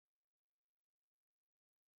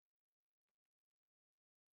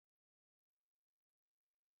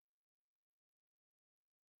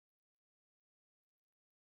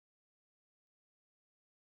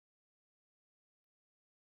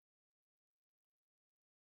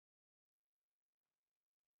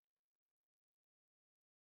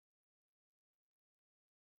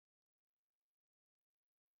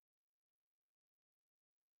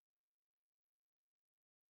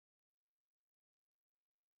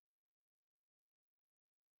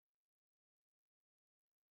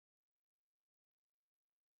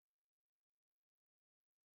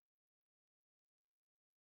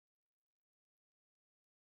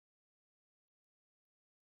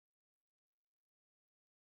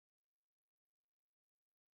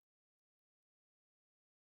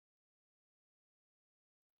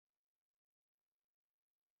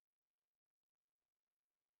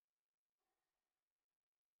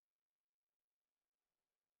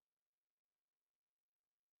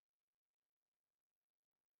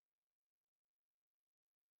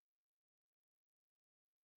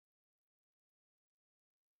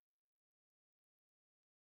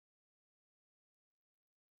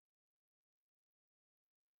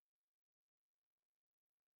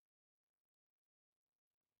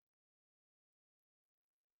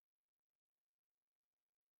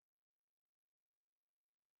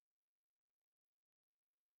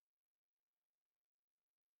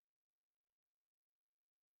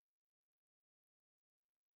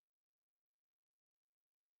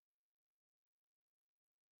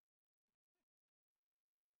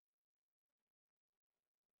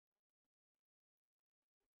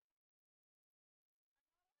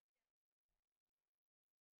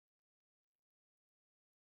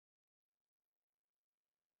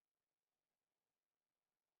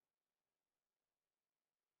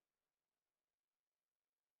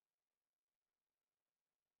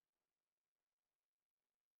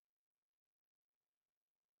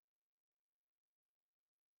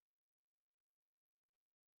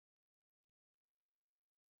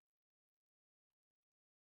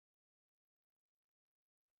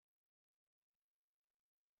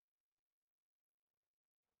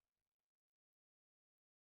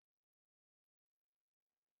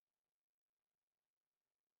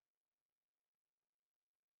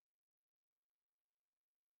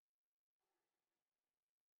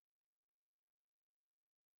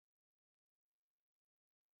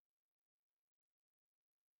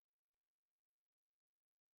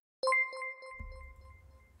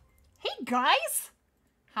guys!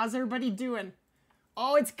 How's everybody doing?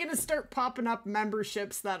 Oh, it's gonna start popping up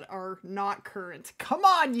memberships that are not current. Come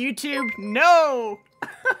on, YouTube! No!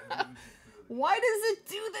 Why does it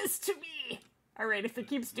do this to me? Alright, if it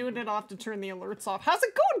keeps doing it, I'll have to turn the alerts off. How's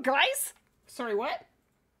it going, guys? Sorry, what?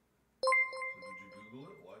 So did you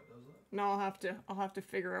Google it? Why it does that? No, I'll have to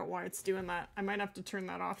figure out why it's doing that. I might have to turn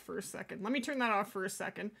that off for a second. Let me turn that off for a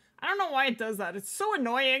second. I don't know why it does that. It's so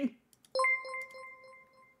annoying.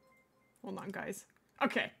 Hold on, guys.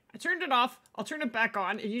 Okay, I turned it off. I'll turn it back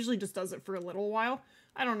on. It usually just does it for a little while.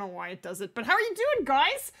 I don't know why it does it, but how are you doing,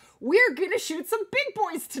 guys? We're gonna shoot some big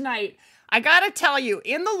boys tonight. I gotta tell you,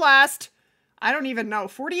 in the last, I don't even know,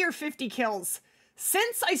 40 or 50 kills,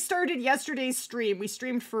 since I started yesterday's stream, we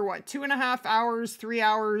streamed for what, 2.5 hours, 3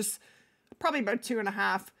 hours, probably about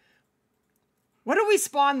 2.5. What did we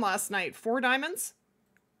spawn last night? 4 diamonds?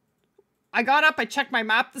 I got up, I checked my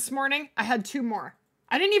map this morning, I had 2 more.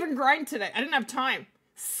 I didn't even grind today. I didn't have time.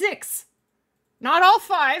 6. Not all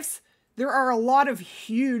 5s. There are a lot of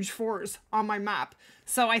huge 4s on my map.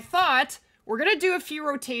 So I thought, we're gonna do a few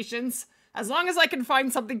rotations, as long as I can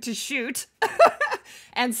find something to shoot,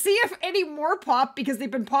 and see if any more pop, because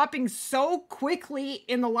they've been popping so quickly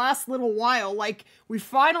in the last little while. Like, we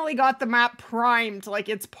finally got the map primed, like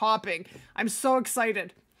it's popping. I'm so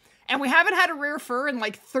excited. And we haven't had a rare fur in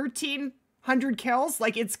like 1,300 kills,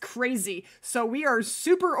 like it's crazy. So we are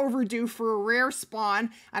super overdue for a rare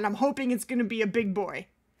spawn, and I'm hoping it's gonna be a big boy.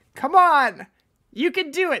 Come on! You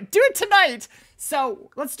can do it! Do it tonight! So,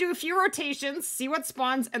 let's do a few rotations, see what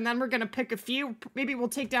spawns, and then we're gonna pick a few. Maybe we'll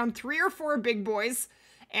take down 3 or 4 big boys,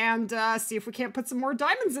 and see if we can't put some more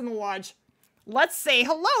diamonds in the lodge. Let's say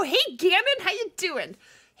hello! Hey Gannon, how you doing?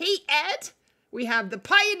 Hey Ed! We have the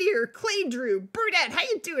Pioneer, Clay Drew, Burdette, how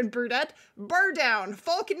you doing, Burdette? Bardown,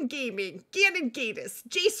 Falcon Gaming, Gannon Gatus,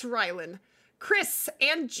 Jace Rylan, Chris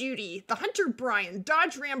and Judy, the Hunter Brian,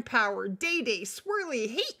 Dodge Ram Power, Day Day, Swirly,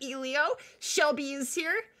 hey Elio, Shelby is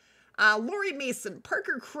here, Lori Mason,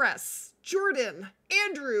 Parker Cress, Jordan,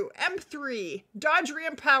 Andrew, M3, Dodge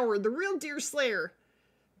Ram Power, The Real Deer Slayer,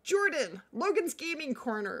 Jordan, Logan's Gaming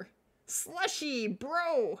Corner, Slushy,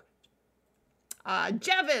 Bro,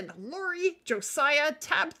 Jevin, Lori, Josiah,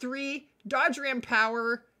 Tab 3, Dodge Ram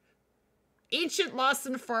Power, Ancient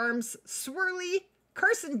Lawson Farms, Swirly,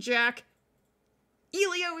 Carson Jack,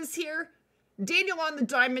 Elio is here, Daniel on the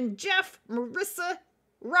Diamond, Jeff, Marissa,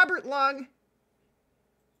 Robert Long.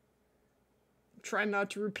 I'm trying not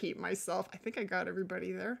to repeat myself. I think I got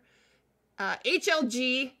everybody there.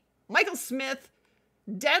 HLG, Michael Smith,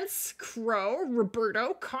 Dents, Crow,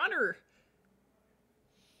 Roberto, Connor,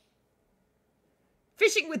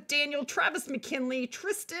 Fishing with Daniel, Travis McKinley,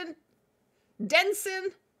 Tristan,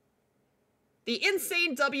 Denson, The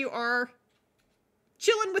Insane WR,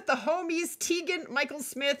 Chillin' with the Homies, Tegan, Michael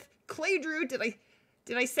Smith, Clay Drew, did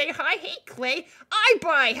I say hi? Hey Clay,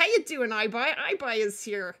 iBuy, how you doing iBuy? iBuy is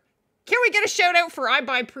here. Can we get a shout out for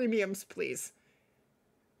iBuy premiums, please?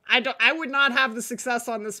 I would not have the success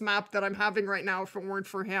on this map that I'm having right now if it weren't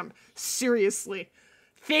for him. Seriously.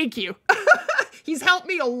 Thank you. He's helped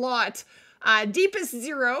me a lot. Deepest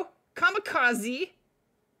Zero, Kamikaze,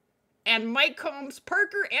 and Mike Combs,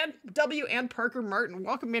 Parker and W and Parker Martin.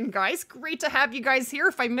 Welcome in, guys. Great to have you guys here.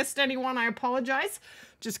 If I missed anyone, I apologize.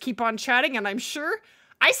 Just keep on chatting, and I'm sure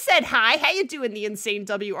I said hi. How you doing, the Insane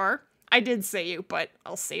WR? I did say you, but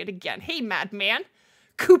I'll say it again. Hey, Madman.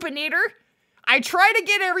 Coopinator. I try to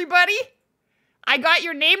get everybody. I got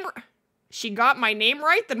your name. She got my name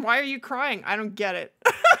right? Then why are you crying? I don't get it.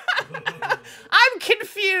 I'm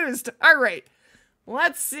confused. All right.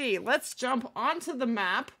 Let's see. Let's jump onto the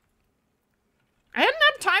map. I hadn't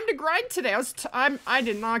had time to grind today. I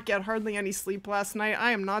did not get hardly any sleep last night.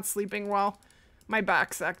 I am not sleeping well. My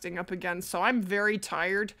back's acting up again, so I'm very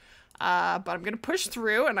tired. But I'm gonna push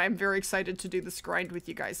through, and I'm very excited to do this grind with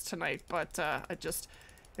you guys tonight. But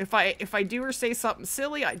if I do or say something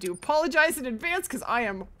silly, I do apologize in advance because I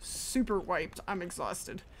am super wiped. I'm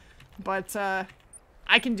exhausted. But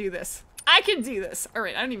I can do this. I can do this. All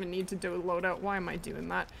right, I don't even need to do a loadout. Why am I doing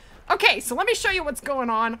that? Okay, so let me show you what's going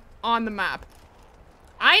on the map.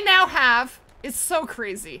 I now have, it's so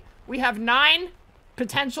crazy. We have 9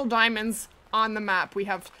 potential diamonds on the map. We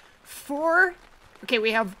have 4, okay,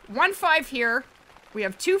 we have 1 5 here. We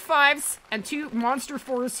have 2 5s and 2 monster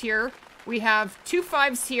 4s here. We have 2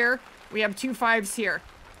 5s here. We have 2 5s here.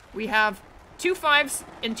 We have 2 5s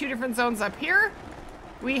in 2 different zones up here.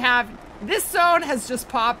 We have, this zone has just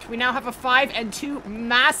popped. We now have a 5 and 2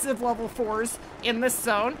 massive level 4s in this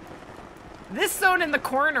zone. This zone in the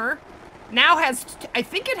corner now has, I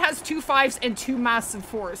think it has 2 5s and 2 massive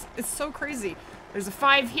 4s. It's so crazy. There's a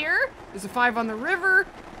 5 here. There's a 5 on the river.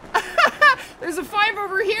 There's a 5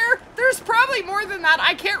 over here. There's probably more than that.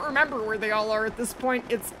 I can't remember where they all are at this point.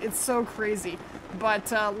 It's so crazy.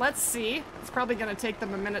 But let's see. It's probably gonna take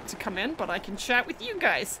them a minute to come in, but I can chat with you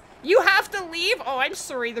guys. You have to leave? Oh, I'm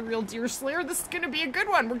sorry, the real deer slayer. This is gonna be a good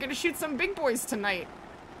one. We're gonna shoot some big boys tonight.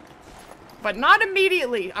 But not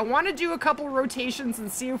immediately. I want to do a couple rotations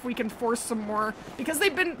and see if we can force some more. Because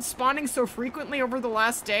they've been spawning so frequently over the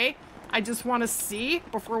last day, I just want to see,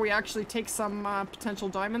 before we actually take some potential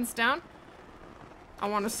diamonds down, I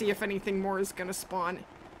want to see if anything more is going to spawn.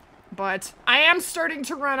 But I am starting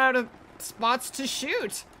to run out of spots to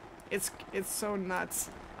shoot. It's so nuts.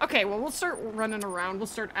 Okay, well, we'll start running around. We'll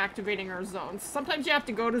start activating our zones. Sometimes you have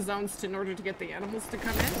to go to zones in order to get the animals to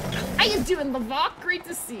come in. How you doing, Lavok? Great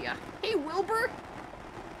to see ya. Hey, Wilbur.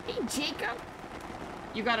 Hey, Jacob.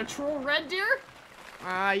 You got a troll red deer?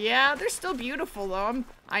 Yeah, they're still beautiful, though.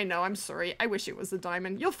 I know, I'm sorry. I wish it was a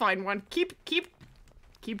diamond. You'll find one. Keep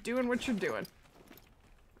doing what you're doing.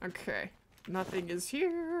 Okay, nothing is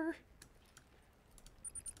here.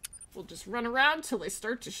 We'll just run around till they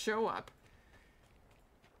start to show up.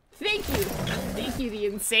 Thank you. Thank you, the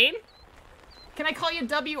insane. Can I call you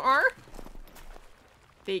WR?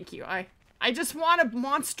 Thank you. I just want a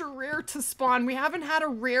monster rare to spawn. We haven't had a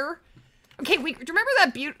rare. Okay, do you remember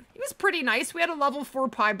that beaut? He was pretty nice. We had a level 4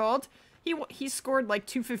 piebald. He scored like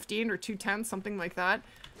 215 or 210, something like that.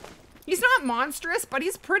 He's not monstrous, but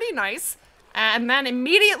he's pretty nice. And then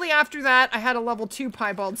immediately after that, I had a level 2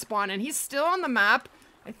 piebald spawn, and he's still on the map.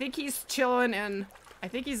 I think he's chilling in, I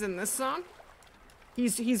think he's in this zone.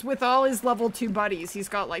 He's with all his level 2 buddies. He's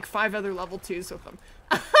got like 5 other level 2s with him.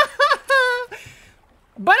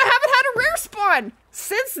 But I haven't had a rare spawn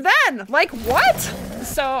since then. Like, what?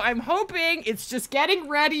 So I'm hoping it's just getting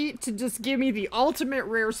ready to just give me the ultimate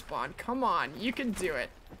rare spawn. Come on, you can do it.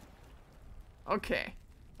 Okay.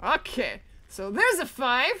 Okay. So there's a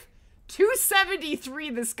 5. 273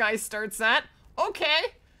 this guy starts at.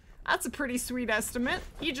 Okay. That's a pretty sweet estimate.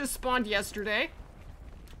 He just spawned yesterday.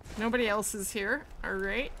 Nobody else is here.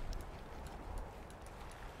 Alright.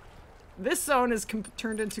 This zone is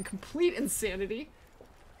turned into complete insanity.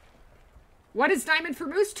 What is diamond for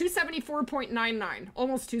moose? 274.99.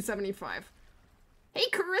 Almost 275. Hey,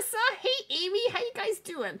 Carissa. Hey, Amy. How you guys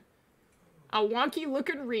doing? A wonky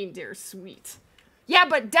looking reindeer. Sweet. Yeah,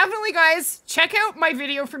 but definitely, guys, check out my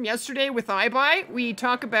video from yesterday with iBuy. We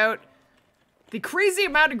talk about the crazy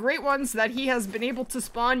amount of great ones that he has been able to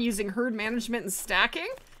spawn using herd management and stacking.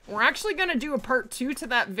 We're actually going to do a part 2 to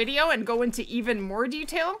that video and go into even more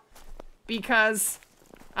detail because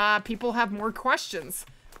people have more questions.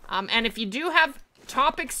 And if you do have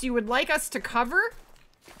topics you would like us to cover,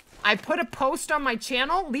 I put a post on my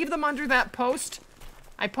channel. Leave them under that post.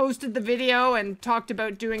 I posted the video and talked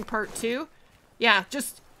about doing part 2. Yeah,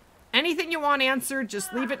 just anything you want answered,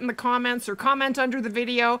 just leave it in the comments or comment under the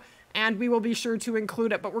video and we will be sure to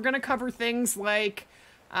include it. But we're going to cover things like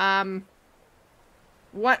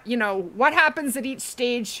what happens at each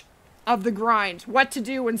stage of the grind, what to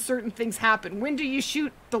do when certain things happen, when do you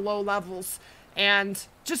shoot the low levels, and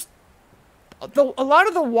just a lot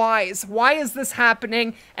of the whys. Why is this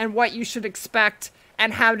happening and what you should expect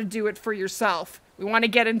and how to do it for yourself. We want to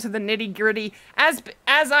get into the nitty-gritty, as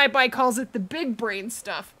iBuy calls it, the big brain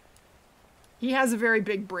stuff. He has a very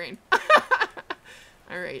big brain.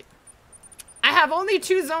 Alright. I have only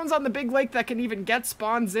 2 zones on the big lake that can even get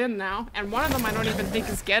spawns in now, and one of them I don't even think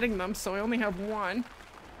is getting them, so I only have 1.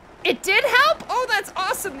 It did help? Oh, that's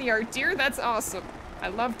awesome, the art deer. That's awesome. I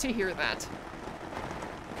love to hear that.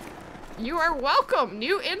 You are welcome.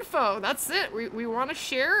 New info. That's it. We want to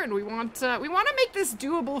share and we want to make this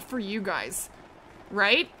doable for you guys.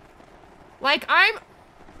 Right? Like I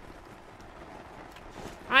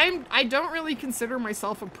don't really consider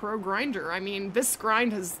myself a pro grinder. I mean, this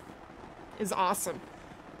grind is awesome.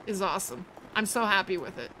 Is awesome. I'm so happy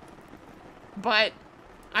with it. But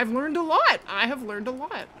I've learned a lot. I have learned a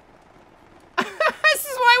lot. This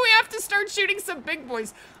is why we have to start shooting some big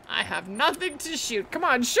boys. I have nothing to shoot. Come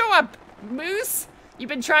on, show up, Moose. You've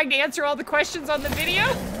been trying to answer all the questions on the video?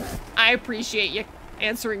 I appreciate you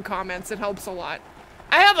answering comments. It helps a lot.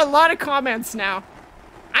 I have a lot of comments now.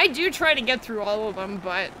 I do try to get through all of them,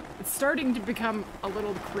 but it's starting to become a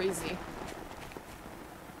little crazy.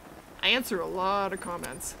 I answer a lot of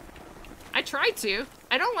comments. I try to.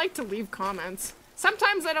 I don't like to leave comments.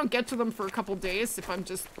 Sometimes I don't get to them for a couple days if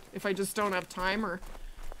I just don't have time, or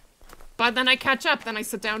but then I catch up, then I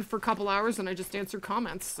sit down for a couple hours and I just answer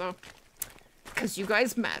comments, so 'cause you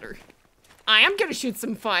guys matter. I am gonna shoot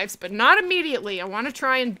some 5s, but not immediately. I want to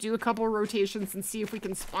try and do a couple rotations and see if we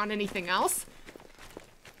can spawn anything else.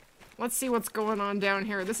 let's see what's going on down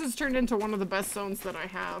here. This has turned into one of the best zones that I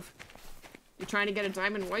have. You're trying to get a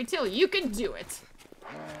diamond whitetail? You can do it.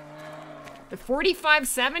 The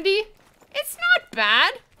 4570? It's not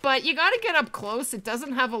bad, but you gotta get up close. It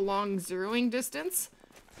doesn't have a long zeroing distance.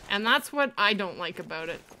 And that's what I don't like about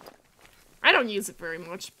it. I don't use it very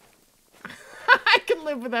much. I can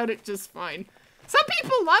live without it just fine. Some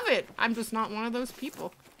people love it. I'm just not one of those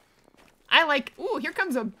people. I like, ooh, here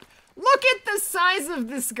comes a, look at the size of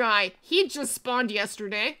this guy. He just spawned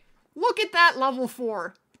yesterday. Look at that level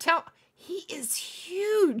 4. He is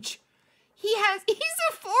huge. He's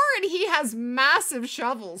a 4 and he has massive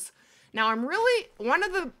shovels. Now I'm really, one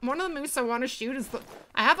of the moose I want to shoot is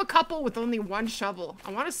I have a couple with only 1 shovel.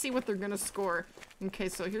 I want to see what they're going to score. Okay,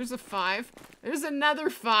 so here's a 5. There's another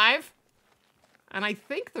 5. And I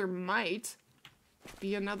think there might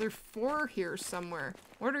be another 4 here somewhere.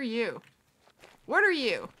 What are you? What are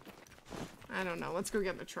you? I don't know. Let's go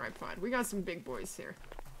get the tripod. We got some big boys here.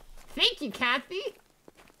 Thank you, Kathy.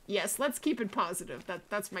 Yes, let's keep it positive.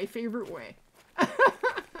 That's my favorite way.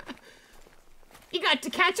 You got to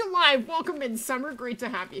catch a live. Welcome in, Summer. Great to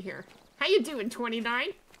have you here. How you doing, 29?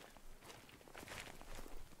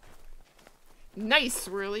 Nice,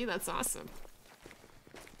 really. That's awesome.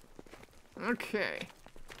 Okay.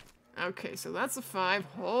 Okay, so that's a 5.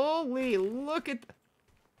 Holy, look at...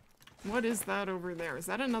 What is that over there? Is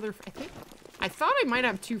that another... I thought I might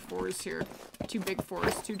have 2 4s here. 2 big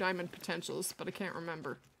 4s, 2 diamond potentials, but I can't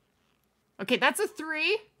remember. Okay, that's a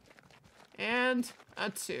 3. And a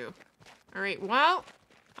 2. Alright, well,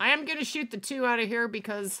 I am going to shoot the 2 out of here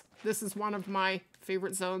because this is one of my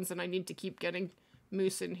favorite zones and I need to keep getting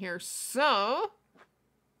moose in here. So,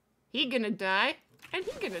 he gonna die, and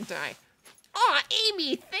he gonna die. Aw,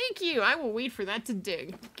 Amy, thank you. I will wait for that to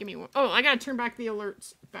dig. Give me one. Oh, I gotta turn back the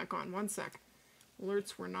alerts back on. 1 sec.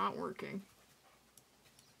 Alerts were not working.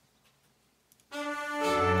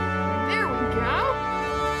 There we go.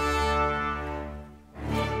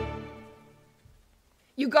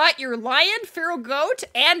 You got your lion, feral goat,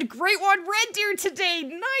 and great one red deer today.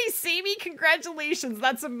 Nice, Amy. Congratulations.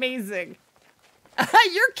 That's amazing.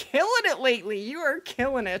 You're killing it lately. You are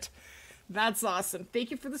killing it. That's awesome.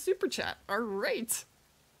 Thank you for the super chat. All right.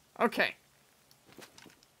 Okay.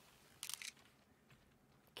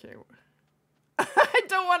 Okay. I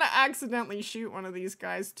don't want to accidentally shoot one of these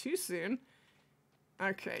guys too soon.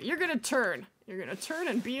 Okay, you're gonna turn. You're gonna turn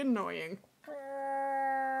and be annoying.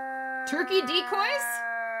 Turkey decoys?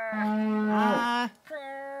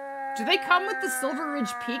 Do they come with the Silver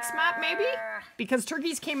Ridge Peaks map, maybe? Because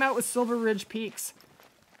turkeys came out with Silver Ridge Peaks.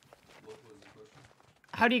 What was the question?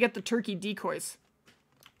 How do you get the turkey decoys?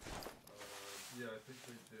 Yeah, I think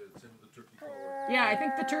they did. Same with the turkey collar. Yeah, I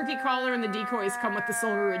think the turkey collar and the decoys come with the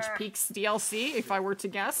Silver Ridge Peaks DLC, if I were to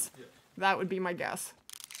guess. Yeah. That would be my guess.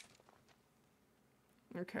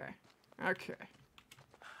 Okay. Okay.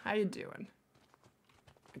 How you doing?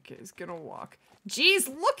 Okay, he's gonna walk. Jeez,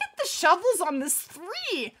 look at the shovels on this 3!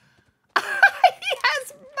 He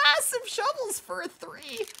has massive shovels for a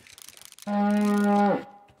 3!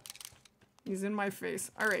 He's in my face.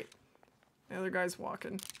 Alright. The other guy's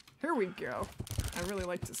walking. Here we go. I really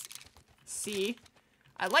like to see.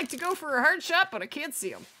 I'd like to go for a hard shot, but I can't see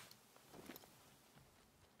him.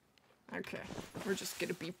 Okay. We're just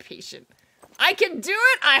gonna be patient. I can do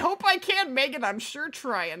it! I hope I can, Megan. I'm sure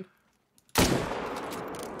trying.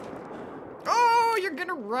 Oh, you're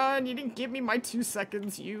gonna run. You didn't give me my 2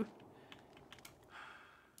 seconds, you.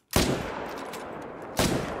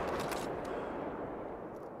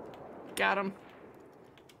 Got him.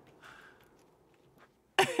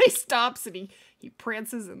 He stops and he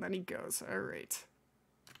prances and then he goes. All right.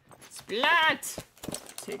 Splat!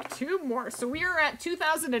 Take 2 more. So we are at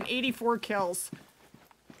 2,084 kills.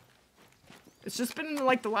 It's just been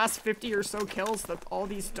like the last 50 or so kills that all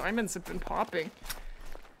these diamonds have been popping.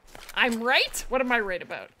 I'm right? What am I right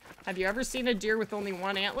about? Have you ever seen a deer with only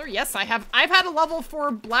 1 antler? Yes, I have. I've had a level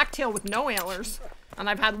 4 blacktail with no antlers. And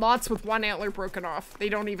I've had lots with 1 antler broken off. They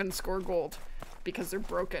don't even score gold because they're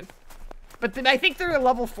broken. But then I think they're a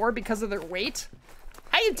level 4 because of their weight.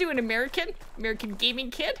 How you doing, American? American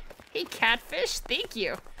gaming kid? Hey, Catfish. Thank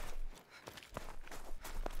you.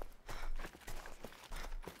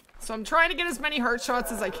 So I'm trying to get as many heart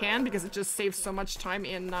shots as I can because it just saves so much time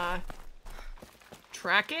in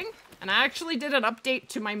tracking. And I actually did an update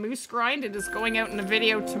to my moose grind. It is going out in a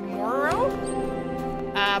video tomorrow.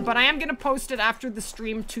 But I am going to post it after the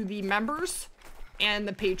stream to the members and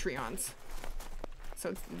the Patreons.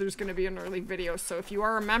 So there's going to be an early video. So if you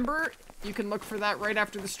are a member, you can look for that right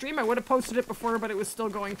after the stream. I would have posted it before, but it was still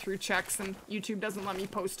going through checks, and YouTube doesn't let me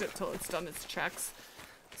post it till it's done its checks.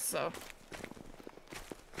 So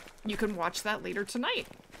you can watch that later tonight.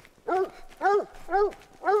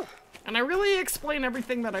 And I really explain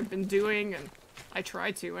everything that I've been doing, and I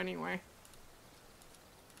try to anyway.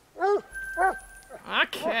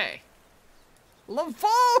 Okay.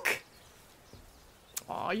 LaVolk!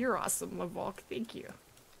 Aw, you're awesome, LaVolk. Thank you.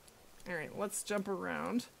 Alright, let's jump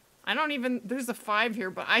around. I don't even... There's a 5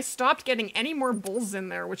 here, but I stopped getting any more bulls in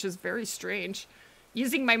there, which is very strange.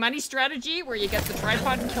 Using my money strategy, where you get the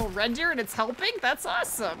tripod and kill red deer, and it's helping? That's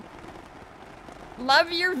awesome.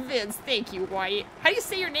 Love your vids. Thank you, YT. How do you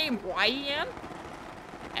say your name? YT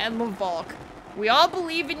and LaVolk. We all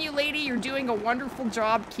believe in you, lady. You're doing a wonderful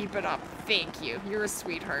job. Keep it up. Thank you. You're a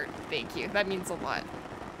sweetheart. Thank you. That means a lot.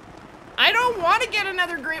 I don't want to get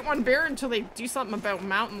another great one bear until they do something about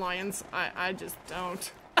mountain lions. I just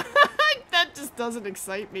don't. That just doesn't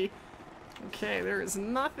excite me. Okay, there is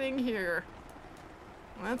nothing here.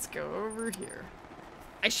 Let's go over here.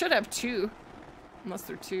 I should have 2. Unless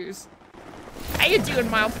they're 2s. How you doing,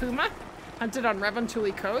 Mild Puma? Hunted on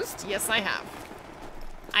Revontuli Coast? Yes, I have.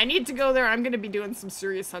 I need to go there. I'm going to be doing some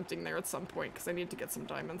serious hunting there at some point because I need to get some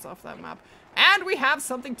diamonds off that map. And we have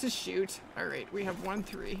something to shoot. Alright, we have 1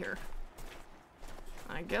 3 here.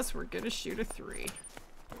 I guess we're going to shoot a 3.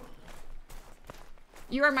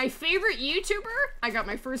 You are my favorite YouTuber. I got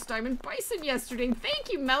my first diamond bison yesterday.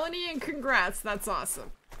 Thank you, Melanie, and congrats. That's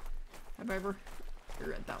awesome. Have I ever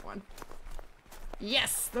read that one?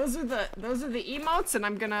 Yes, those are the emotes, and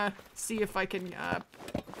I'm gonna see if I can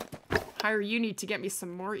hire Uni to get me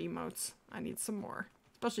some more emotes. I need some more,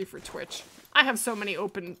 especially for Twitch. I have so many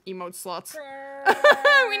open emote slots.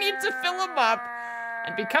 We need to fill them up.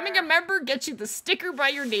 And becoming a member gets you the sticker by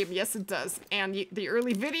your name. Yes, it does. And the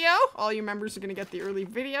early video. All you members are gonna get the early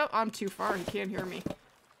video. I'm too far. He can't hear me.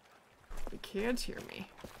 He can't hear me.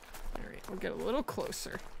 All right, we'll get a little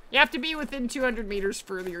closer. You have to be within 200 meters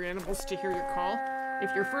for your animals to hear your call. If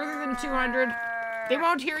you're further than 200, they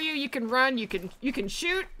won't hear you. You can run, you can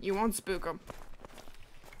shoot, you won't spook them.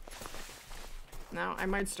 Now, I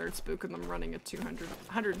might start spooking them running at 200,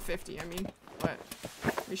 150, I mean, but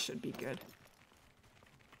we should be good.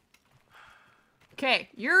 Okay,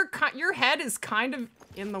 your head is kind of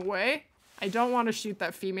in the way. I don't want to shoot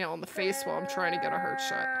that female in the face while I'm trying to get a heart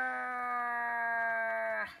shot.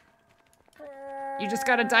 You just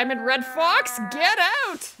got a diamond red fox? Get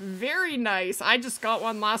out! Very nice. I just got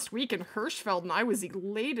one last week in Hirschfeld and I was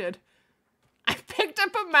elated. I picked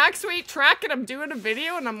up a max weight track and I'm doing a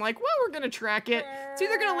video and I'm like, well, we're gonna track it. It's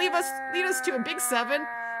either gonna lead us to a big 7,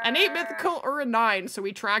 an 8 mythical, or a 9. So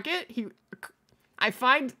we track it. I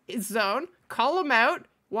find his zone, call him out,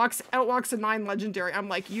 outwalks a 9 legendary. I'm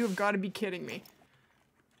like, you have got to be kidding me.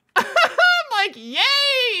 I'm like,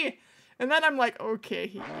 yay! And then I'm like, okay,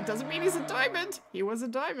 he doesn't mean he's a diamond. He was a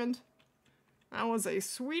diamond. That was a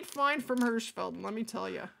sweet find from Hirschfeld, let me tell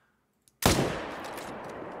you.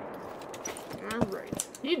 Alright,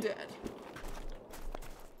 he did.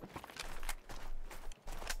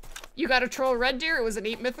 You got a troll red deer, it was an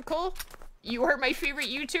 8 mythical. You are my favorite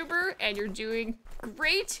YouTuber, and you're doing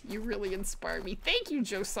great. You really inspire me. Thank you,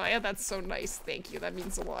 Josiah, that's so nice. Thank you, that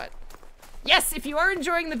means a lot. Yes, if you are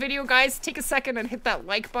enjoying the video, guys, take a second and hit that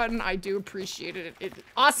like button. I do appreciate it. It's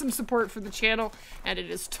awesome support for the channel, and it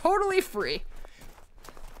is totally free.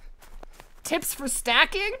 Tips for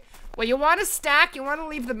stacking? Well, you want to stack, you want to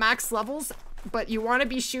leave the max levels, but you want to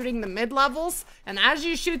be shooting the mid-levels. And as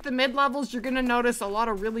you shoot the mid-levels, you're going to notice a lot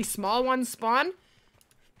of really small ones spawn.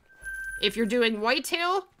 If you're doing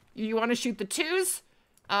whitetail, you want to shoot the 2s,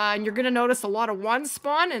 and you're going to notice a lot of 1s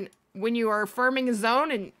spawn. And when you are farming a zone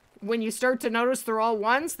and when you start to notice they're all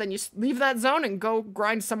 1s, then you leave that zone and go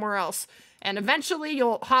grind somewhere else. And eventually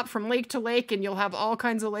you'll hop from lake to lake and you'll have all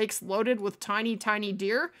kinds of lakes loaded with tiny, tiny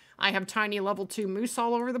deer. I have tiny level 2 moose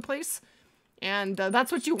all over the place. And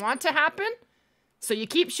that's what you want to happen. So you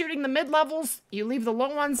keep shooting the mid-levels, you leave the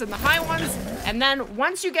low ones and the high ones, and then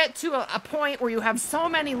once you get to a point where you have so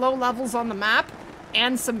many low levels on the map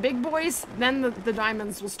and some big boys, then the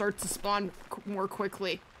diamonds will start to spawn more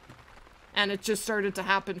quickly. And it just started to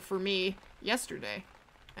happen for me yesterday.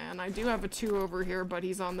 And I do have a 2 over here, but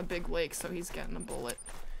he's on the big lake, so he's getting a bullet.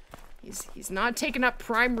 He's not taking up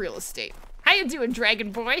prime real estate. How you doing,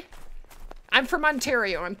 Dragon Boy? I'm from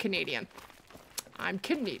Ontario. I'm Canadian. I'm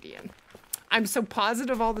Canadian. I'm so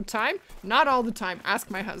positive all the time. Not all the time. Ask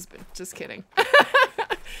my husband. Just kidding.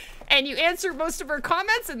 And you answer most of our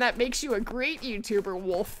comments, and that makes you a great YouTuber.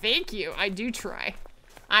 Well, thank you. I do try.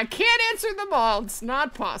 I can't answer them all. It's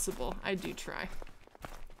not possible. I do try.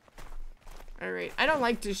 Alright. I don't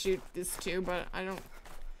like to shoot this too, but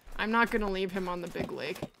I'm not gonna leave him on the big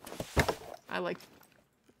lake.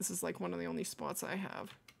 This is like one of the only spots I have.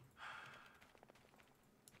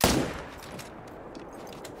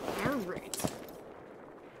 right.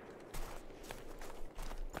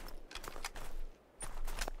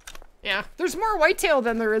 Yeah, there's more whitetail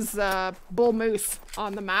than there is bull moose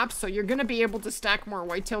on the map, so you're gonna be able to stack more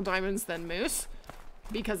whitetail diamonds than moose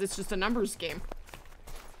because it's just a numbers game.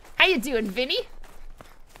 How you doing, Vinny?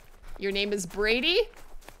 Your name is Brady?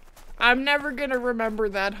 I'm never gonna remember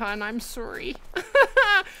that, hun. I'm sorry.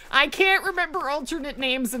 I can't remember alternate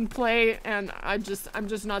names in play, and I'm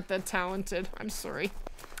just not that talented. I'm sorry.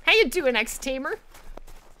 How you doing, X-Tamer?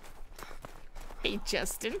 Hey,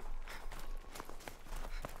 Justin.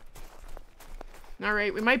 All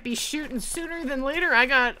right, we might be shooting sooner than later. I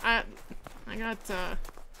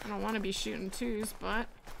don't want to be shooting twos, but.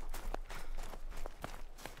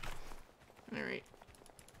 All right.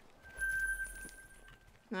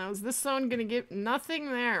 Now, is this zone gonna get nothing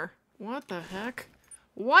there? What the heck?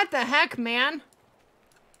 What the heck, man?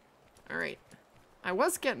 All right. I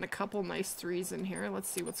was getting a couple nice threes in here. Let's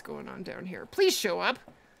see what's going on down here. Please show up.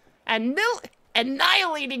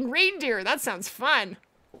 Annihilating reindeer. That sounds fun.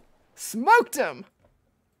 Smoked him.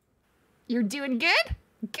 You're doing good?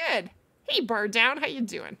 Good. Hey, Bar Down. How you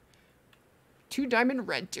doing? 2 diamond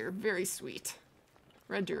red deer. Very sweet.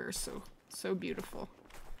 Red deer are so beautiful.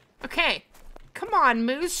 Okay. Come on,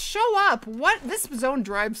 Moose. Show up. What? This zone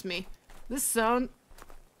drives me. This zone...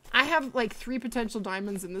 I have like 3 potential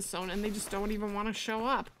diamonds in this zone and they just don't even want to show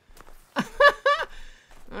up.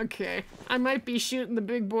 Okay. I might be shooting the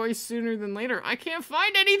big boys sooner than later. I can't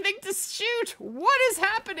find anything to shoot. What is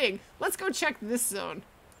happening? Let's go check this zone.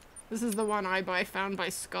 This is the one I found by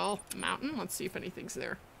Skull Mountain. Let's see if anything's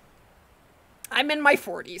there. I'm in my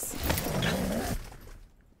 40s.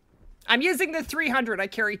 I'm using the 300. I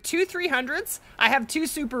carry 2 300s. I have 2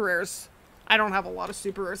 super rares. I don't have a lot of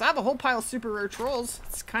super rares. I have a whole pile of super rare trolls.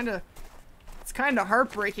 It's kind of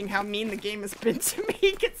heartbreaking how mean the game has been to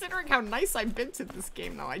me, considering how nice I've been to this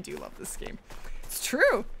game. No, I do love this game. It's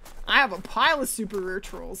true. I have a pile of super rare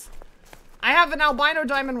trolls. I have an albino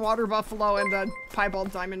diamond water buffalo and a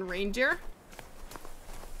piebald diamond reindeer.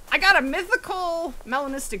 I got a mythical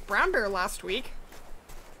melanistic brown bear last week.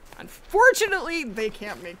 Unfortunately, they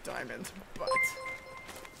can't make diamonds, but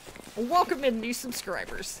welcome in new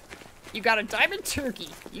subscribers. You got a diamond turkey.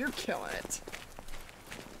 You're killing it.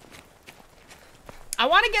 I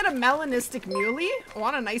want to get a melanistic muley. I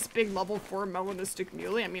want a nice big level 4 melanistic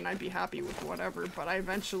muley. I mean, I'd be happy with whatever, but I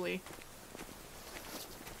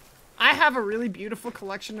have a really beautiful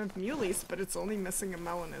collection of muleys, but it's only missing a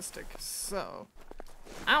melanistic, so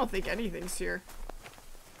I don't think anything's here.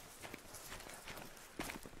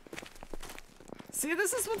 See,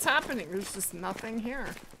 this is what's happening. There's just nothing here.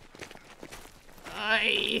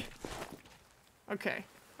 Okay,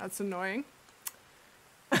 that's annoying.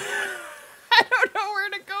 I don't know where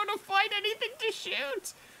to go to find anything to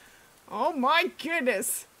shoot. Oh my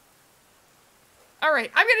goodness. All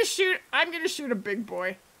right, I'm gonna shoot a big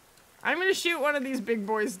boy. I'm gonna shoot one of these big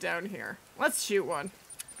boys down here. Let's shoot one.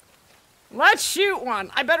 Let's shoot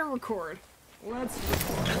one. I better record. Let's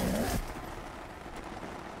record.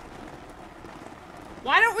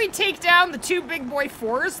 Why don't we take down the 2 big boy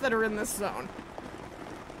 4s that are in this zone?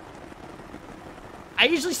 I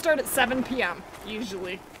usually start at 7 p.m.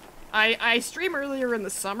 usually. I stream earlier in the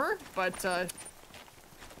summer, but the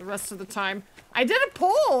rest of the time. I did a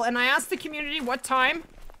poll and I asked the community what time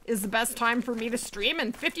is the best time for me to stream,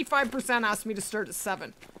 and 55% asked me to start at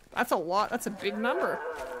 7. That's a lot. That's a big number.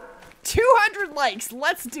 200 likes.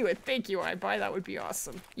 Let's do it. Thank you, iBuy. That would be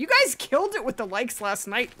awesome. You guys killed it with the likes last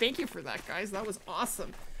night. Thank you for that, guys. That was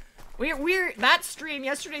awesome. That stream,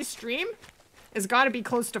 yesterday's stream, has got to be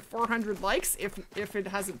close to 400 likes if it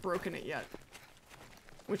hasn't broken it yet.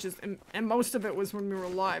 Which is, and most of it was when we were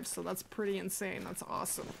live, so that's pretty insane. That's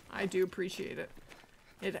awesome. I do appreciate it.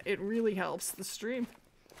 It really helps the stream.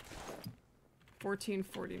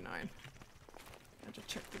 14:49. I have to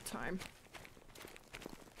check the time.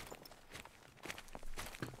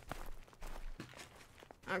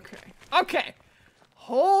 Okay. Okay.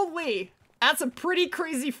 Holy. That's a pretty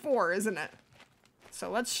crazy 4, isn't it? So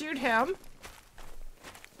let's shoot him.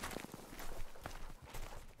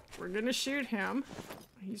 We're gonna shoot him.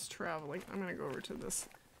 He's traveling. I'm gonna go over to this.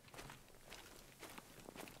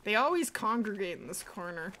 They always congregate in this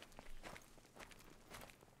corner.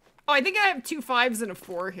 Oh, I think I have 2 5s and a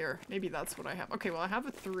 4 here. Maybe that's what I have. Okay, well, I have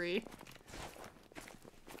a 3.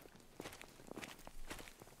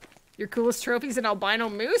 Your coolest trophy's an albino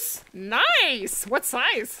moose? Nice! What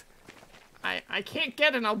size? I can't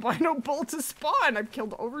get an albino bull to spawn. I've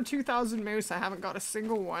killed over 2,000 moose. I haven't got a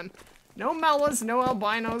single one. No mellas, no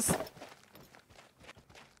albinos.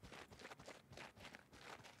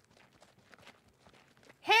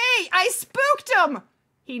 Hey, I spooked him!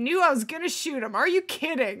 He knew I was gonna shoot him. Are you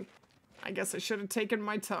kidding? I guess I should have taken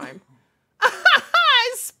my time.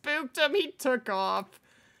 I spooked him. He took off.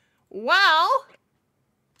 Well,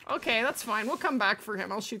 okay, that's fine. We'll come back for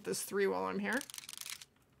him. I'll shoot this 3 while I'm here.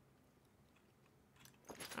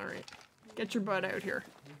 All right, get your butt out here.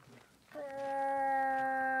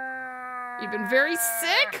 You've been very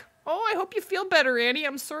sick? Oh, I hope you feel better, Annie.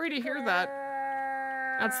 I'm sorry to hear that.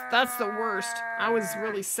 That's the worst. I was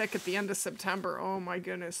really sick at the end of September. Oh my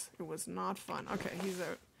goodness. It was not fun. Okay, he's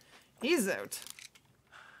out. He's out.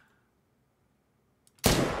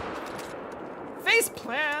 Face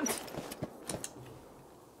plant.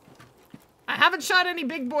 I haven't shot any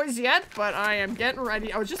big boys yet, but I am getting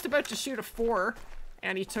ready. I was just about to shoot a 4,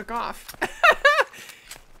 and he took off.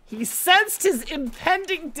 He sensed his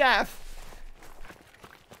impending death.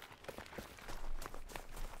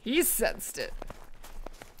 He sensed it.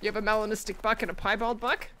 You have a melanistic buck and a piebald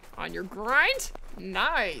buck on your grind?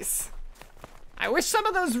 Nice. I wish some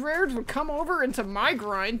of those rares would come over into my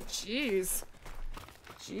grind. Jeez.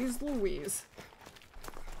 Jeez Louise.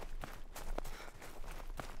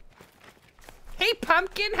 Hey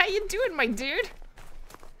Pumpkin, how you doing, my dude?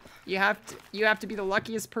 You have to be the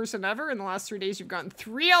luckiest person ever. In the last 3 days, you've gotten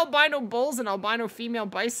 3 albino bulls, an albino female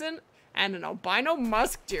bison, and an albino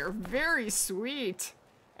musk deer. Very sweet.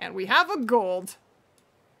 And we have a gold.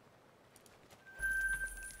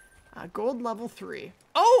 Gold level 3.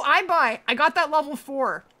 Oh, I got that level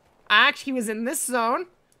 4. He was in this zone.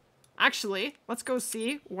 Actually, let's go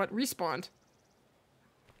see what respawned.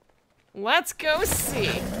 Let's go see.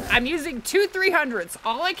 I'm using 2 300s.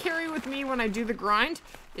 All I carry with me when I do the grind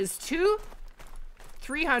is 2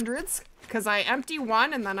 300s, because I empty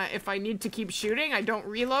one, and then if I need to keep shooting, I don't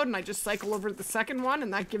reload, and I just cycle over to the second one,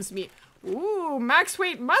 and that gives me, ooh, max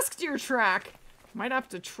weight musk deer track. Might have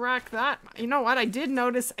to track that. You know what? I did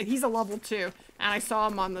notice he's a level 2, and I saw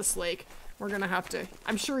him on this lake. We're gonna have to,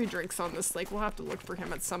 I'm sure he drinks on this lake. We'll have to look for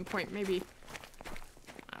him at some point. Maybe,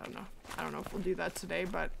 I don't know. I don't know if we'll do that today,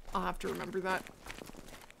 but I'll have to remember that.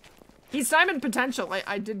 He's diamond potential.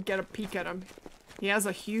 I did get a peek at him. He has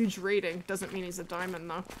a huge rating. Doesn't mean he's a diamond,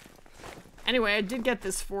 though. Anyway, I did get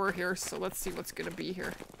this 4 here, so let's see what's gonna be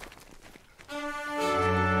here.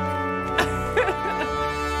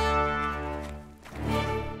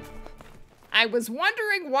 I was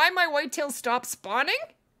wondering why my whitetail stopped spawning.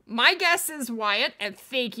 My guess is, Wyatt, and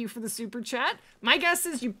thank you for the super chat. My guess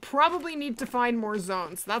is you probably need to find more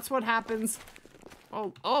zones. That's what happens.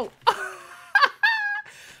 Oh.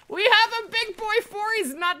 We have a big boy 4.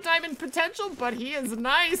 He's not diamond potential, but he is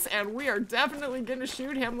nice, and we are definitely gonna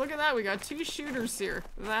shoot him. Look at that. We got 2 shooters here.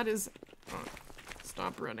 That is... Oh,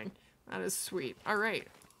 stop running. That is sweet. All right.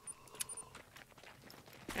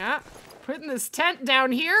 Yeah. Putting this tent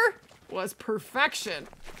down here was perfection.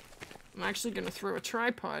 I'm actually gonna throw a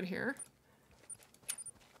tripod here.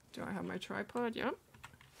 Do I have my tripod? Yep.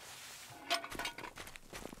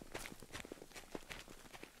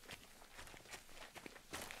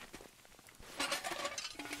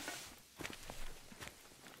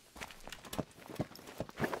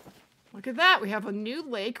 Look at that, we have a new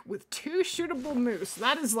lake with 2 shootable moose.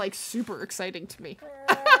 That is like super exciting to me.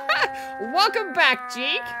 Welcome back,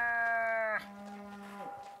 Jake.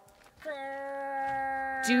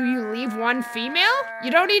 Do you leave one female?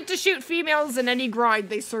 You don't need to shoot females in any grind.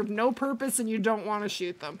 They serve no purpose and you don't want to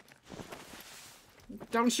shoot them.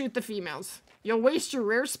 Don't shoot the females. You'll waste your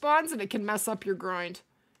rare spawns and it can mess up your grind.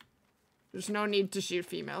 There's no need to shoot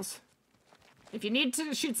females. If you need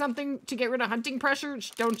to shoot something to get rid of hunting pressure,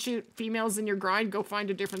 don't shoot females in your grind. Go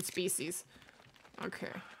find a different species.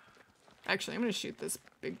 Okay. Actually, I'm going to shoot this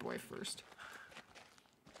big boy first.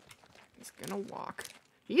 He's going to walk.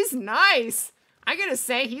 He's nice! I gotta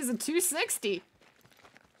say, he's a 260.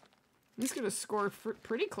 He's gonna score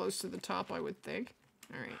pretty close to the top, I would think.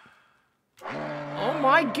 Alright. Oh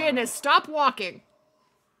my goodness, stop walking!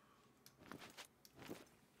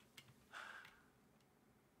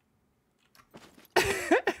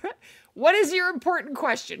 What is your important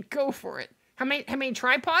question? Go for it. How many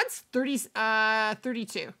tripods?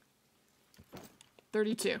 32.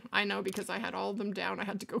 32. I know, because I had all of them down. I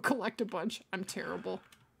had to go collect a bunch. I'm terrible.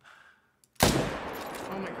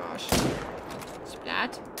 Oh my gosh.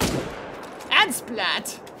 Splat. And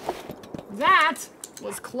splat! That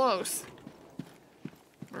was close.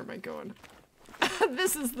 Where am I going?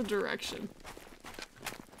 This is the direction.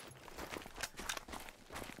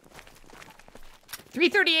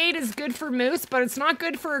 338 is good for moose, but it's not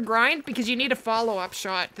good for a grind because you need a follow-up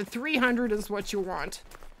shot. The 300 is what you want.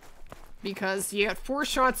 because you get 4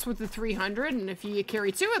 shots with the 300, and if you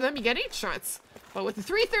carry 2 of them, you get 8 shots. But with the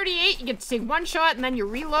 338, you get to take 1 shot, and then you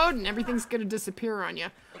reload, and everything's gonna disappear on you.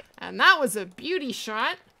 And that was a beauty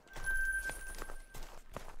shot.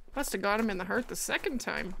 Must have got him in the heart the second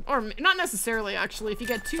time. Or not necessarily, actually. If you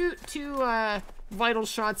get two vital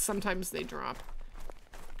shots, sometimes they drop.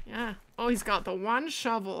 Yeah. Oh, he's got the 1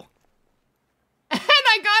 shovel. And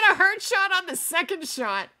I got a heart shot on the second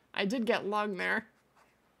shot. I did get lung there.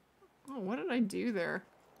 Oh, what did I do there?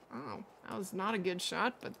 Oh, that was not a good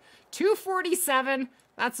shot, but 247.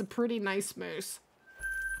 That's a pretty nice moose.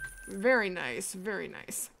 Very nice, very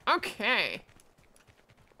nice. Okay.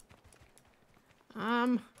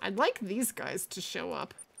 I'd like these guys to show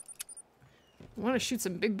up. I want to shoot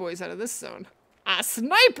some big boys out of this zone. A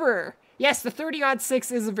sniper! Yes, the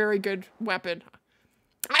 30-06 is a very good weapon.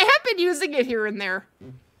 I have been using it here and there.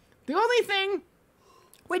 The only thing,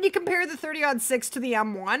 when you compare the 30-06 to the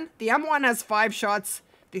M1 has 5 shots,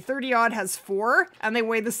 the 30-0 has 4, and they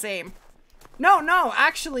weigh the same. No,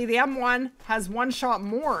 actually, the M1 has 1 shot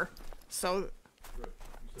more. So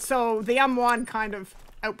the M1 kind of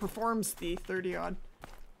outperforms the 30-0.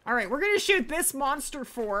 Alright, we're gonna shoot this monster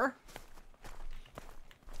 4.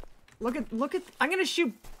 Look at, I'm gonna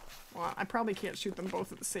shoot, well, I probably can't shoot them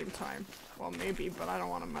both at the same time. Well, maybe, but I don't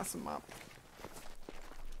want to mess them up.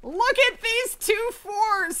 Look at these 2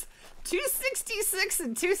 4s! 266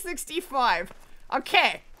 and 265.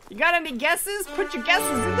 Okay, you got any guesses? Put your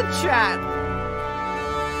guesses in the chat.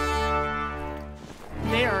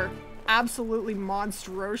 They are absolutely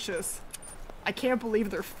monstrous. I can't believe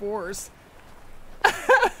they're 4s.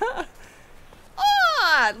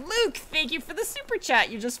 Ah, Luke, thank you for the super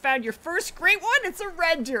chat. You just found your first great one. It's a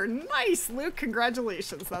red deer. Nice, Luke.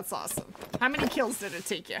 Congratulations. That's awesome. How many kills did it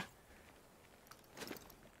take you?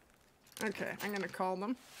 Okay, I'm gonna call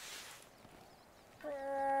them.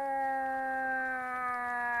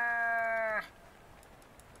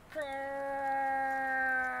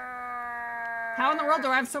 How in the world do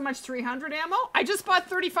I have so much 300 ammo? I just bought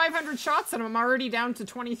 3,500 shots and I'm already down to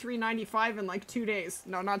 2395 in like 2 days.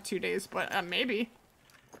 No, not 2 days, but maybe.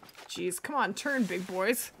 Jeez, come on, turn, big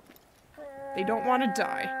boys. They don't want to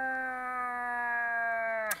die.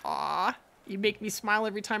 Aw, you make me smile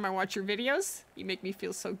every time I watch your videos. You make me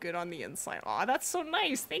feel so good on the inside. Aw, that's so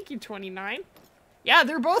nice. Thank you, 29. Yeah,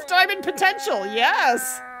 they're both diamond potential.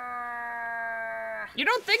 Yes. You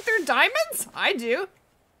don't think they're diamonds? I do.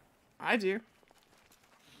 I do.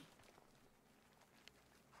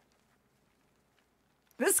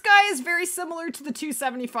 This guy is very similar to the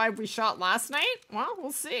 275 we shot last night. Well,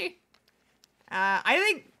 we'll see.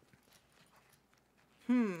 I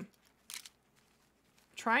think...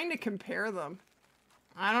 Trying to compare them.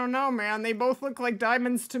 I don't know, man. They both look like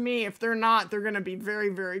diamonds to me. If they're not, they're gonna be very,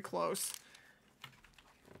 very close.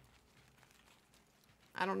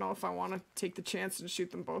 I don't know if I want to take the chance and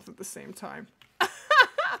shoot them both at the same time. And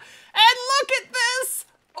look at this!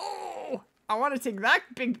 Oh! I want to take that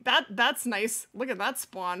big... That's nice. Look at that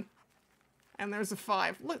spawn. And there's a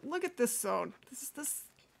 5. Look at this zone.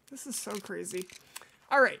 This is so crazy.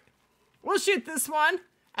 Alright. We'll shoot this one.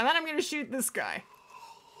 And then I'm going to shoot this guy.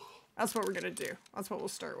 That's what we're going to do. That's what we'll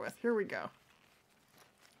start with. Here we go.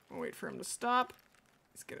 I'll wait for him to stop.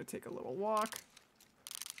 He's going to take a little walk.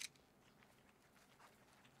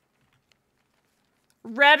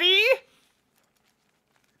 Ready?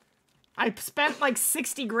 I spent like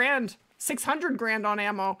 60 grand. 600 grand on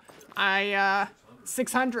ammo.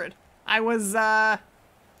 600. I was, up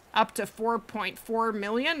to 4.4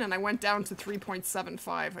 million, and I went down to 3.75,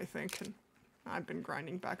 I think, and I've been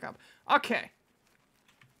grinding back up. Okay.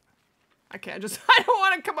 Okay, I don't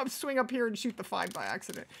want to come up, swing up here and shoot the 5 by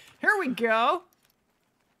accident. Here we go.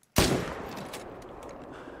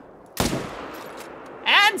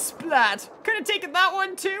 And splat! Could have taken that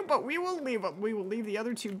one too, but we will leave them. We will leave the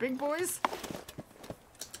other 2 big boys.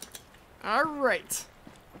 Alright.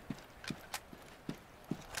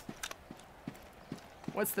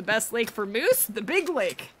 What's the best lake for moose? The big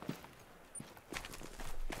lake.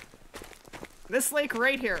 This lake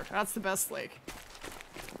right here. That's the best lake.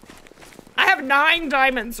 I have 9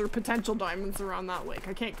 diamonds or potential diamonds around that lake.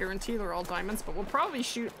 I can't guarantee they're all diamonds, but we'll probably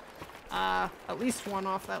shoot at least 1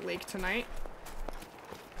 off that lake tonight.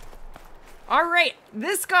 Alright,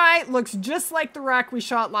 this guy looks just like the rack we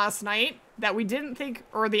shot last night that we didn't think,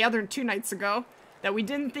 or the other 2 nights ago, that we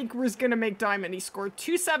didn't think was gonna make diamond. He scored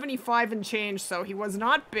 275 and change, so he was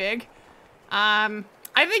not big. I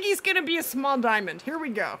think he's gonna be a small diamond. Here we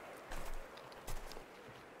go.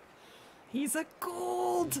 He's a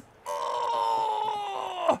gold.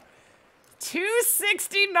 Oh!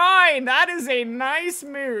 269. That is a nice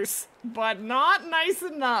moose, but not nice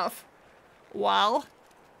enough. Well,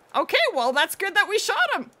 okay, well, that's good that we shot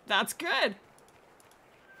him. That's good.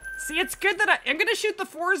 See, it's good that I'm gonna shoot the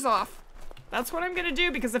 4s off. That's what I'm gonna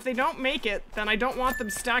do, because if they don't make it, then I don't want them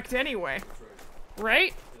stacked anyway.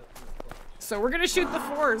 Right? So we're gonna shoot the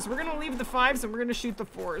 4s. We're gonna leave the 5s and we're gonna shoot the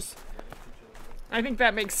 4s. I think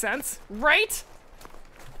that makes sense, right?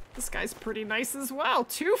 This guy's pretty nice as well.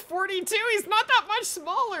 242, he's not that much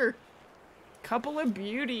smaller. Couple of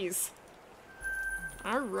beauties.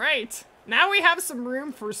 All right, now we have some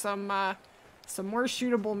room for some more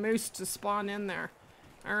shootable moose to spawn in there.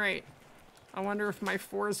 All right, I wonder if my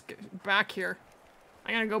 4's back here.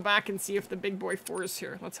 I'm gonna go back and see if the big boy 4's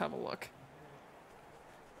here. Let's have a look.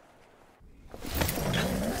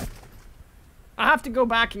 I'll have to go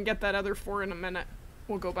back and get that other 4 in a minute.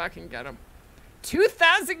 We'll go back and get him.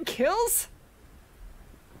 2,000 kills?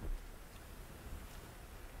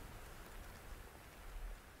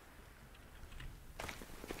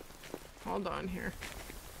 Hold on here.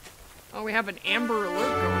 Oh, we have an Amber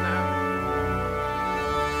Alert going out.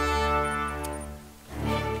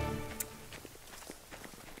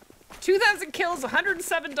 $2,000 kills,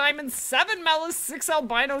 107 diamonds, 7 mellas, 6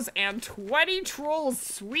 albinos, and 20 trolls.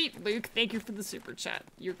 Sweet, Luke. Thank you for the super chat.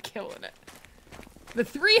 You're killing it. The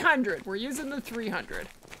 300. We're using the 300.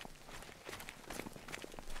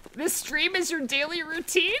 This stream is your daily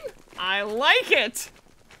routine? I like it.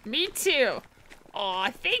 Me too. Aw,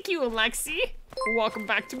 thank you, Alexi. Welcome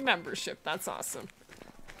back to membership. That's awesome.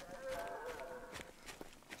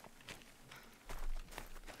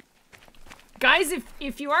 Guys,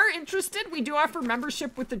 if you are interested, we do offer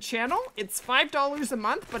membership with the channel. It's $5 a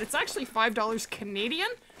month, but it's actually $5 Canadian.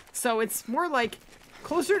 So it's more like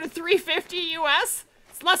closer to $3.50 US.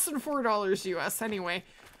 It's less than $4 US anyway.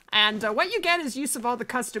 And what you get is use of all the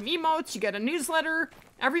custom emotes. You get a newsletter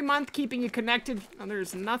every month, keeping you connected. And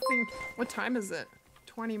there's nothing. What time is it?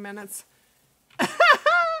 20 minutes.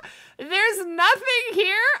 There's nothing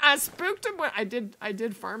here. I spooked him. I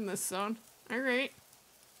did farm this zone. All right.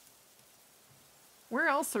 Where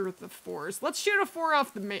else are the 4s? Let's shoot a 4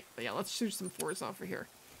 off the yeah, let's shoot some 4s off of here.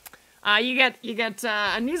 You get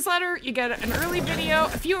a newsletter, you get an early video,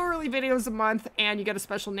 a few early videos a month, and you get a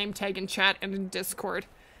special name tag in chat and in Discord.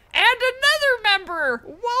 And another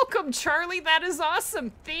member! Welcome, Charlie. That is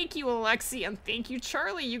awesome. Thank you, Alexi, and thank you,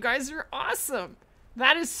 Charlie. You guys are awesome.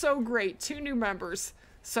 That is so great. 2 new members.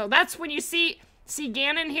 So that's when you see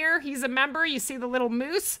Gannon here. He's a member. You see the little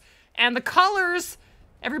moose. And the colors,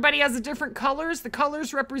 everybody has a different colors. The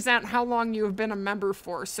colors represent how long you have been a member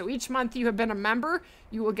for. So each month you have been a member,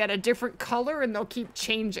 you will get a different color and they'll keep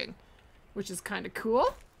changing, which is kind of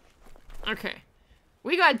cool. Okay.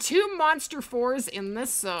 We got 2 monster 4s in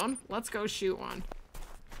this zone. Let's go shoot one.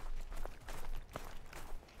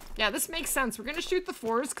 Yeah, this makes sense. We're going to shoot the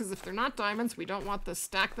 4s because if they're not diamonds, we don't want to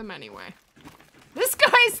stack them anyway. This guy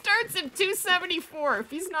starts at 274.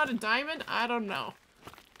 If he's not a diamond, I don't know.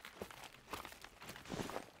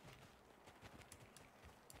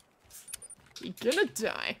 You're gonna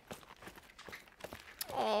die.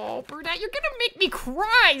 Oh, Burdette, you're gonna make me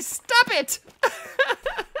cry. Stop it.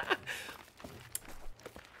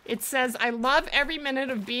 It says, I love every minute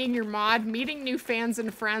of being your mod, meeting new fans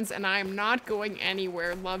and friends, and I am not going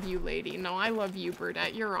anywhere. Love you, lady. No, I love you,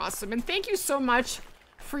 Burdette. You're awesome. And thank you so much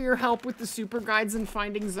for your help with the super guides and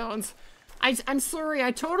finding zones. I'm sorry,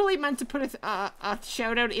 I totally meant to put a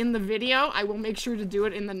shout out in the video. I will make sure to do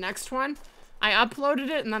it in the next one. I uploaded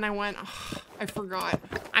it and then I went, oh, I forgot.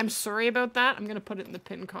 I'm sorry about that. I'm gonna put it in the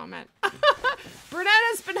pinned comment. Burnett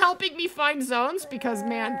has been helping me find zones because,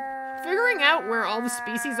 man, figuring out where all the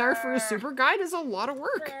species are for a super guide is a lot of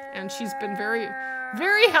work. And she's been very,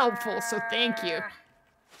 very helpful, so thank you.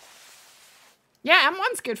 Yeah,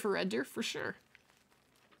 M1's good for red deer, for sure.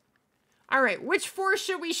 All right, which 4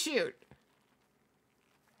 should we shoot?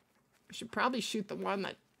 We should probably shoot the one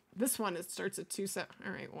that, this one, it starts at 2-7.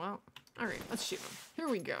 All right, well, all right, let's shoot them. Here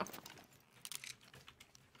we go.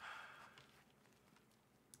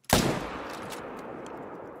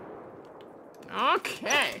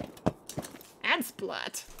 Okay. And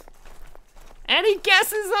splat. Any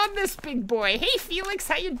guesses on this big boy? Hey, Felix,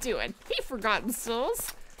 how you doing? Hey, Forgotten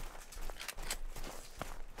Souls.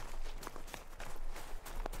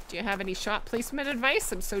 Do you have any shot placement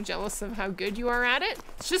advice? I'm so jealous of how good you are at it.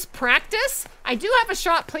 It's just practice. I do have a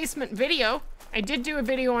shot placement video. I did do a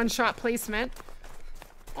video on shot placement.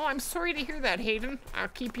 Oh, I'm sorry to hear that, Hayden. I'll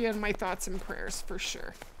keep you in my thoughts and prayers for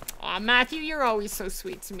sure. Aw, Matthew, you're always so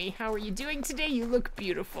sweet to me. How are you doing today? You look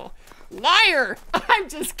beautiful. Liar! I'm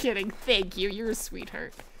just kidding. Thank you. You're a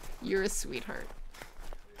sweetheart. You're a sweetheart.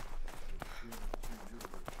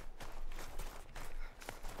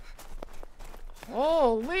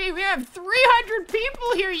 Holy, we have 300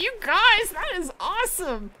 people here, you guys. That is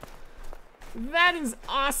awesome. That is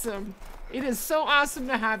awesome. It is so awesome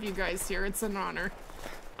to have you guys here. It's an honor.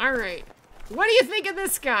 All right. What do you think of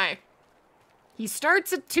this guy? He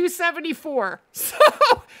starts at 274. So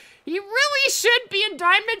he really should be a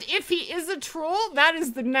diamond if he is a troll. That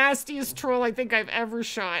is the nastiest troll I think I've ever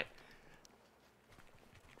shot.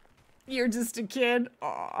 You're just a kid.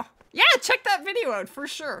 Aw. Yeah, check that video out for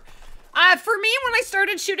sure. For me, when I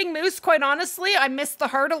started shooting moose, quite honestly, I missed the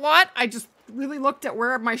heart a lot. I just really looked at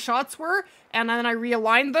where my shots were, and then I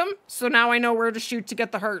realigned them, so now I know where to shoot to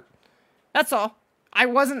get the heart. That's all. I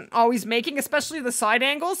wasn't always making, especially the side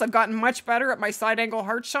angles. I've gotten much better at my side angle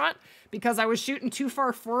heart shot because I was shooting too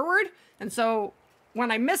far forward, and so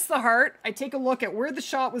when I miss the heart, I take a look at where the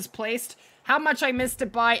shot was placed, how much I missed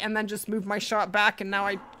it by, and then just move my shot back, and now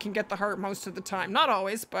I can get the heart most of the time. Not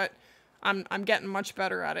always, but I'm getting much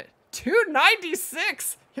better at it.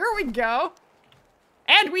 296. Here we go.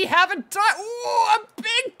 And we have a big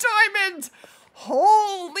diamond.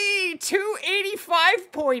 Holy,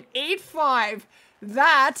 285.85.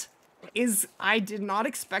 That is, I did not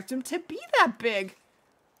expect him to be that big.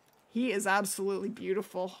 He is absolutely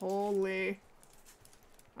beautiful. Holy.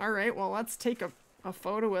 All right, well, let's take a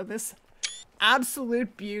photo of this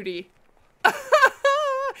absolute beauty.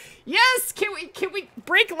 Yes, can we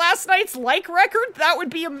break last night's like record? That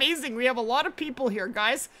would be amazing. We have a lot of people here,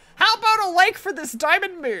 guys. How about a like for this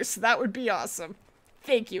diamond moose? That would be awesome.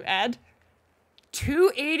 Thank you, Ed.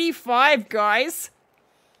 285, guys.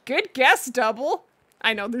 Good guess, Double.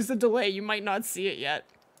 I know, there's a delay. You might not see it yet.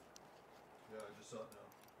 Yeah, I just saw it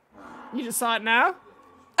now. You just saw it now?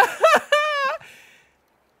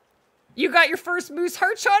 You got your first moose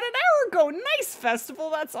heart shot an hour ago. Nice, Festival.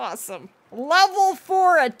 That's awesome. Level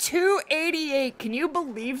 4 at 288. Can you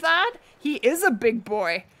believe that? He is a big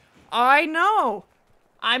boy. I know.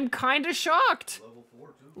 I'm kind of shocked. Level 4,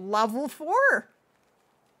 too. Level 4.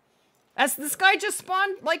 This guy just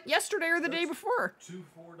spawned like yesterday or the day before. 2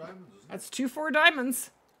 4 diamonds, isn't it? That's 2 4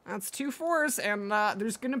 diamonds. That's 2 4s, and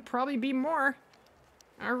there's gonna probably be more.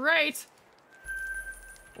 All right.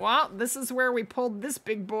 Well, this is where we pulled this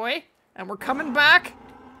big boy, and we're coming back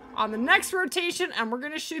on the next rotation, and we're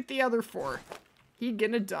gonna shoot the other 4. He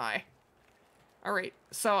gonna die. All right,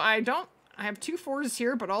 so I have 2 4s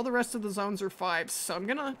here, but all the rest of the zones are 5s, so I'm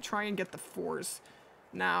gonna try and get the 4s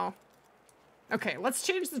now. Okay, let's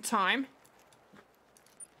change the time.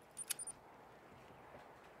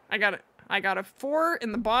 I got a 4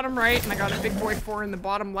 in the bottom right, and I got a big boy 4 in the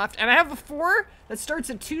bottom left, and I have a 4 that starts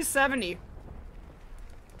at 270.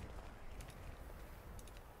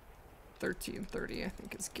 1330, I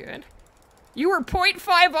think is good. You were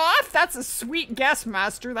 0.5 off? That's a sweet guess,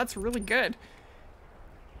 Master. That's really good.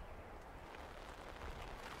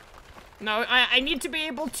 No, I need to be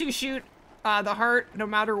able to shoot the heart no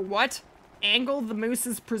matter what angle the moose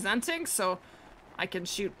is presenting, so I can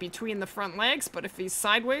shoot between the front legs, but if he's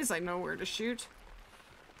sideways, I know where to shoot.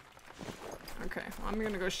 Okay, well, I'm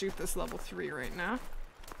gonna go shoot this level 3 right now.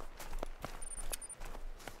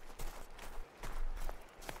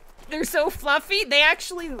 They're so fluffy. They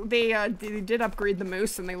actually, they did upgrade the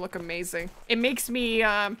moose and they look amazing. It makes me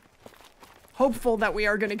hopeful that we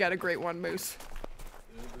are gonna get a great one moose.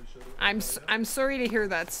 I'm sorry to hear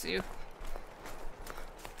that, Sue.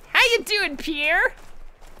 How you doing, Pierre?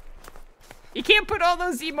 You can't put all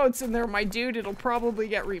those emotes in there, my dude. It'll probably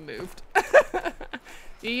get removed.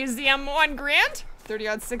 You use the M1 Grand?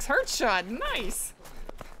 30-06 heart shot. Nice.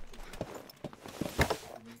 Has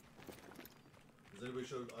anybody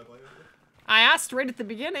showed iBuy over? I asked right at the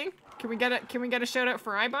beginning. Can we get a shout out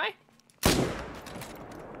for iBuy?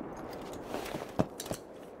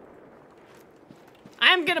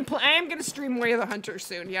 I am gonna stream Way of the Hunter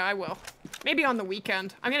soon. Yeah, I will. Maybe on the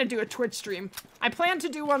weekend. I'm gonna do a Twitch stream. I planned to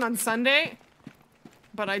do one on Sunday,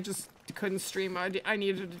 but I just couldn't stream. I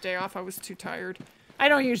needed a day off. I was too tired. I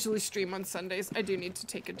don't usually stream on Sundays. I do need to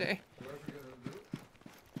take a day. Did I forget how to do it?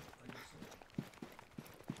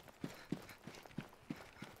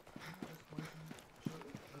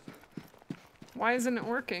 Why isn't it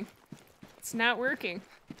working? It's not working.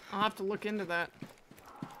 I'll have to look into that.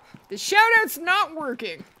 The shout-out's not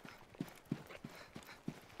working.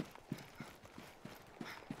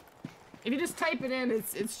 If you just type it in,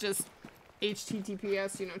 it's just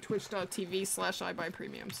https, you know,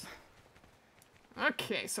 twitch.tv/iBuyPremiums.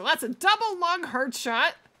 Okay, so that's a double lung heart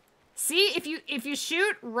shot. See, if you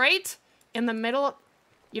shoot right in the middle,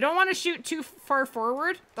 you don't want to shoot too far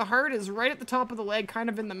forward. The heart is right at the top of the leg, kind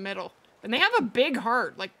of in the middle. And they have a big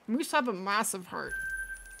heart. Like, moose have a massive heart.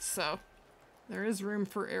 So, there is room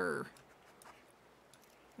for error.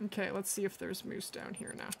 Okay, let's see if there's moose down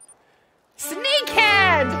here now.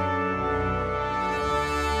 Snakehead!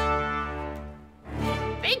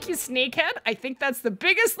 Thank you, Snakehead. I think that's the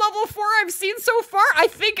biggest level 4 I've seen so far. I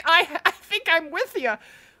think I'm with you.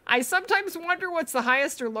 I sometimes wonder what's the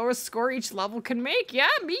highest or lowest score each level can make. Yeah,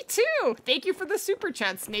 me too. Thank you for the super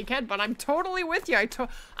chat, Snakehead, but I'm totally with you.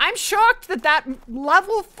 I'm shocked that that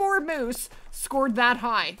level 4 moose scored that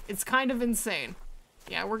high. It's kind of insane.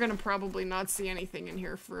 Yeah, we're gonna probably not see anything in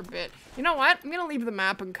here for a bit. You know what? I'm gonna leave the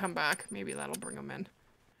map and come back. Maybe that'll bring them in.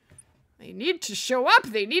 They need to show up.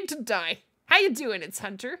 They need to die. How you doing, it's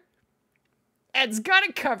Hunter? Ed's got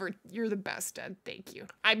it covered. You're the best, Ed. Thank you.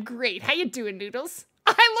 I'm great. How you doing, Noodles?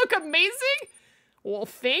 I look amazing? Well,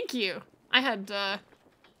 thank you. I had,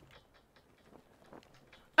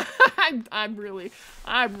 I'm really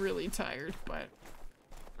tired, but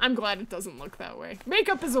I'm glad it doesn't look that way.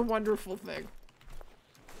 Makeup is a wonderful thing.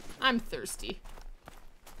 I'm thirsty.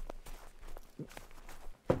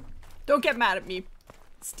 Don't get mad at me,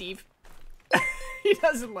 Steve. He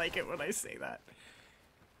doesn't like it when I say that.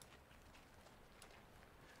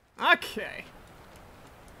 Okay.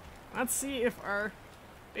 Let's see if our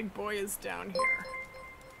big boy is down here.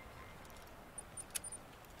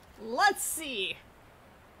 Let's see.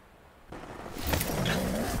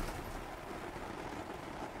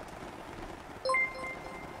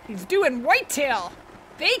 He's doing Whitetail.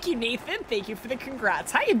 Thank you, Nathan. Thank you for the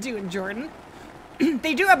congrats. How you doing, Jordan?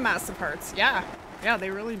 They do have massive hearts. Yeah. Yeah,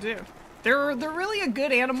 they really do. They're really a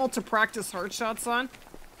good animal to practice heart shots on.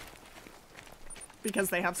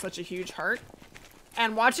 Because they have such a huge heart.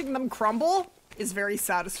 And watching them crumble is very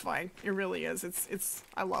satisfying. It really is.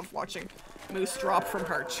 I love watching moose drop from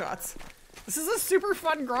heart shots. This is a super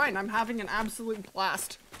fun grind. I'm having an absolute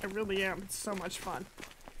blast. I really am. It's so much fun.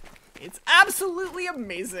 It's absolutely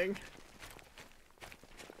amazing.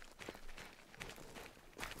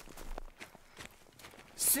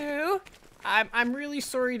 Sue, I'm really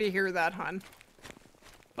sorry to hear that, hun.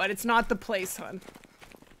 But it's not the place, hun.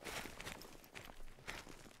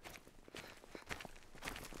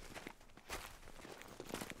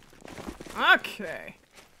 Okay.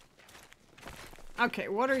 Okay,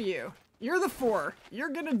 what are you? You're the 4. You're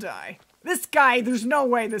gonna die. This guy, there's no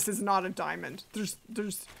way this is not a diamond. There's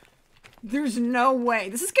no way.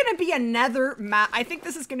 This is gonna be another I think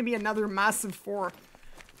this is gonna be another massive 4.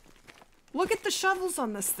 Look at the shovels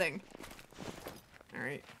on this thing.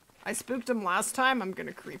 Alright. I spooked him last time. I'm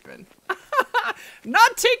gonna creep in.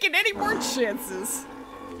 Not taking any more chances.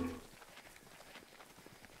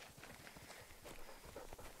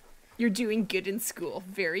 You're doing good in school.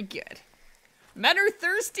 Very good. Men are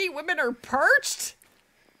thirsty, women are parched?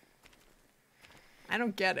 I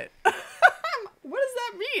don't get it. What does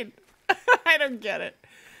that mean? I don't get it.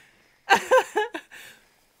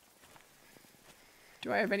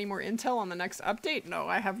 Do I have any more intel on the next update? No,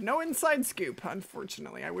 I have no inside scoop,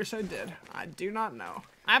 unfortunately. I wish I did. I do not know.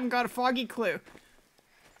 I haven't got a foggy clue.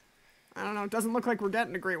 I don't know. It doesn't look like we're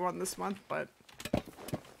getting a great one this month, but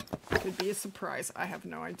could be a surprise. I have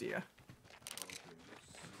no idea.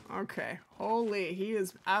 Okay. Holy, he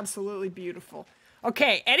is absolutely beautiful.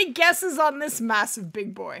 Okay, any guesses on this massive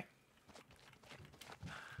big boy?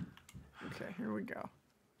 Okay, here we go.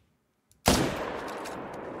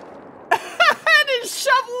 And his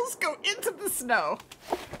shovels go into the snow.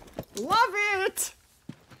 Love it!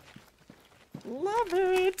 Love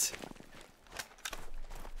it!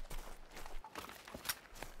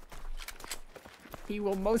 He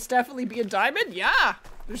will most definitely be a diamond? Yeah!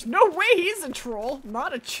 There's no way he's a troll.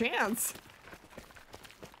 Not a chance.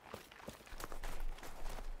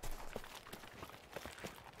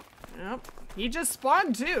 Yep. He just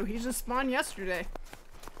spawned too. He just spawned yesterday.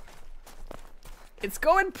 It's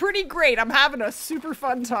going pretty great. I'm having a super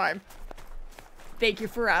fun time. Thank you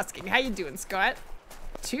for asking. How you doing, Scott?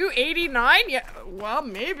 289? Yeah, well,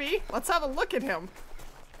 maybe. Let's have a look at him.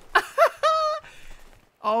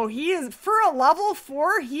 Oh, he is, for a level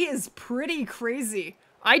 4, he is pretty crazy.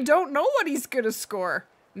 I don't know what he's gonna score.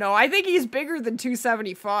 No, I think he's bigger than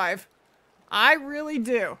 275. I really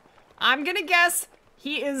do. I'm gonna guess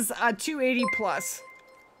he is a 280 plus.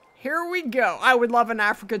 Here we go. I would love an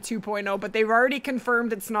Africa 2.0, but they've already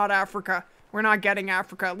confirmed it's not Africa. We're not getting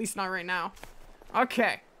Africa, at least not right now.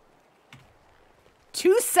 Okay.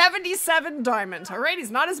 277 diamonds. All right,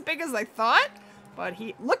 he's not as big as I thought, but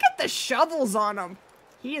he, look at the shovels on him.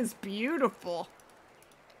 He is beautiful.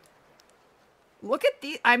 Look at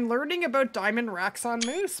the, I'm learning about diamond racks on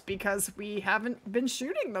moose because we haven't been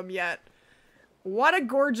shooting them yet. What a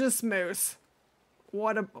gorgeous moose.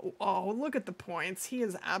 What a, oh, look at the points. He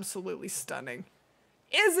is absolutely stunning.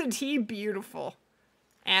 Isn't he beautiful?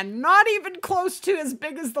 And not even close to as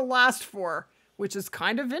big as the last 4, which is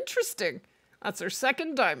kind of interesting. That's our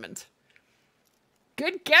second diamond.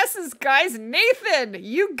 Good guesses, guys. Nathan,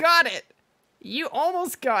 you got it. You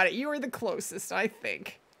almost got it. You were the closest, I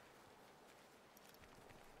think.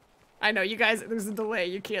 I know, you guys, there's a delay.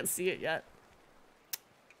 You can't see it yet.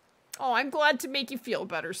 Oh, I'm glad to make you feel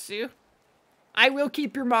better, Sue. I will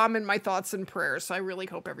keep your mom in my thoughts and prayers, so I really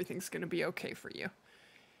hope everything's going to be okay for you.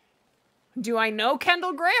 Do I know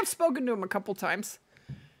Kendall Gray? I've spoken to him a couple times.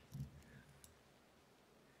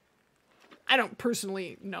 I don't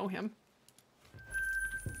personally know him.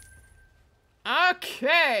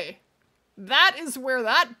 Okay. That is where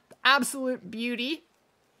that absolute beauty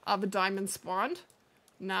of a diamond spawned.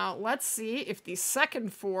 Now, let's see if the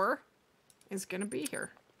second 4 is going to be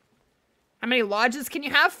here. How many lodges can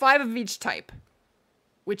you have? 5 of each type.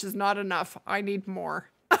 Which is not enough. I need more.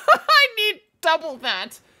 I need double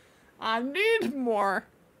that. I need more.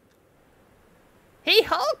 Hey,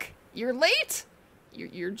 Hulk! You're late?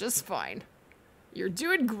 You're just fine. You're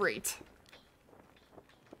doing great.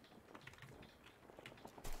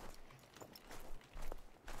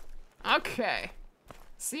 Okay.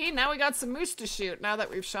 See, now we got some moose to shoot, now that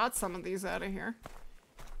we've shot some of these out of here.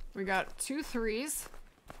 We got 2 3s.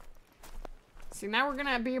 See, now we're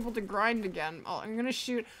gonna be able to grind again. Oh, I'm gonna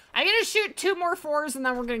shoot 2 more 4s, and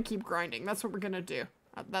then we're gonna keep grinding. That's what we're gonna do.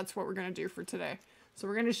 That's what we're gonna do for today. So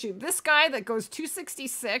we're gonna shoot this guy that goes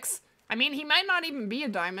 266. I mean, he might not even be a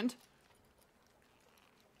diamond.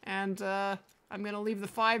 And, I'm gonna leave the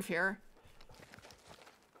 5 here.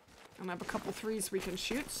 And I have a couple 3s we can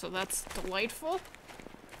shoot, so that's delightful.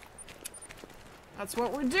 That's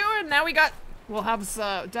what we're doing. Now we'll have,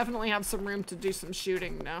 definitely have some room to do some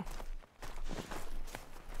shooting now.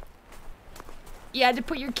 You had to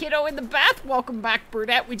put your kiddo in the bath? Welcome back,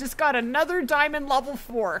 Burdette. We just got another diamond level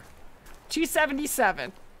 4.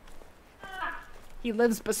 277. He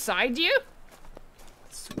lives beside you?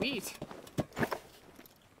 Sweet.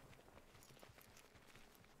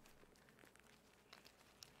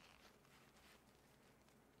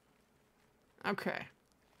 Okay.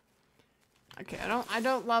 Okay, I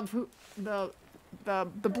don't love who the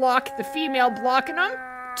female blocking them.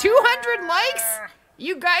 200 likes?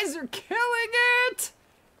 You guys are killing it!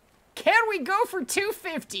 Can we go for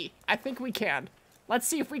 250? I think we can. Let's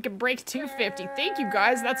see if we can break 250. Thank you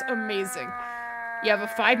guys, that's amazing. You have a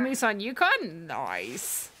 5 moose on Yukon?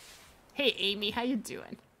 Nice. Hey Amy, how you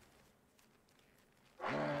doing?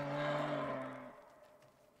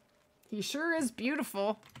 He sure is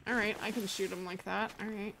beautiful. Alright, I can shoot him like that.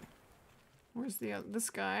 Alright. Where's this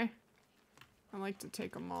guy? I like to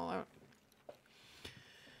take them all out.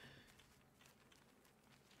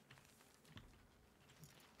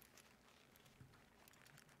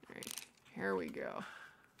 Alright, here we go.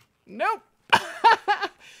 Nope!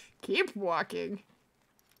 Keep walking.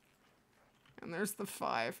 And there's the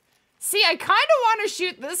 5. See, I kind of want to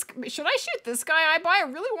shoot this. Should I shoot this guy I buy? I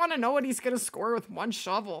really want to know what he's going to score with 1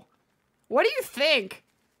 shovel. What do you think?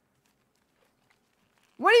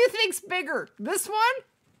 What do you think's bigger? This one?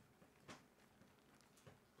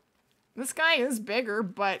 This guy is bigger,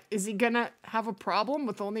 but is he gonna have a problem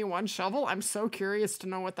with only 1 shovel? I'm so curious to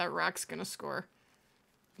know what that rack's gonna score.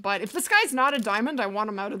 But if this guy's not a diamond, I want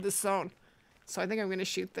him out of this zone. So I think I'm gonna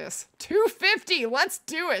shoot this. 250! Let's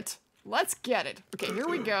do it! Let's get it. Okay, here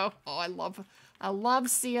we go. Oh, I love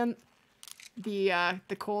seeing the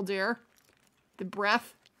cold air. The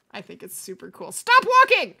breath. I think it's super cool. Stop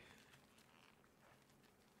walking!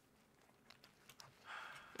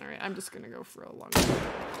 Alright, I'm just gonna go for a long time.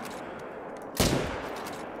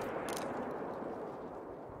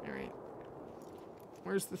 Alright.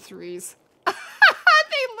 Where's the 3s? They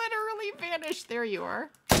literally vanished. There you are.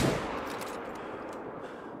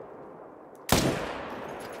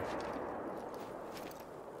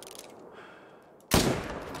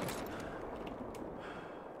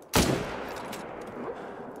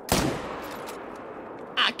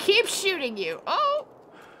 I keep shooting you. Oh!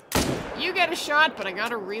 You get a shot, but I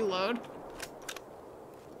gotta reload.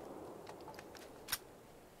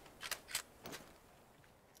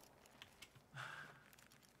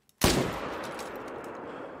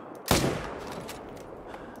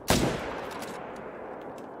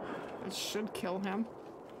 That should kill him.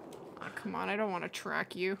 Oh, come on, I don't want to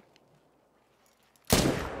track you.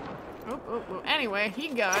 Oh. Anyway, he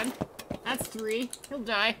gone. That's 3. He'll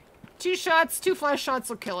die. 2 shots, 2 flash shots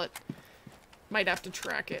will kill it. Might have to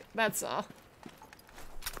track it, that's all.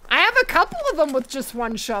 I have a couple of them with just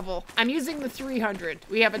 1 shovel. I'm using the 300.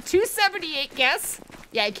 We have a 278 guess.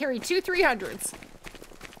 Yeah, I carry 2 300s.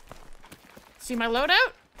 See my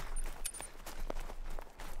loadout?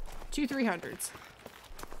 2 300s.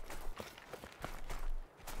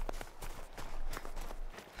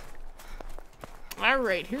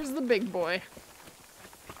 Alright, here's the big boy.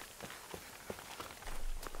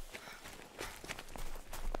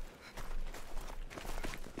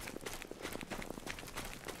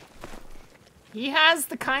 He has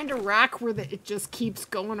the kind of rack where it just keeps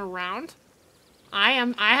going around. I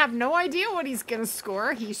have no idea what he's gonna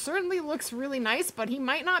score. He certainly looks really nice, but he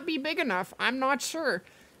might not be big enough. I'm not sure.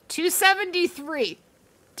 273.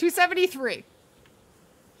 273.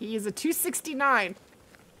 He is a 269.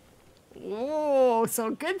 Oh,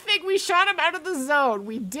 so good thing we shot him out of the zone.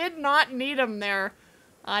 We did not need him there.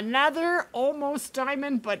 Another almost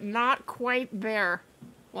diamond, but not quite there.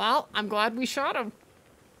 Well, I'm glad we shot him.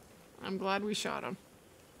 I'm glad we shot him.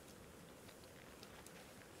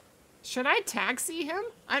 Should I taxi him?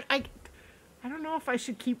 I don't know if I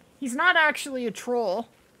should keep... He's not actually a troll.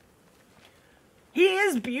 He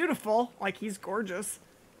is beautiful. Like, he's gorgeous.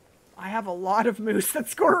 I have a lot of moose that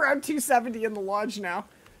score around 270 in the lodge now.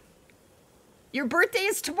 Your birthday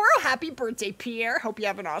is tomorrow. Happy birthday, Pierre. Hope you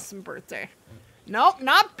have an awesome birthday. Nope,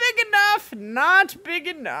 not big enough. Not big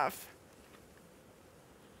enough.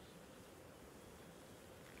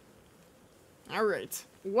 Alright.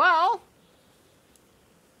 Well...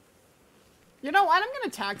 You know what? I'm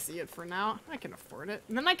gonna taxi it for now. I can afford it.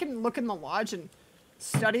 And then I can look in the lodge and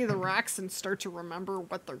study the racks and start to remember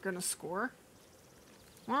what they're gonna score.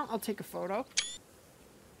 Well, I'll take a photo.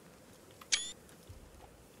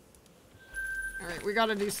 Alright, we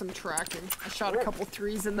gotta do some tracking. I shot a couple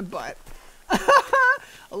threes in the butt.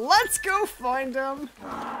 Let's go find them.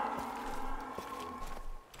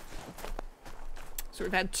 So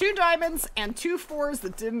we've had 2 diamonds and 2 4s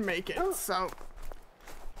that didn't make it, so...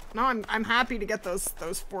 No, I'm happy to get those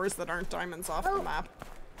 4s that aren't diamonds off the map.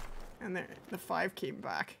 And the 5 came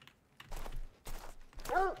back.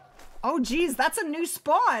 Oh geez, that's a new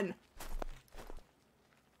spawn!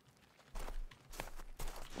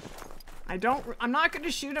 I'm not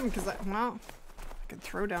gonna shoot him because well, I could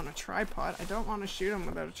throw down a tripod. I don't want to shoot him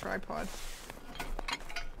without a tripod.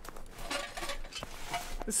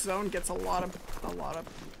 This zone gets a lot of,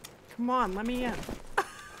 come on, let me in.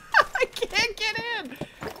 I can't get in!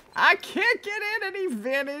 I can't get in and he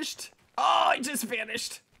vanished. Oh, he just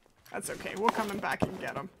vanished. That's okay. We'll come back and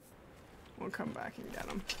get him. We'll come back and get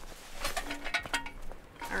him.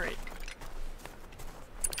 Alright.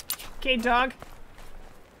 Okay, dog.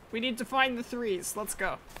 We need to find the 3s. Let's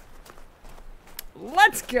go.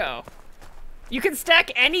 Let's go. You can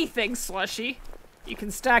stack anything, Slushy. You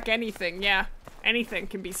can stack anything, yeah. Anything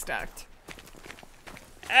can be stacked.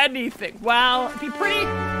 Anything. Well, it'd be pretty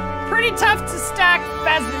tough to stack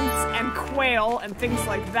pheasants and quail and things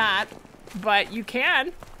like that, but you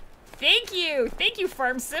can. Thank you. Thank you,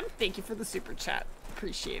 Farm Sim. Thank you for the super chat.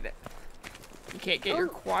 Appreciate it. You can't get your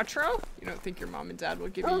Quattro? You don't think your mom and dad will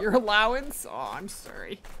give you your allowance? Oh, I'm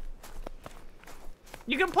sorry.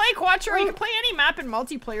 You can play Quattro. You can play any map in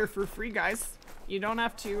multiplayer for free, guys. You don't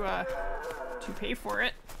have to pay for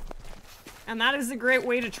it. And that is a great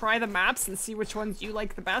way to try the maps and see which ones you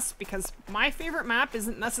like the best, because my favorite map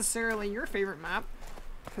isn't necessarily your favorite map,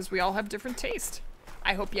 because we all have different taste.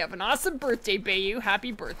 I hope you have an awesome birthday, Bayu.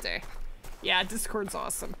 Happy birthday. Yeah, Discord's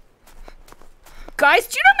awesome. Guys,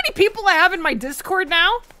 do you know how many people I have in my Discord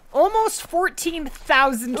now? Almost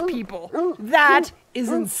 14,000 people. That is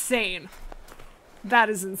insane. That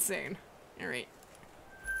is insane. Alright.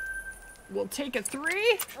 We'll take a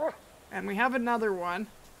 3, and we have another one.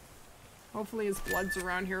 Hopefully his blood's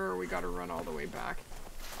around here, or we gotta run all the way back.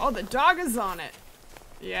 Oh, the dog is on it.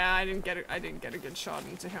 Yeah, I didn't get a good shot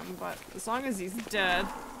into him, but as long as he's dead.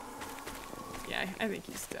 Yeah, I think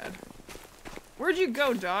he's dead. Where'd you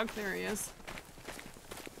go, dog? There he is.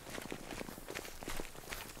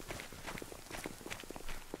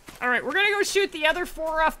 Alright, we're gonna go shoot the other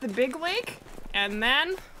 4 off the big lake, and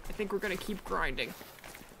then I think we're gonna keep grinding.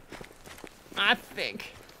 I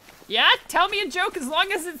think. Yeah, tell me a joke as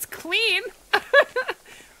long as it's clean.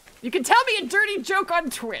 You can tell me a dirty joke on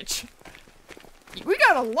Twitch. We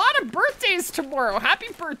got a lot of birthdays tomorrow. Happy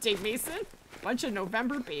birthday, Mason. Bunch of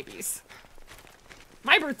November babies.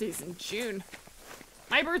 My birthday's in June.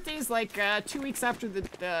 My birthday's like 2 weeks after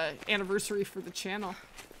the anniversary for the channel.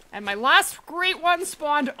 And my last great one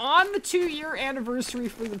spawned on the 2-year anniversary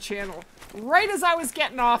for the channel. Right as I was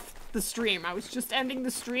getting off the stream. I was just ending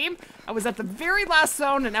the stream. I was at the very last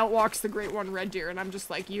zone and out walks the great one red deer. And I'm just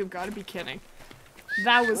like, you've got to be kidding.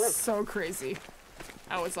 That was so crazy.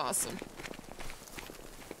 That was awesome.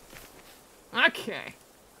 Okay.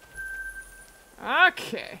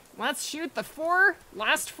 Okay. Let's shoot the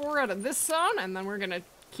last 4 out of this zone. And then we're going to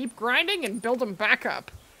keep grinding and build them back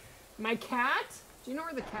up. My cat? Do you know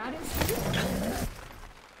where the cat is?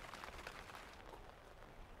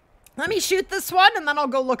 Let me shoot this one, and then I'll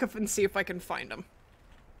go look up and see if I can find him.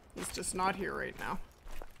 He's just not here right now.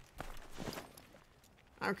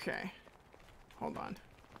 Okay. Hold on.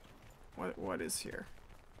 What is here?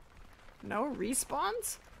 No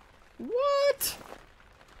respawns? What?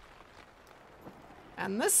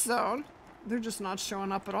 And this zone, they're just not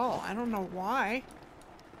showing up at all. I don't know why.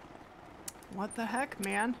 What the heck,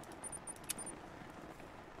 man?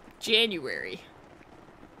 January.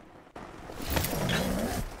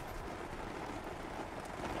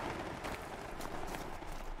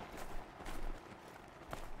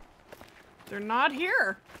 They're not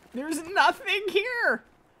here. There's nothing here.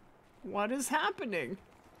 What is happening?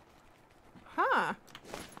 Huh.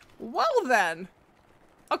 Well then.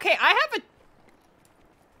 Okay, I have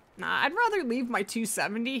a... Nah, I'd rather leave my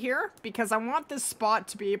 270 here because I want this spot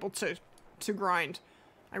to be able to grind.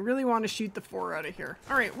 I really want to shoot the 4 out of here.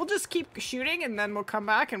 Alright, we'll just keep shooting and then we'll come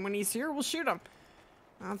back and when he's here, we'll shoot him.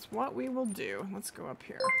 That's what we will do. Let's go up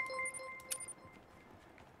here.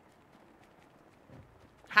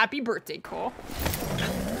 Happy birthday, Cole.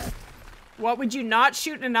 What would you not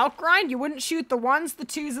shoot in an elk grind? You wouldn't shoot the 1s, the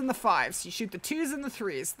 2s, and the 5s. You shoot the 2s and the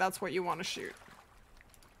 3s. That's what you want to shoot.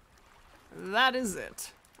 That is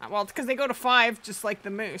it. Well, it's because they go to 5, just like the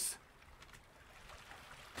moose.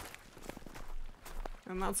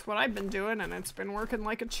 And that's what I've been doing, and it's been working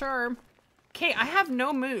like a charm. Okay, I have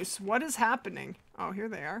no moose. What is happening? Oh, here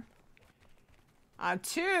they are. A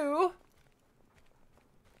 2.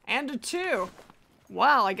 And a 2.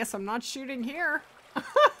 Well, I guess I'm not shooting here.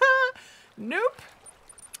 Nope.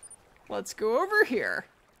 Let's go over here.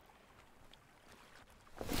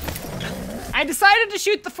 I decided to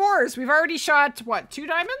shoot the 4s. We've already shot, what, 2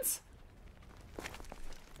 diamonds?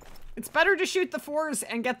 It's better to shoot the 4s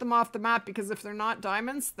and get them off the map because if they're not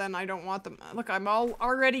diamonds, then I don't want them. Look, I'm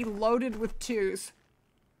already loaded with 2s.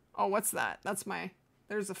 Oh, what's that? That's my...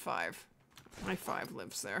 There's a 5. My 5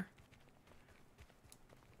 lives there.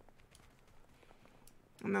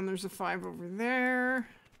 And then there's a 5 over there.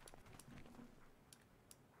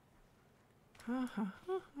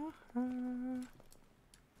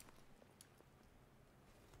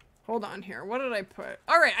 Hold on here. What did I put?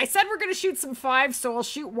 Alright, I said we're gonna shoot some 5s, so I'll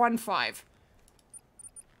shoot 1 5.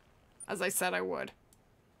 As I said I would.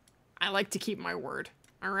 I like to keep my word.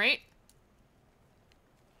 Alright?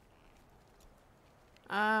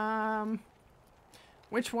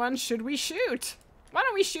 Which one should we shoot? Why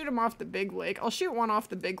don't we shoot him off the big lake? I'll shoot one off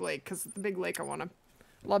the big lake, because the big lake I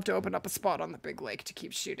love to open up a spot on the big lake to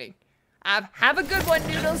keep shooting. Have a good one,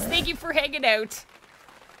 Noodles. Thank you for hanging out.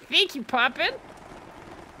 Thank you, Poppin'.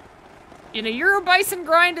 In a Euro Bison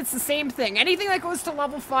grind, it's the same thing. Anything that goes to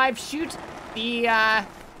level 5, shoot the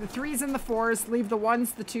 3s and the 4s, leave the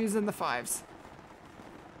 1s, the 2s, and the 5s.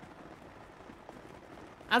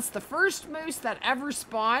 That's the first moose that ever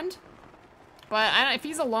spawned. But if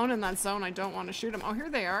he's alone in that zone, I don't want to shoot him. Oh, here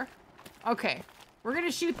they are. Okay, we're gonna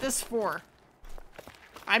shoot this 4.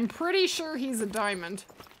 I'm pretty sure he's a diamond.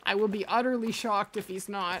 I will be utterly shocked if he's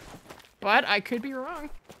not. But I could be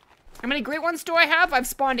wrong. How many great ones do I have? I've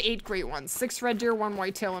spawned 8 great ones. 6 red deer, 1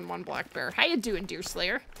 whitetail, and 1 black bear. How you doing, Deer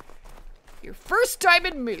Slayer? Your first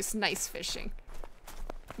diamond moose. Nice fishing.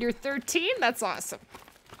 You're 13? That's awesome.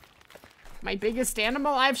 My biggest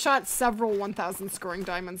animal? I've shot several 1,000 scoring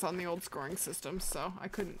diamonds on the old scoring system, so I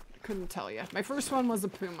couldn't tell you. My first one was a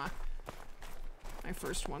puma. My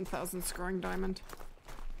first 1,000 scoring diamond.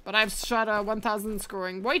 But I've shot a 1,000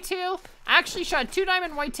 scoring whitetail. I actually shot 2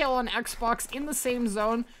 diamond whitetail on Xbox in the same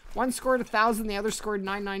zone. One scored 1,000, the other scored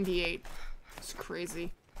 998. It's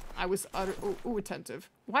crazy. I was attentive.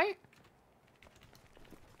 Why?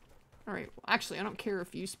 Alright, well, actually, I don't care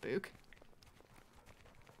if you spook.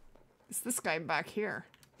 It's this guy back here.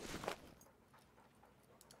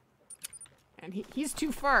 And he's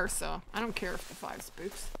too far, so I don't care if the 5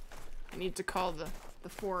 spooks. I need to call the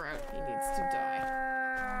 4 out. He needs to die.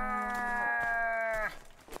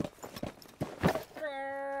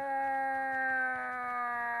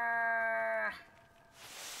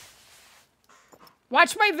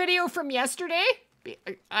 Watch my video from yesterday.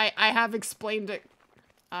 I have explained it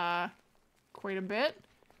quite a bit.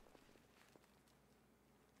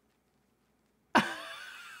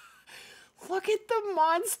 Look at the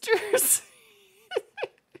monsters.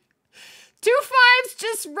 2 5s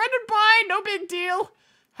just running by, no big deal.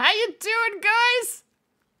 How you doing, guys?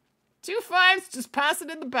 2 5s just passing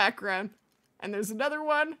in the background. And there's another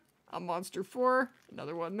one, a monster 4,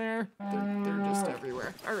 another one there. They're just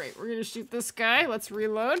everywhere. All right, we're gonna shoot this guy. Let's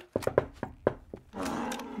reload.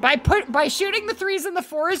 By shooting the 3s and the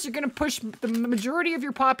 4s, you're gonna push the majority of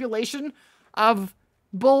your population of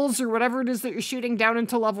bulls or whatever it is that you're shooting down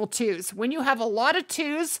into level 2s. When you have a lot of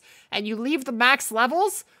 2s and you leave the max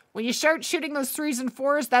levels, when you start shooting those 3s and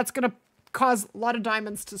 4s, that's going to cause a lot of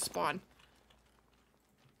diamonds to spawn.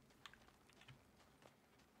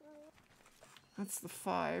 That's the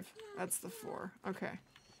 5. That's the 4. Okay.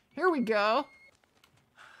 Here we go.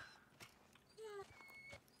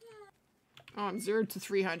 Oh, I'm 0 to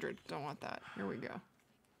 300. Don't want that. Here we go.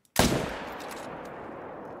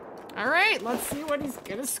 Alright, let's see what he's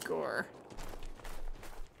gonna score.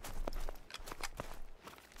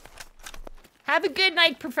 Have a good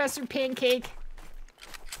night, Professor Pancake.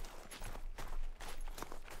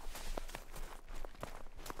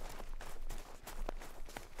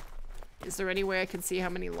 Is there any way I can see how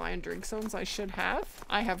many lion drink zones I should have?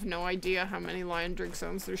 I have no idea how many lion drink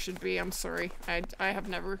zones there should be. I'm sorry. I have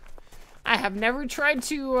never tried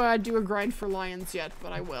to do a grind for lions yet,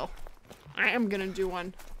 but I will. I am gonna do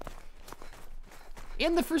one.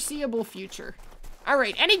 In the foreseeable future.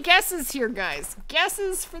 Alright, any guesses here, guys?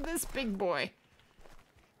 Guesses for this big boy?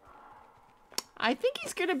 I think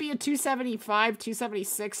he's gonna be a 275,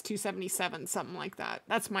 276, 277, something like that.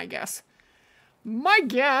 That's my guess. My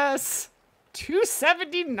guess!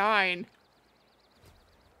 279.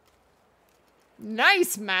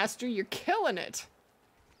 Nice, Master. You're killing it.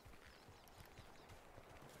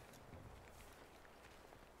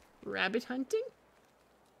 Rabbit hunting?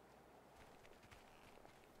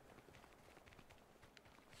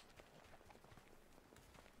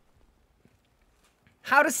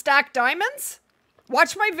 How to stack diamonds?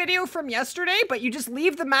 Watch my video from yesterday, but you just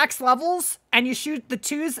leave the max levels and you shoot the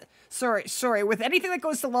 2s. Sorry. With anything that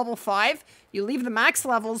goes to level 5, you leave the max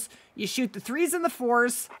levels, you shoot the 3s and the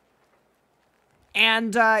 4s,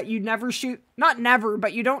 and you never shoot, not never,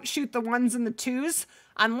 but you don't shoot the 1s and the 2s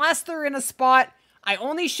unless they're in a spot. I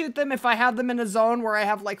only shoot them if I have them in a zone where I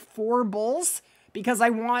have like 4 bulls, because I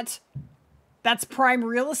want... That's prime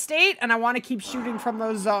real estate, and I want to keep shooting from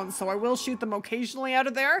those zones. So I will shoot them occasionally out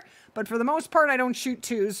of there, but for the most part, I don't shoot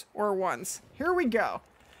 2s or 1s. Here we go.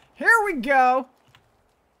 Here we go.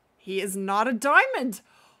 He is not a diamond.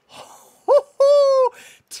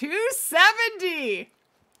 270.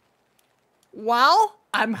 Well,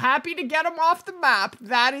 I'm happy to get him off the map.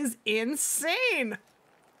 That is insane.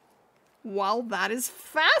 Well, that is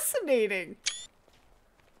fascinating.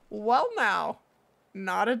 Well, now,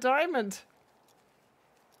 not a diamond.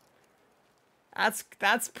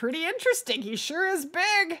 That's pretty interesting. He sure is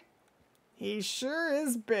big. He sure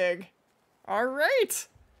is big. All right.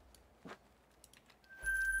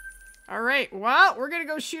 All right. Well, we're going to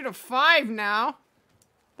go shoot a 5 now.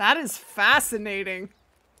 That is fascinating.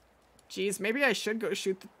 Jeez, maybe I should go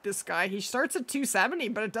shoot this guy. He starts at 270,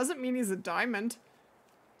 but it doesn't mean he's a diamond.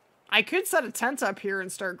 I could set a tent up here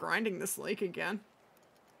and start grinding this lake again.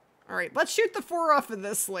 All right, let's shoot the 4 off of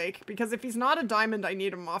this lake, because if he's not a diamond, I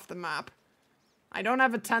need him off the map. I don't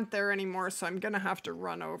have a tent there anymore, so I'm gonna have to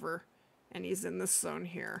run over. And he's in this zone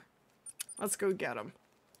here. Let's go get him.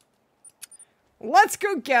 Let's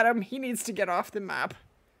go get him! He needs to get off the map.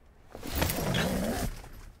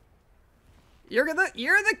 You're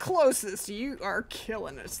the closest. You are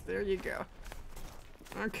killing us. There you go.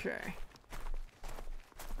 Okay.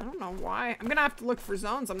 I don't know why. I'm gonna have to look for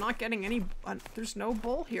zones. I'm not getting any... there's no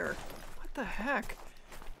bull here. What the heck?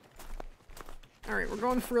 Alright, we're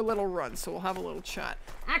going for a little run, so we'll have a little chat.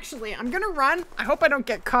 Actually, I'm gonna run. I hope I don't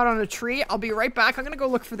get caught on a tree. I'll be right back. I'm gonna go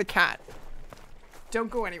look for the cat. Don't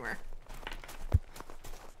go anywhere.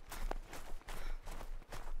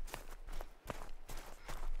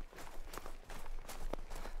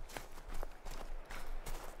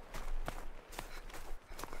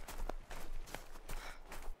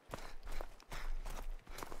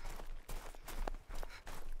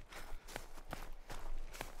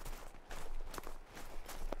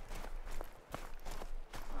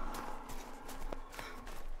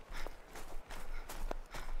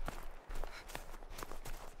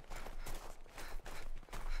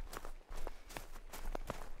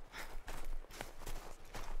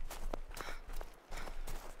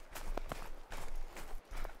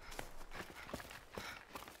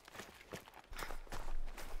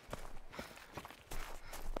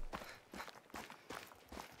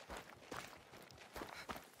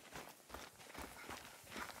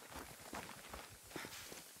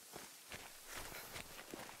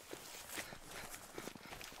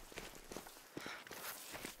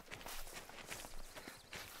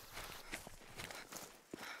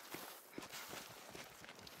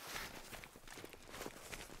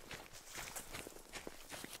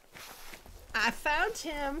 I found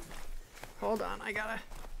him. Hold on, I gotta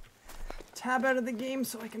tab out of the game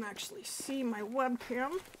so I can actually see my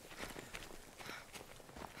webcam.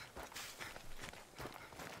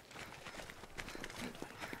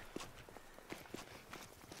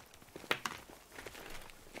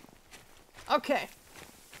 Okay.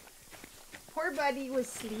 Poor buddy was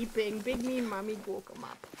sleeping. Big mean mommy woke him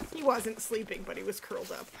up. He wasn't sleeping, but he was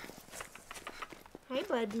curled up. Hi,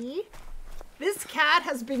 buddy. This cat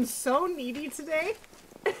has been so needy today.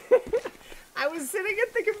 I was sitting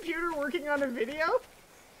at the computer working on a video,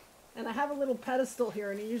 and I have a little pedestal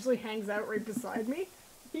here, and he usually hangs out right beside me.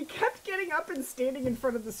 He kept getting up and standing in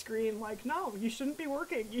front of the screen like, no, you shouldn't be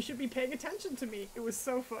working. You should be paying attention to me. It was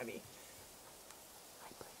so funny.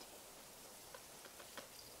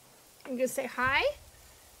 I'm gonna say hi.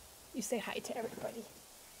 You say hi to everybody.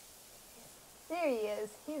 There he is.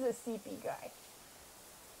 He's a CP guy.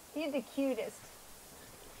 He's the cutest.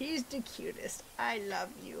 He's the cutest. I love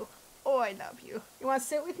you. Oh, I love you. You want to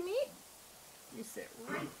sit with me? You sit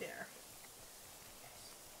right there. Yes.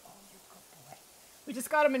 Oh, you good boy. We just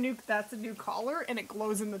got him that's a new collar, and it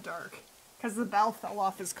glows in the dark. Because the bell fell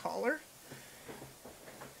off his collar.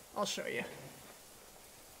 I'll show you.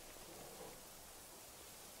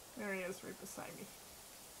 There he is, right beside me.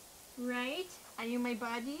 Right? Are you my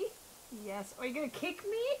buddy? Yes. Are you gonna kick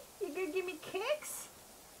me? You gonna give me kicks?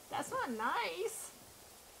 That's not nice.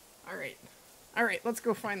 Alright. Alright, let's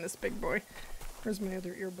go find this big boy. Where's my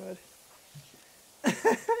other earbud?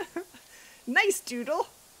 Nice doodle.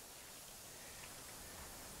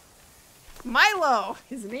 Milo!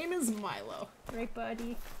 His name is Milo. Right,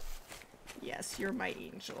 buddy? Yes, you're my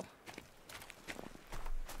angel.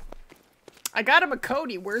 I got him a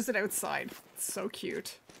Cody. Where's it outside? It's so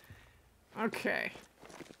cute. Okay.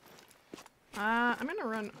 I'm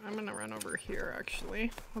gonna run over here,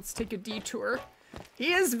 actually. Let's take a detour.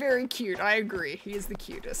 He is very cute. I agree. He is the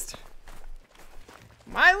cutest.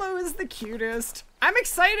 Milo is the cutest. I'm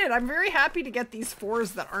excited. I'm very happy to get these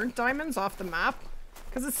 4s that aren't diamonds off the map.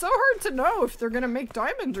 Because it's so hard to know if they're gonna make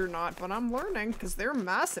diamond or not, but I'm learning because they're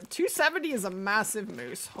massive. 270 is a massive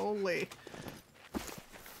moose. Holy.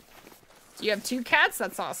 You have 2 cats?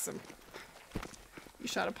 That's awesome. You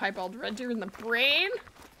shot a piebald red deer in the brain?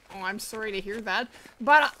 Oh, I'm sorry to hear that.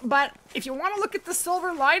 But if you want to look at the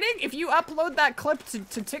silver lining, if you upload that clip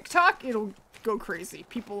to TikTok, it'll go crazy.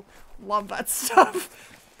 People love that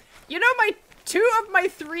stuff. You know, 2 of my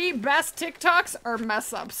 3 best TikToks are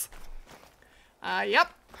mess ups.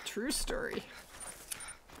 Yep. True story.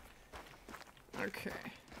 Okay.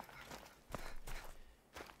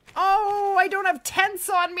 Oh, I don't have tents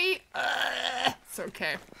on me. It's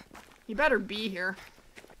okay. You better be here.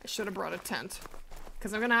 I should have brought a tent.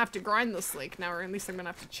 Because I'm going to have to grind this lake now, or at least I'm going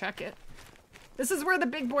to have to check it. This is where the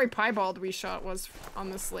big boy piebald we shot was on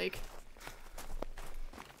this lake.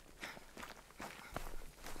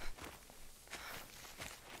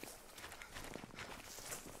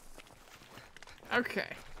 Okay.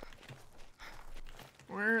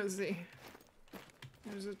 Where is he?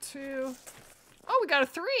 There's a 2. Oh, we got a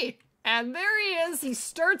 3. And there he is. He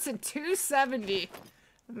starts at 270.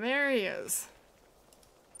 There he is.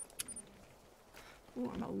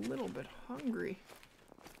 Ooh, I'm a little bit hungry.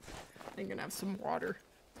 I'm gonna have some water.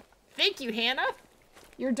 Thank you, Hannah.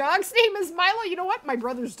 Your dog's name is Milo? You know what? My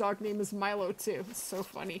brother's dog name is Milo, too. It's so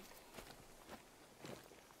funny.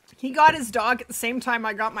 He got his dog at the same time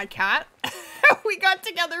I got my cat. We got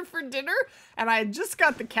together for dinner, and I had just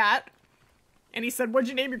got the cat. And he said, what'd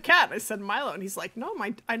you name your cat? And I said, Milo. And he's like, no,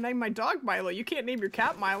 I named my dog Milo. You can't name your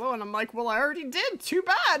cat Milo. And I'm like, well, I already did. Too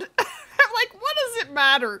bad. I'm like, what does it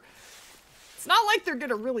matter? It's not like they're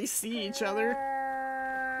gonna really see each other.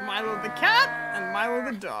 Milo the cat and Milo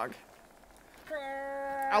the dog.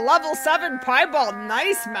 A level 7 piebald.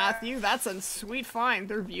 Nice, Matthew. That's a sweet find.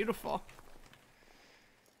 They're beautiful.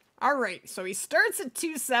 Alright, so he starts at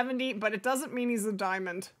 270, but it doesn't mean he's a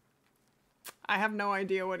diamond. I have no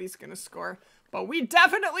idea what he's gonna score. But we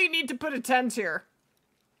definitely need to put a tent here.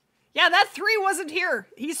 Yeah, that 3 wasn't here.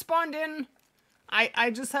 He spawned in.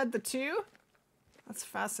 I just had the 2. That's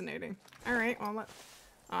fascinating. Alright, well,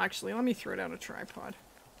 actually, let me throw down a tripod.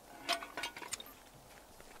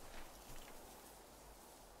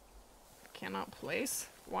 Cannot place?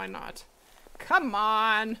 Why not? Come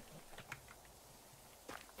on!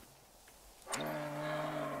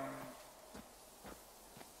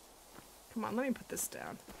 Come on, let me put this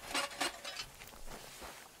down.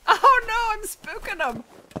 Oh no, I'm spooking him!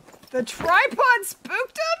 The tripod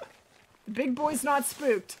spooked him? The big boy's not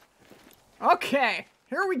spooked. Okay,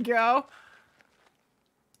 here we go.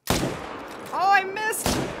 Oh, I missed!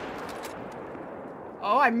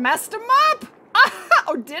 Oh, I messed him up!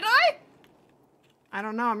 Oh, did I? I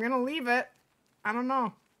don't know, I'm gonna leave it. I don't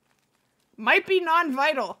know. Might be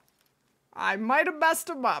non-vital. I might have messed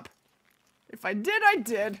him up. If I did, I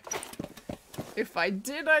did. If I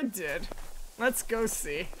did, I did. Let's go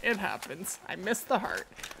see. It happens. I missed the heart.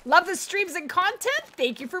 Love the streams and content.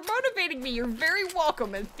 Thank you for motivating me. You're very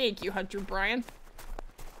welcome. And thank you, Hunter Brian.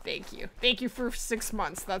 Thank you. Thank you for 6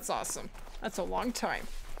 months. That's awesome. That's a long time.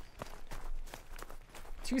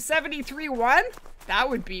 273-1? That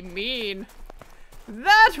would be mean.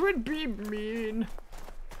 That would be mean.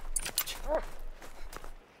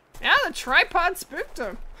 Yeah, the tripod spooked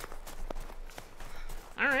him.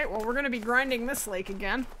 Alright, well, we're gonna be grinding this lake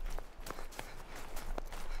again.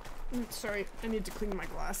 Sorry, I need to clean my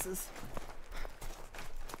glasses.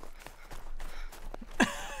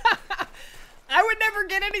 I would never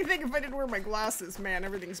get anything if I didn't wear my glasses, man.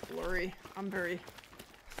 Everything's blurry. I'm very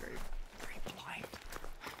blind.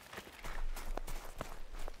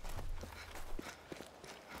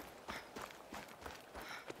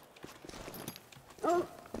 Oh.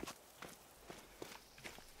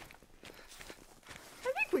 I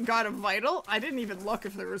think we got a vital. I didn't even look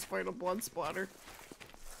if there was vital blood splatter.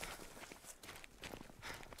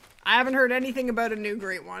 I haven't heard anything about a new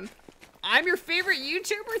great one. I'm your favorite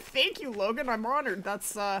YouTuber? Thank you, Logan. I'm honored.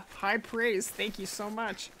 That's high praise. Thank you so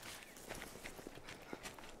much.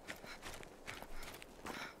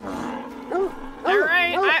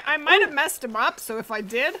 Alright, I might have messed him up, so if I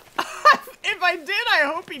did, I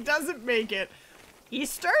hope he doesn't make it. He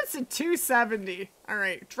starts at 270.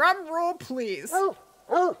 Alright, drum roll, please.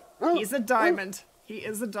 He's a diamond. He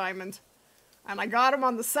is a diamond. And I got him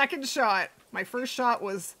on the second shot. My first shot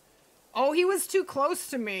was... Oh, he was too close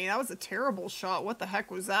to me. That was a terrible shot. What the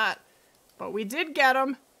heck was that? But we did get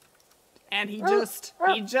him. And he just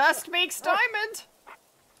makes diamond.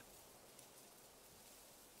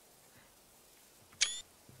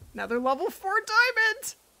 Another level 4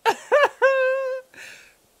 diamond.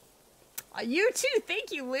 You too.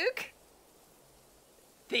 Thank you, Luke.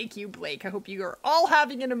 Thank you, Blake. I hope you are all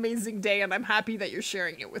having an amazing day, and I'm happy that you're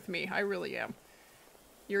sharing it with me. I really am.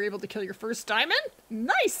 You're able to kill your first diamond?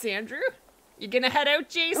 Nice, Andrew. You gonna head out,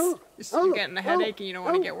 Jace? You're getting a headache and you don't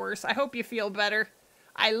want to get worse. I hope you feel better.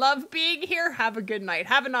 I love being here. Have a good night.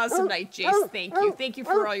 Have an awesome night, Jace. Thank you. Thank you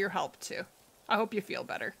for all your help, too. I hope you feel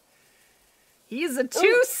better. He's a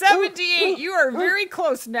 278. You are very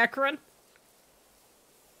close, Necron.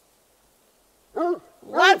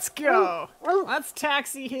 Let's go. Let's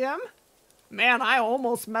taxi him. Man, I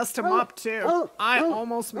almost messed him up too. I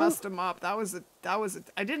almost messed him up. That was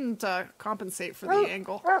I didn't compensate for the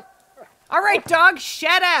angle. All right, dog,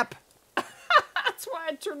 shut up. That's why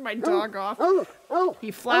I turned my dog off.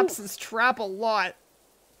 He flaps his trap a lot.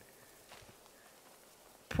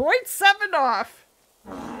 0.7 off.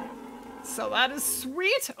 So that is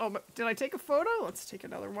sweet. Oh, did I take a photo? Let's take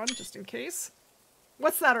another one just in case.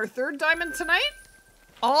 What's that, our third diamond tonight?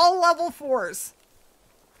 All level 4s.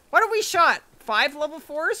 What have we shot? 5 level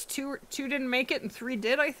 4s? Two didn't make it and 3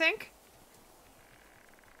 did, I think.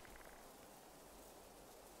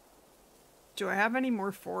 Do I have any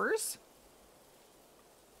more 4s?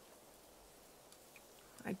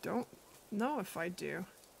 I don't know if I do.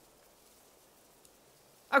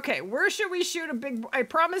 Okay, where should we shoot a big... I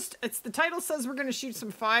promised... the title says we're going to shoot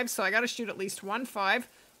some 5s, so I got to shoot at least one 5.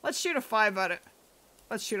 Let's shoot a 5 at it.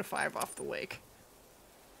 Let's shoot a 5 off the lake.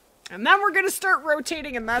 And then we're going to start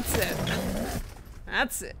rotating, and that's it.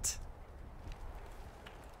 That's it.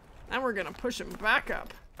 Then we're going to push him back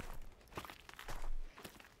up.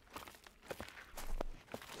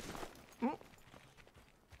 Oh.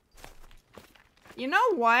 You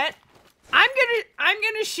know what? I'm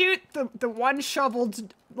gonna shoot the one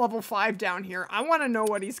shoveled level 5 down here. I want to know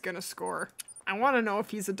what he's gonna score. I want to know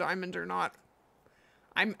if he's a diamond or not.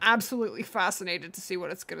 I'm absolutely fascinated to see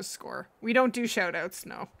what it's gonna score. We don't do shoutouts,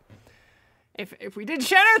 no. If we did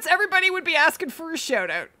shoutouts, everybody would be asking for a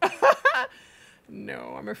shoutout.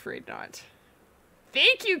 No, I'm afraid not.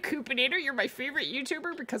 Thank you, Coopinator. You're my favorite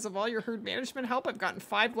YouTuber because of all your herd management help. I've gotten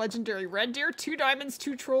 5 legendary red deer, 2 diamonds,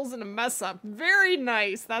 2 trolls, and a mess up. Very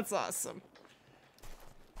nice. That's awesome.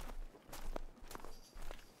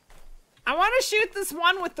 I want to shoot this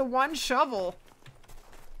one with the one shovel.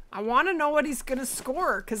 I want to know what he's going to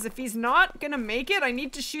score, because if he's not going to make it, I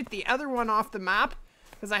need to shoot the other one off the map,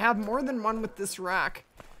 because I have more than one with this rack.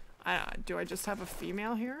 Do I just have a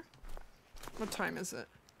female here? What time is it?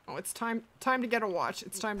 Oh, it's time to get a watch.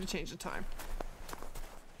 It's time to change the time.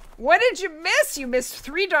 What did you miss? You missed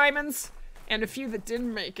 3 diamonds and a few that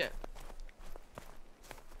didn't make it.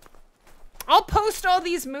 I'll post all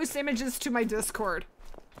these moose images to my Discord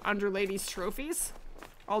under Ladies Trophies.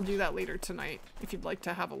 I'll do that later tonight if you'd like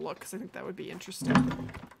to have a look, because I think that would be interesting.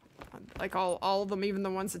 Like all of them, even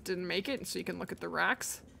the ones that didn't make it, so you can look at the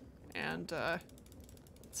racks. And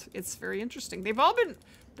it's very interesting. They've all been...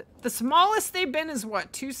 The smallest they've been is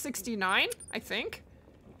what, 269, I think?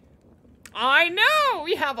 I know!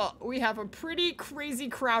 We have a pretty crazy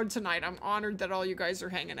crowd tonight. I'm honored that all you guys are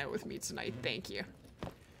hanging out with me tonight. Thank you.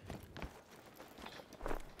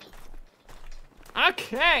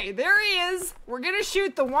 Okay, there he is. We're gonna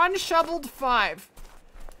shoot the one shoveled 5.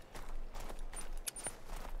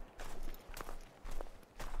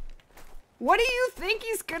 What do you think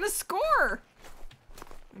he's gonna score?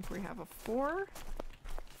 I think we have a 4.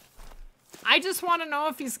 I just want to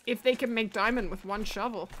know if they can make diamond with one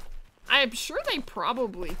shovel. I'm sure they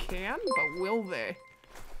probably can, but will they?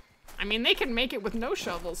 I mean, they can make it with no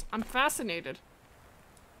shovels. I'm fascinated.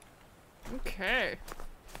 Okay.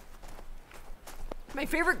 My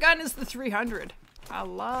favorite gun is the 300. I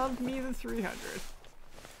love me the 300.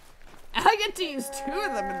 I get to use 2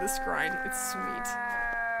 of them in this grind. It's sweet.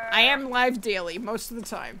 I am live daily most of the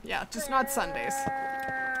time. Yeah, just not Sundays.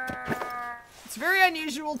 It's very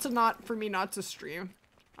unusual for me not to stream.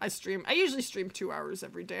 I usually stream 2 hours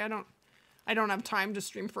every day. I don't have time to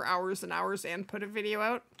stream for hours and hours and put a video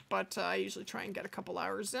out, but I usually try and get a couple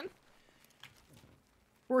hours in.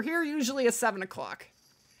 We're here usually at 7 o'clock.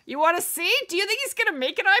 You want to see? Do you think he's gonna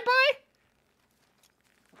make it, iBuy?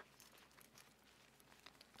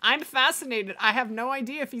 I'm fascinated. I have no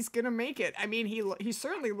idea if he's gonna make it. I mean, he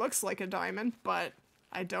certainly looks like a diamond, but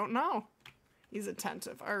I don't know. He's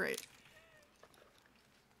attentive. All right.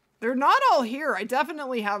 They're not all here. I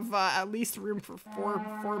definitely have at least room for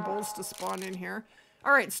four bulls to spawn in here.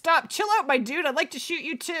 All right, stop. Chill out, my dude. I'd like to shoot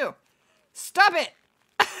you too. Stop it.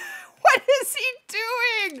 What is he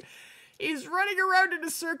doing? He's running around in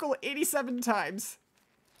a circle 87 times.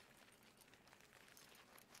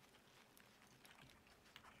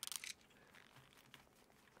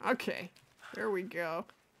 Okay, there we go.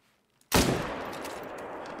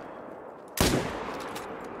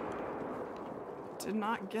 Did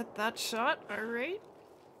not get that shot. All right.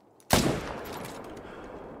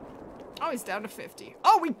 Oh, he's down to 50.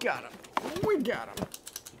 Oh, we got him. We got him.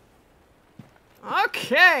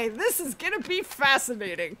 Okay, this is gonna be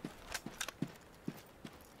fascinating.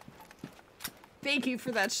 Thank you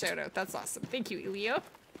for that shout out. That's awesome. Thank you, Elio.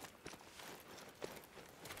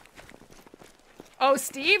 Oh,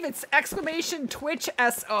 Steve, it's exclamation Twitch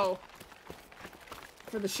SO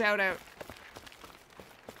for the shout out.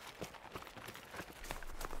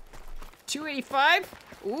 285?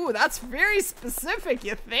 Ooh, that's very specific,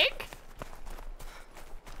 you think?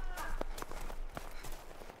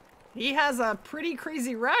 He has a pretty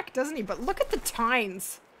crazy rack, doesn't he? But look at the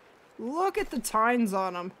tines. Look at the tines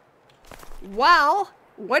on him. Well,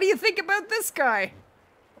 what do you think about this guy?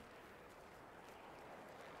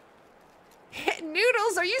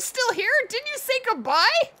 Noodles, are you still here? Didn't you say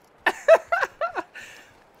goodbye?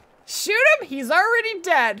 Shoot him? He's already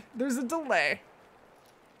dead. There's a delay.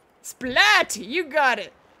 Splat! You got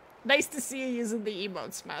it. Nice to see you using the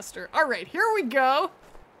emotes, Master. Alright, here we go.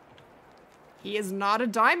 He is not a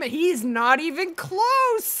diamond. He's not even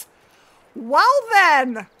close. Well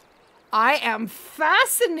then, I am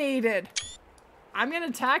fascinated. I'm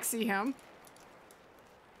gonna taxi him.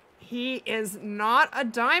 He is not a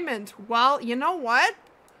diamond. Well, you know what?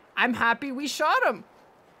 I'm happy we shot him.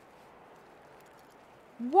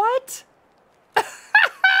 What?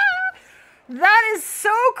 That is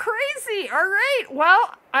so crazy. All right.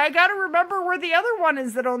 Well, I got to remember where the other one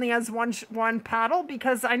is that only has one paddle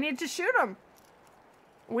because I need to shoot him.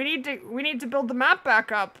 We need to build the map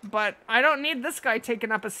back up, but I don't need this guy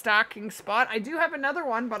taking up a stacking spot. I do have another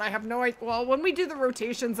one, but I have no idea. Well, when we do the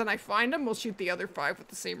rotations and I find him, we'll shoot the other 5 with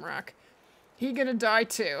the same rack. He gonna die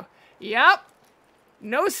too. Yep.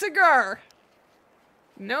 No cigar.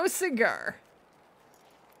 No cigar.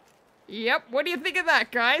 Yep, what do you think of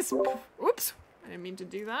that, guys? Oops, I didn't mean to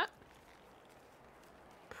do that.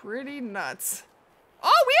 Pretty nuts.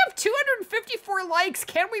 Oh, we have 254 likes.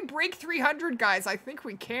 Can we break 300, guys? I think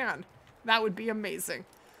we can. That would be amazing.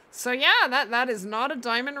 So yeah, that is not a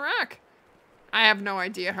diamond rack. I have no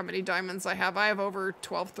idea how many diamonds I have. I have over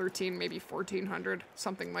 12, 13, maybe 1,400,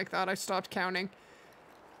 something like that. I stopped counting.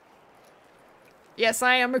 Yes,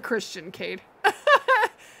 I am a Christian, Cade.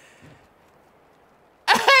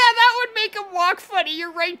 That would make him walk funny.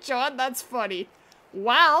 You're right, John. That's funny.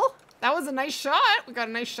 Wow. That was a nice shot. We got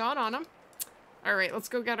a nice shot on him. All right, let's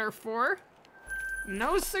go get our 4.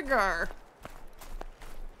 No cigar.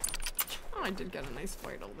 Oh, I did get a nice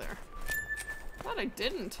vital there. Thought I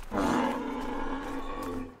didn't. I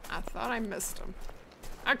thought I missed him.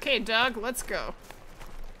 Okay, Doug, let's go.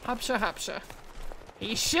 Hupsha, hupsha.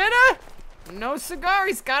 He shoulda. No cigar.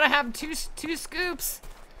 He's gotta have two scoops.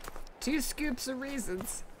 2 scoops of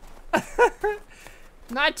reasons.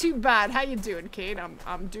 Not too bad. How you doing, Kate?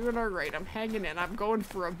 I'm doing all right. I'm hanging in. I'm going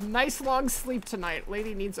for a nice long sleep tonight.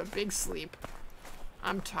 Lady needs a big sleep.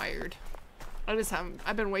 I'm tired.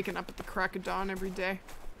 I've been waking up at the crack of dawn every day.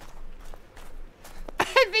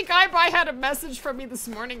 I think iBuy had a message from me this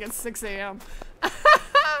morning at 6 a.m.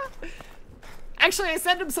 Actually, I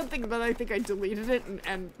sent him something, but I think I deleted it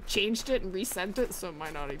and changed it and resent it, so it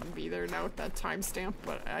might not even be there now with that timestamp,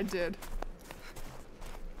 but I did.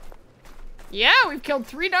 Yeah, we've killed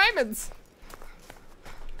 3 diamonds.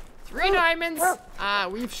 3 diamonds.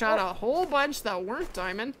 We've shot a whole bunch that weren't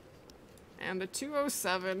diamond. And a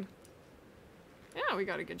 207. Yeah, we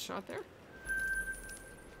got a good shot there.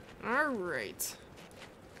 Alright.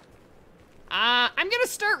 I'm gonna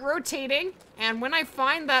start rotating, and when I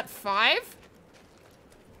find that 5,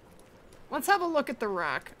 let's have a look at the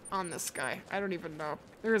rack on this guy. I don't even know.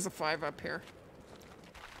 There is a 5 up here.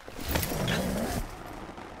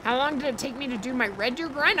 How long did it take me to do my red deer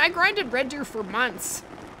grind? I grinded red deer for months.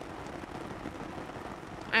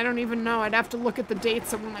 I don't even know. I'd have to look at the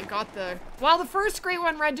dates of when I got the... Well, the first great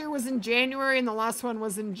one red deer was in January, and the last one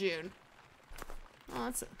was in June.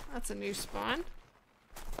 Oh, that's a new spawn.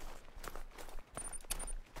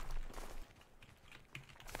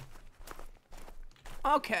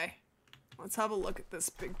 Okay. Let's have a look at this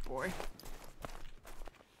big boy.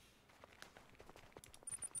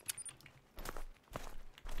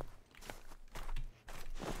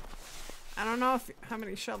 I don't know how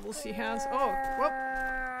many shovels he has. Oh, whoop.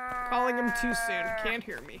 Calling him too soon. Can't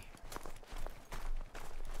hear me.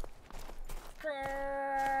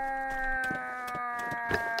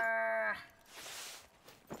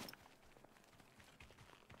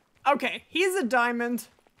 Okay, he's a diamond.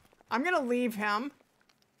 I'm gonna leave him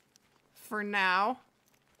for now.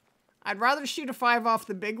 I'd rather shoot a 5 off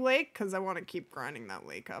the big lake because I want to keep grinding that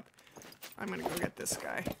lake up. I'm gonna go get this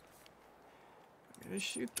guy. I'm gonna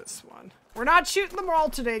shoot this one. We're not shooting them all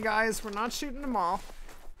today, guys. We're not shooting them all.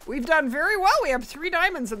 We've done very well. We have 3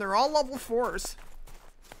 diamonds and they're all level 4s.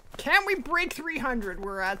 Can we break 300?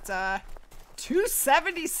 We're at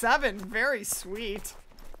 277. Very sweet.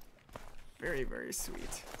 Very, very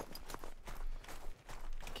sweet.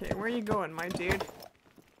 Okay, where are you going, my dude?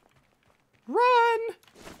 Run!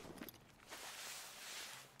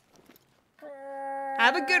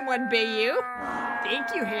 Have a good one, Bayou.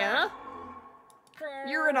 Thank you, Hannah.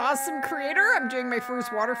 You're an awesome creator. I'm doing my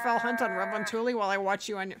first waterfowl hunt on Revontuli while I watch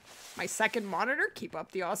you on my second monitor. Keep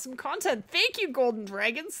up the awesome content. Thank you, Golden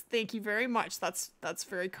Dragons. Thank you very much. That's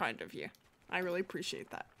very kind of you. I really appreciate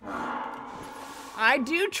that. I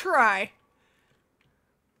do try.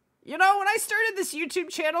 You know, when I started this YouTube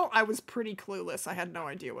channel, I was pretty clueless. I had no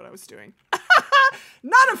idea what I was doing.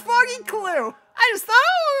 Not a foggy clue. I just thought,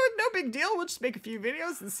 oh, no big deal. We'll just make a few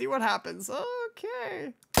videos and see what happens.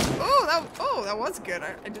 Okay. Oh, that was good.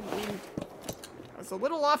 I didn't mean... I was a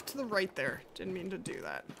little off to the right there. Didn't mean to do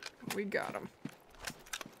that. We got him.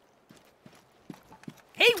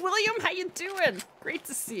 Hey, William, how you doing? Great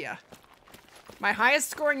to see ya. My highest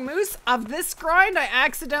scoring moose of this grind, I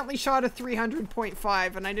accidentally shot a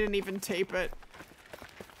 300.5 and I didn't even tape it.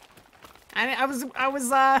 And I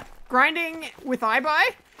was grinding with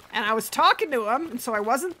iBuy and I was talking to him, and so I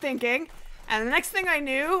wasn't thinking. And the next thing I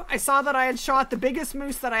knew, I saw that I had shot the biggest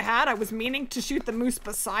moose that I had. I was meaning to shoot the moose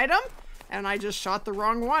beside him, and I just shot the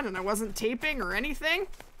wrong one, and I wasn't taping or anything.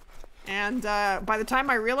 And by the time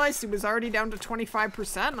I realized, it was already down to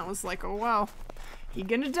 25%, and I was like, oh wow, he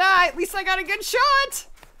gonna die. At least I got a good shot.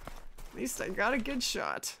 At least I got a good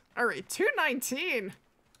shot. All right, 219.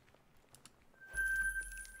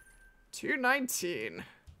 219.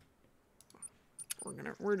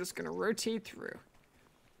 We're just gonna rotate through.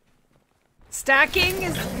 Stacking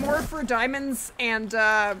is more for diamonds and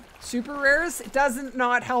super rares. It doesn't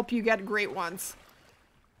not help you get great ones.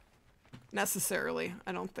 Necessarily,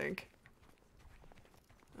 I don't think.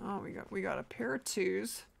 Oh, we got a pair of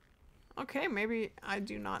 2s. Okay, maybe I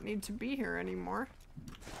do not need to be here anymore.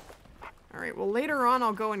 Alright, well later on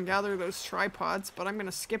I'll go and gather those tripods, but I'm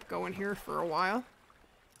gonna skip going here for a while.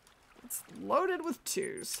 It's loaded with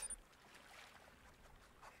 2s.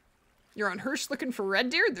 You're on Hirsch looking for red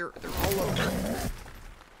deer? They're all over.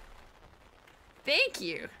 Thank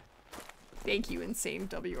you. Thank you, Insane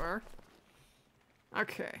WR.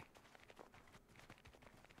 Okay.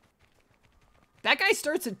 That guy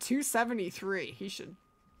starts at 273. He should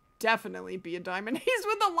definitely be a diamond. He's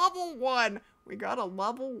with a level 1. We got a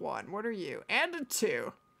level 1. What are you? And a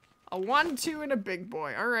 2. A 1, 2, and a big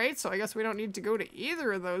boy. Alright, so I guess we don't need to go to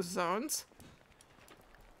either of those zones.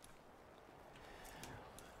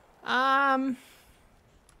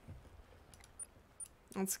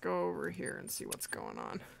 Let's go over here and see what's going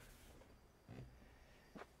on.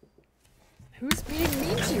 Who's being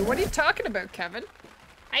mean to you? What are you talking about, Kevin?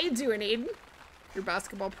 How you doing, Aiden? Your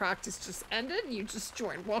basketball practice just ended. You just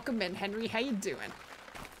joined. Welcome in, Henry. How you doing?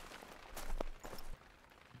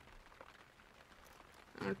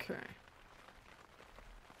 Okay.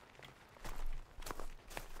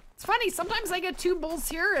 It's funny, sometimes I get 2 bulls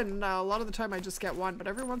here, and a lot of the time I just get 1, but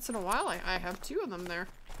every once in a while I have 2 of them there.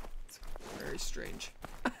 It's very strange.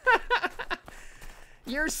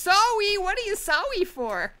 You're sorry! What are you sorry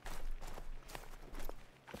for?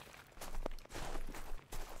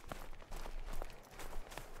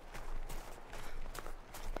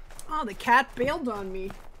 Oh, the cat bailed on me.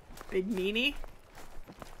 Big meanie.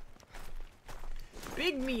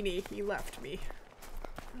 Big meanie, he left me.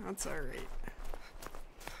 That's alright.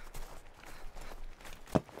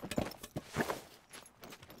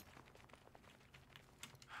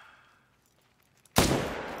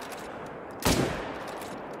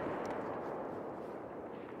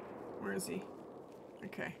 Where is he?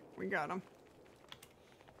 Okay, we got him.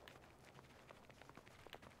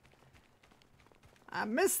 I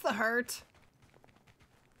missed the heart.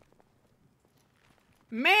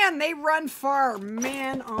 Man, they run far.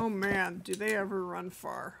 Man, oh man, do they ever run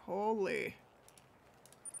far. Holy.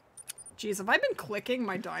 Jeez, have I been clicking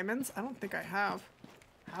my diamonds? I don't think I have.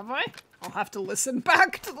 Have I? I'll have to listen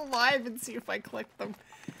back to the live and see if I clicked them.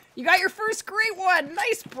 You got your first great one.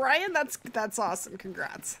 Nice, Brian. That's awesome.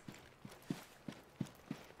 Congrats.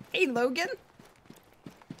 Hey, Logan.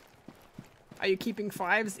 Are you keeping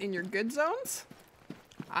 5s in your good zones?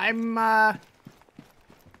 I'm,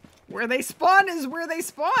 where they spawn is where they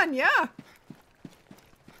spawn, yeah.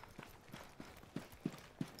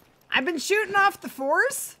 I've been shooting off the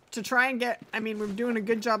 4s to try and get, I mean, we're doing a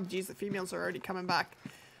good job. Geez, the females are already coming back.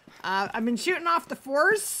 I've been shooting off the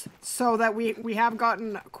 4s so that we have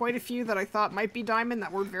gotten quite a few that I thought might be diamond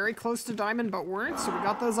that were very close to diamond but weren't. So we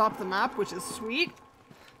got those off the map, which is sweet.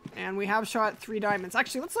 And we have shot 3 diamonds.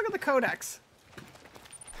 Actually, let's look at the codex.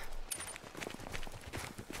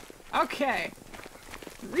 Okay.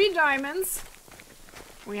 3 diamonds.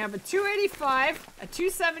 We have a 285, a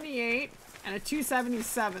 278, and a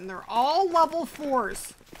 277. They're all level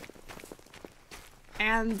 4s.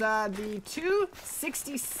 And the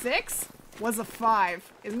 266 was a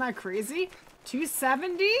 5. Isn't that crazy?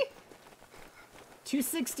 270,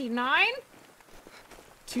 269,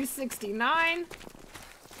 269.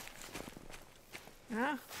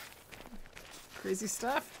 Yeah. Crazy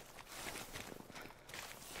stuff.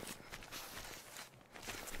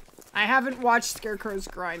 I haven't watched Scarecrow's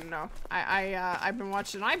grind, no. I've been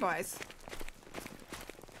watching iBuys.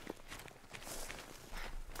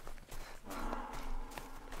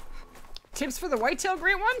 Tips for the whitetail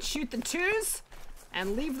great one? Shoot the 2s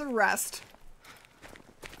and leave the rest.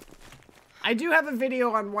 I do have a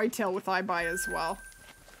video on whitetail with iBuy as well.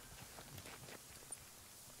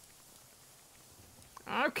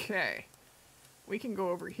 Okay. We can go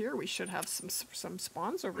over here. We should have some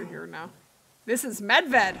spawns over here now. This is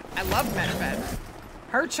MedVed. I love MedVed.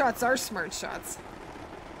 Hard shots are smart shots.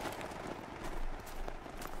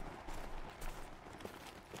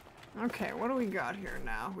 Okay, what do we got here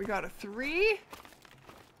now? We got a 3.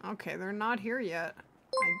 Okay, they're not here yet.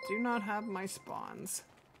 I do not have my spawns.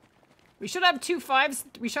 We should have 2 5s.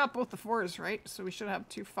 We shot both the 4s, right? So we should have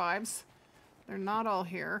 2 5s. They're not all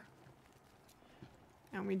here.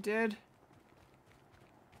 And we did...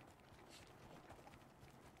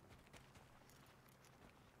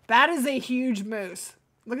 That is a huge moose.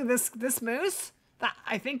 Look at this moose.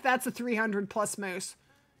 I think that's a 300 plus moose.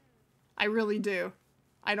 I really do.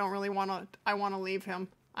 I don't really want to, I want to leave him.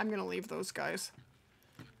 I'm going to leave those guys.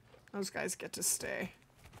 Those guys get to stay.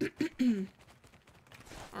 Alright,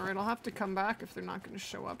 I'll have to come back if they're not going to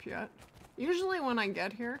show up yet. Usually when I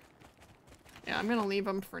get here. Yeah, I'm going to leave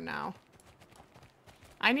them for now.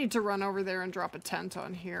 I need to run over there and drop a tent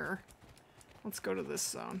on here. Let's go to this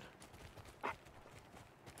zone.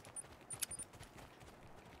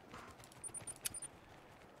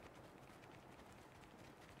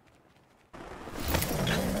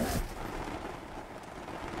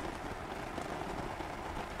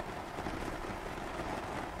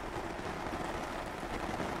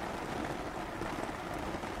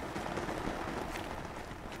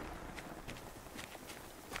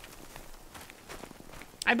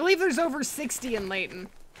 I believe there's over 60 in Layton.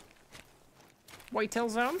 Whitetail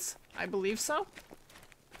zones? I believe so.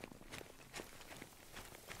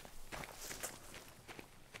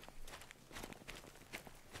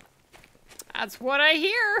 That's what I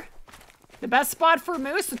hear. The best spot for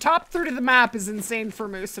moose, the top third of the map is insane for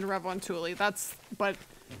moose in Rev 1 Thule. But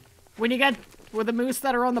when you get With the moose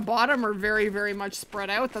that are on the bottom are very, very much spread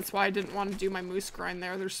out. That's why I didn't want to do my moose grind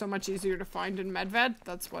there. They're so much easier to find in MedVed.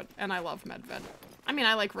 That's what, and I love MedVed. I mean,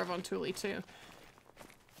 I like Revontuli too.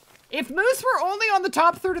 If moose were only on the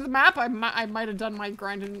top third of the map, I might have done my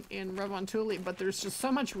grind in Revontuli, but there's just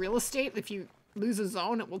so much real estate. If you lose a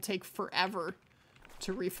zone, it will take forever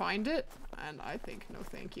to re-find it. And I think, no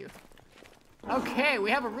thank you. Okay,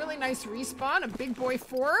 we have a really nice respawn, a big boy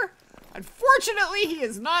 4. Unfortunately, he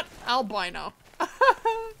is not albino. I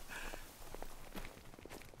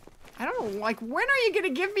don't know, like, when are you gonna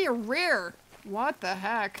give me a rare? What the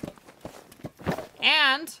heck?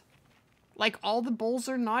 And, like, all the bulls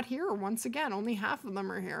are not here once again. Only half of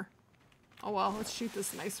them are here. Oh well, let's shoot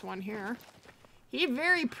this nice one here. He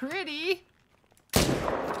very pretty.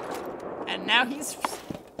 And now he's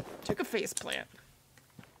took a face plant.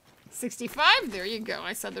 65, there you go.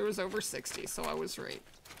 I said there was over 60, so I was right.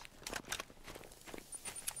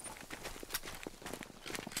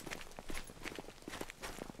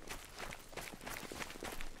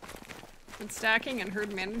 When stacking and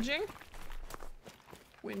herd managing.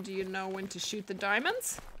 When do you know when to shoot the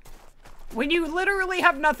diamonds? When you literally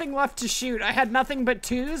have nothing left to shoot. I had nothing but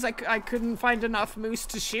 2s. I couldn't find enough moose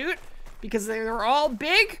to shoot because they were all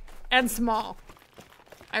big and small.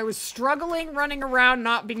 I was struggling running around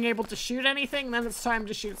not being able to shoot anything. Then it's time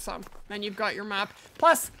to shoot some. Then you've got your map.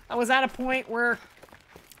 Plus, I was at a point where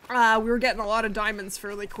we were getting a lot of diamonds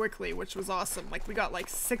fairly quickly, which was awesome. Like, we got like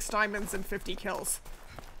 6 diamonds and 50 kills.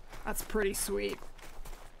 That's pretty sweet.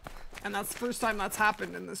 And that's the first time that's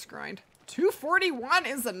happened in this grind. 241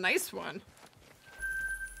 is a nice one.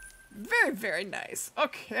 Very, very nice.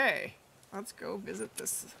 Okay. Let's go visit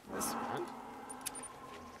this one.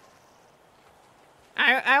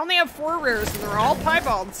 I only have 4 rares and they're all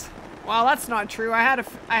piebalds. Well, that's not true. I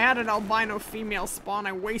had an albino female spawn.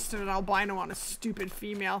 I wasted an albino on a stupid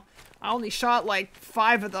female. I only shot like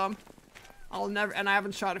 5 of them. And I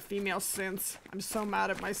haven't shot a female since. I'm so mad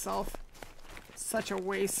at myself. Such a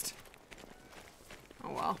waste.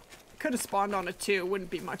 Oh well. Could have spawned on a 2. Wouldn't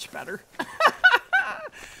be much better.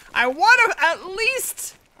 I want at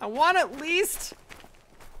least.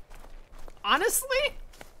 Honestly,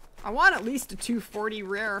 I want at least a 240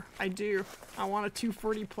 rare. I do. I want a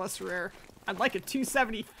 240 plus rare. I'd like a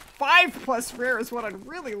 275 plus rare is what I'd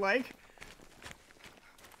really like.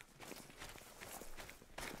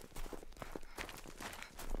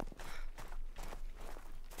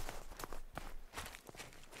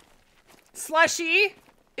 Slushy,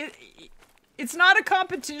 it's not a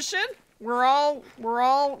competition. We're all,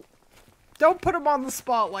 don't put him on the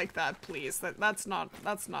spot like that, please. That's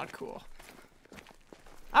not cool.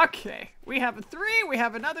 Okay, we have a 3, we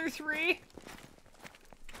have another 3.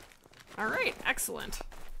 All right, excellent.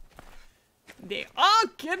 They all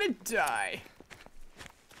gonna die.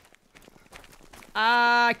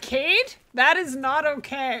 Cade, that is not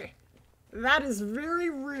okay. That is very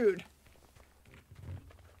rude.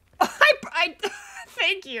 I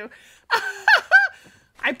thank you.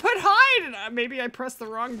 I put hide and maybe I pressed the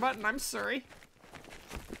wrong button. I'm sorry.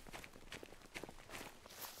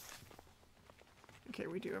 Okay,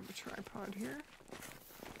 we do have a tripod here.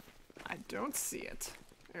 I don't see it.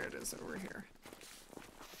 There it is over here.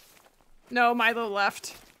 No, Milo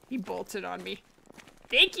left. He bolted on me.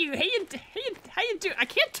 Thank you. How you doing? I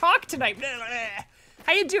can't talk tonight.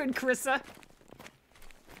 How you doing, Carissa?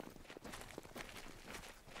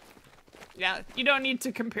 Yeah, you don't need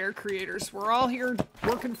to compare creators. We're all here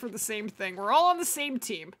working for the same thing. We're all on the same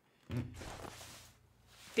team.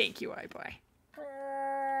 Thank you, iBuy.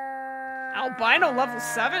 Albino level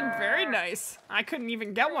 7, very nice. I couldn't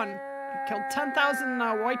even get one. I killed 10,000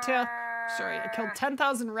 whitetail. Sorry, I killed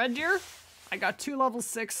 10,000 red deer. I got 2 level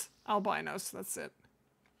 6 albinos. That's it.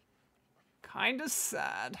 Kinda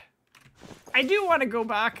sad. I do want to go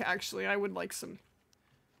back, actually. I would like some.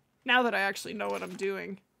 Now that I actually know what I'm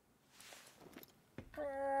doing.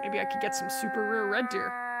 Maybe I could get some super rare red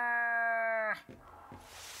deer.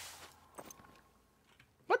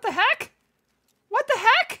 What the heck? What the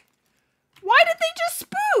heck? Why did they just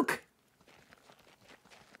spook?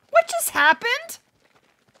 What just happened?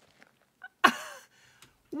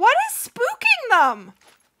 What is spooking them?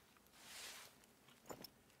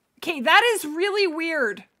 Okay, that is really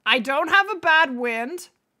weird. I don't have a bad wind.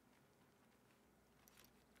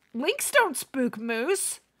 Lynx don't spook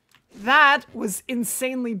moose. That was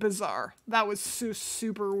insanely bizarre. That was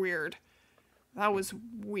super weird. That was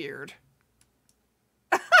weird.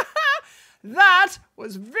 That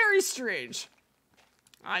was very strange.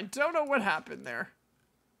 I don't know what happened there.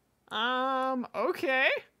 Okay.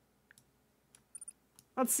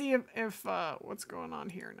 Let's see if what's going on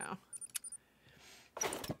here now.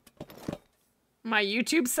 My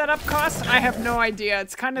YouTube setup cost? I have no idea.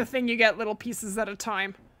 It's kind of thing you get little pieces at a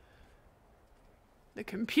time. The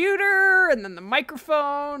computer, and then the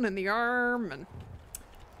microphone, and the arm, and...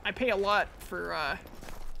 I pay a lot for, I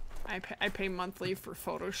pay monthly for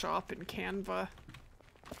Photoshop and Canva.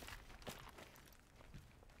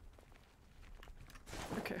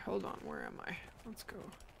 Okay, hold on. Where am I? Let's go.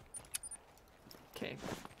 Okay.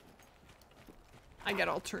 I get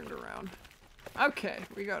all turned around. Okay,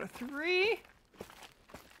 we got a 3.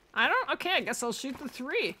 Okay, I guess I'll shoot the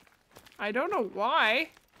 3. I don't know why.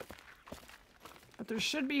 But there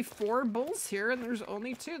should be 4 bulls here, and there's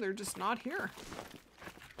only 2. They're just not here.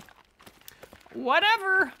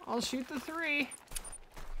 Whatever. I'll shoot the 3.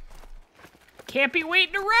 Can't be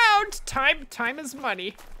waiting around. Time is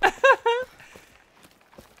money.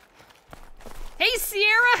 Hey,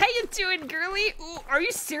 Sierra, how you doing, girly? Ooh, are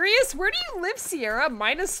you serious? Where do you live, Sierra?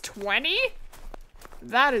 Minus 20?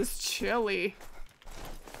 That is chilly.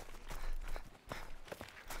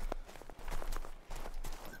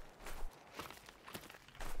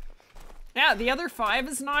 Yeah, the other 5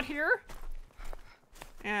 is not here.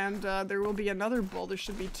 And there will be another bull. There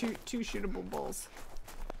should be two shootable bulls.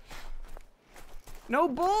 No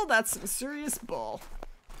bull? That's some serious bull.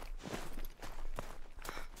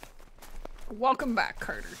 Welcome back,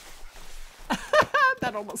 Carter.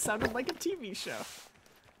 That almost sounded like a TV show.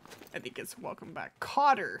 I think it's welcome back,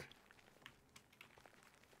 Cotter.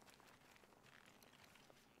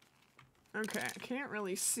 Okay, I can't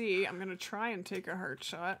really see. I'm gonna try and take a heart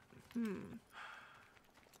shot.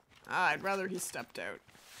 I'd rather he stepped out.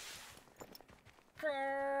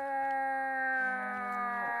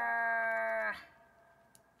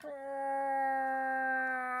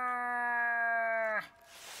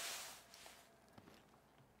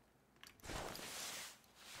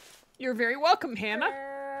 You're very welcome, Hannah.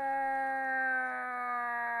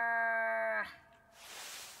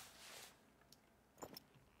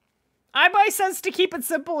 iBuy says to keep it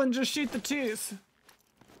simple and just shoot the 2s.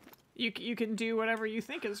 You can do whatever you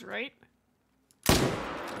think is right.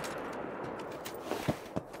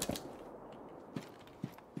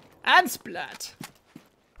 And splat.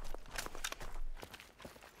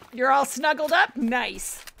 You're all snuggled up?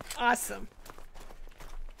 Nice. Awesome.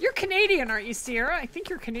 You're Canadian, aren't you, Sierra? I think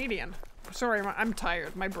you're Canadian. Sorry, I'm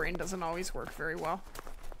tired. My brain doesn't always work very well.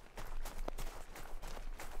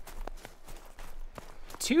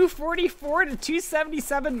 244 to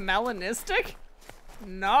 277 melanistic?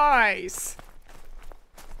 Nice.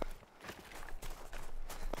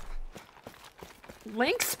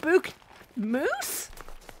 Link spook moose?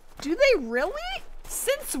 Do they really?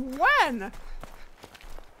 Since when?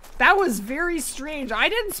 That was very strange. I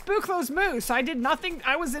didn't spook those moose. I did nothing.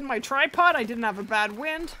 I was in my tripod. I didn't have a bad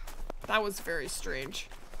wind. That was very strange.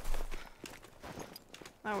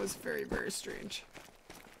 That was very, very strange.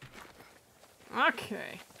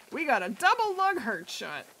 Okay. We got a double lung heart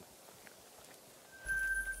shot.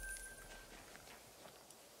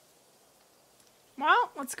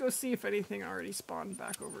 Well, let's go see if anything already spawned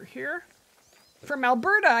back over here. From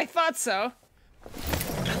Alberta, I thought so.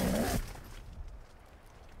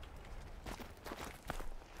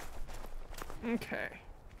 Okay.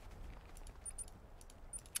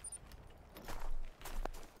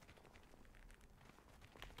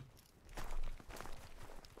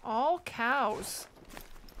 All cows.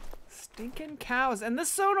 Stinking cows. And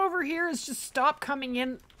this zone over here has just stopped coming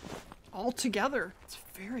in altogether. It's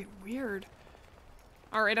very weird.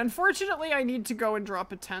 Alright, unfortunately I need to go and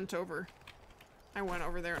drop a tent over. I went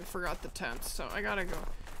over there and forgot the tent, so I gotta go.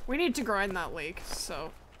 We need to grind that lake,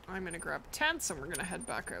 so I'm gonna grab tents and we're gonna head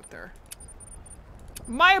back out there.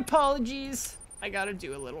 My apologies. I gotta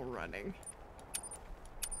do a little running.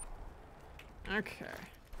 Okay.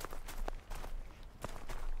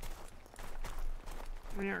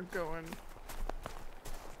 We are going...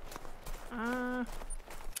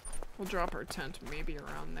 we'll drop our tent maybe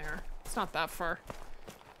around there. It's not that far.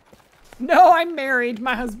 No, I'm married.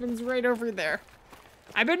 My husband's right over there.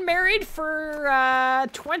 I've been married for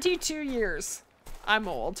 22 years. I'm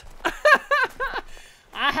old.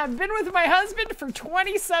 I have been with my husband for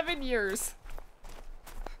 27 years.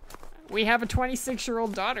 We have a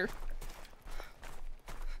 26-year-old daughter.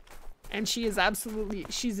 And she is absolutely,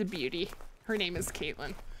 she's a beauty. Her name is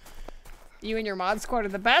Caitlin. You and your mod squad are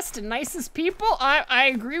the best and nicest people.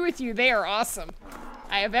 I agree with you. They are awesome.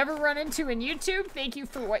 I have ever run into in YouTube. Thank you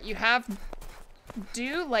for what you have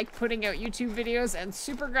do, like putting out YouTube videos and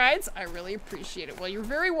super guides. I really appreciate it. Well, you're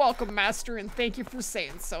very welcome, Master, and thank you for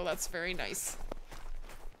saying so. That's very nice.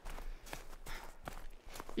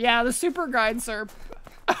 Yeah, the super guides are...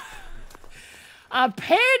 a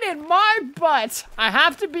pain in my butt. I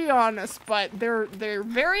have to be honest, but they're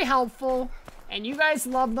very helpful, and you guys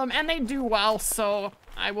love them, and they do well, so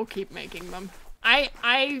I will keep making them.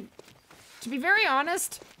 To be very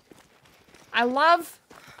honest, I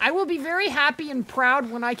will be very happy and proud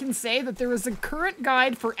when I can say that there is a current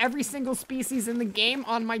guide for every single species in the game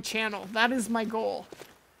on my channel. That is my goal.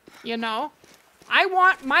 You know? I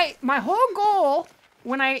want my whole goal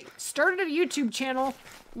when I started a YouTube channel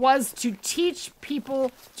was to teach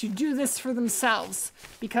people to do this for themselves.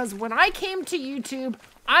 Because when I came to YouTube,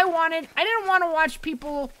 I didn't want to watch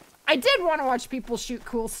people, I did want to watch people shoot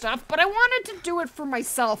cool stuff, but I wanted to do it for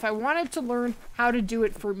myself. I wanted to learn how to do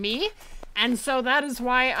it for me. And so that is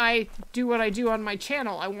why I do what I do on my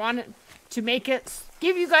channel. I wanted to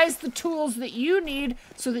give you guys the tools that you need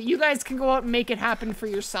so that you guys can go out and make it happen for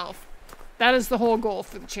yourself. That is the whole goal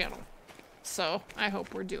for the channel. So I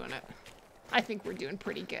hope we're doing it. I think we're doing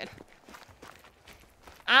pretty good.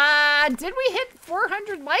 Did we hit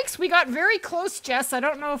 400 likes? We got very close, Jess. I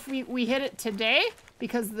don't know if we hit it today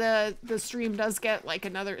because the stream does get like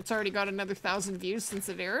it's already got another 1,000 views since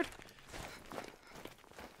it aired.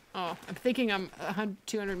 Oh, I'm thinking I'm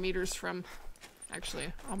 200 meters from,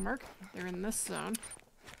 actually, I'll mark, they're in this zone.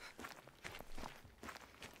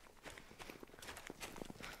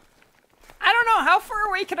 I don't know, how far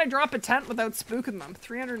away can I drop a tent without spooking them?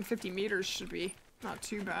 350 meters should be not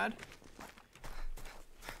too bad.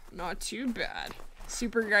 Not too bad.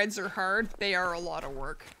 Super guides are hard. They are a lot of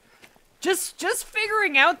work. Just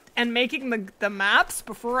figuring out and making the maps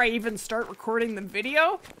before I even start recording the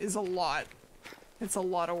video is a lot. It's a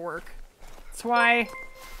lot of work. That's why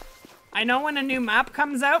I know when a new map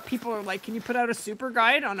comes out, people are like, can you put out a super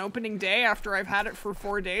guide on opening day after I've had it for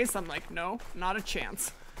 4 days? I'm like, no, not a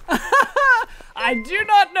chance. I do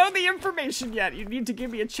not know the information yet. You need to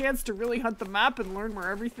give me a chance to really hunt the map and learn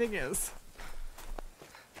where everything is.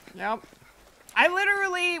 Yep. I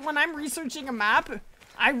literally, when I'm researching a map,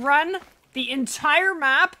 I run the entire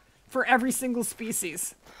map for every single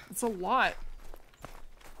species. It's a lot.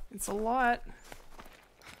 It's a lot.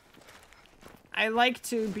 I like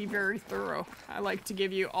to be very thorough. I like to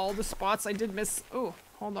give you all the spots. I did miss... Oh,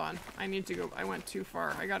 hold on. I need to go... I went too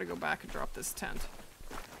far. I gotta go back and drop this tent.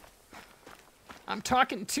 I'm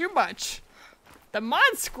talking too much. The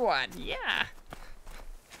Mod Squad, yeah.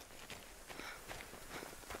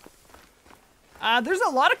 There's a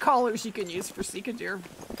lot of collars you can use for Sika deer.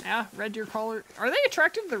 Yeah, red deer collar. Are they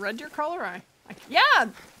attracted to the red deer collar? Yeah!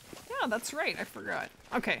 Yeah, that's right. I forgot.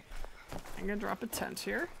 Okay. I'm gonna drop a tent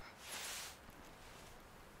here.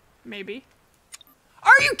 Maybe.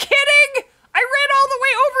 Are you kidding? I ran all the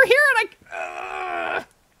way over here and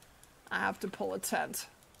I have to pull a tent.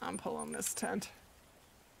 I'm pulling this tent.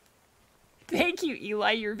 Thank you,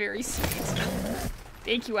 Eli. You're very sweet.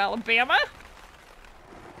 Thank you, Alabama.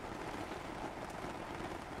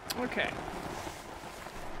 Okay.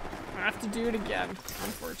 I have to do it again,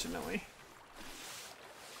 unfortunately.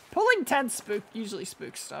 Pulling tents usually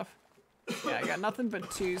spooks stuff. Yeah, I got nothing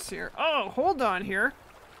but twos here. Oh, hold on here.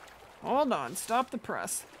 Hold on, stop the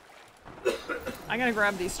press. I'm gonna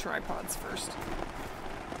grab these tripods first.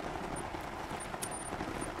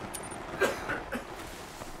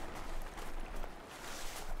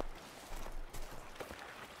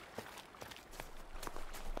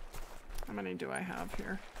 How many do I have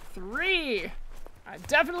here? 3! I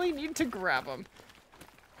definitely need to grab them.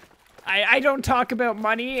 I don't talk about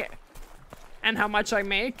money and how much I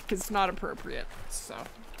make because it's not appropriate, so.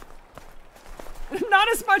 Not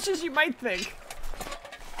as much as you might think.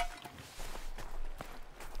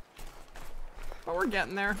 But we're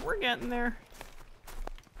getting there. We're getting there.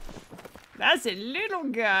 That's a little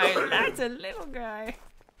guy. That's a little guy.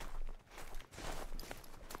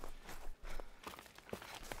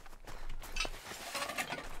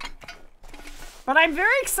 But I'm very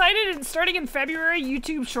excited, and starting in February,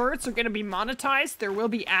 YouTube Shorts are going to be monetized. There will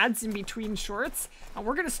be ads in between shorts, and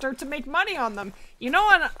we're going to start to make money on them. You know,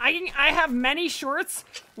 I have many shorts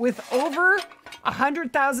with over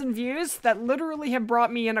 100,000 views that literally have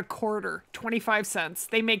brought me in a quarter, 25 cents.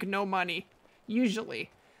 They make no money, usually.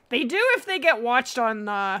 They do if they get watched on,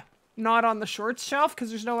 not on the shorts shelf, because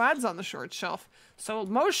there's no ads on the shorts shelf. So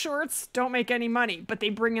most shorts don't make any money, but they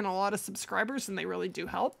bring in a lot of subscribers, and they really do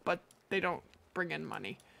help, but they don't bring in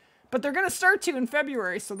money. But they're gonna start to in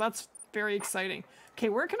February, so that's very exciting. Okay,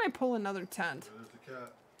 where can I pull another tent? There's the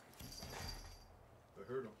cat. I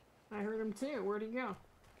heard him. I heard him too. Where'd he go?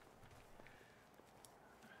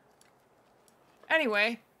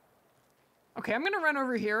 Anyway. Okay, I'm gonna run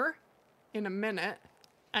over here in a minute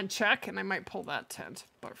and check, and I might pull that tent.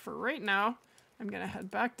 But for right now, I'm gonna head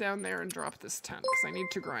back down there and drop this tent, because I need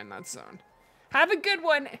to grind that zone. Have a good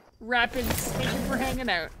one, Rapids. Thank you for hanging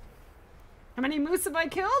out. How many moose have I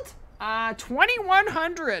killed?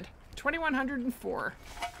 2,100. 2,104.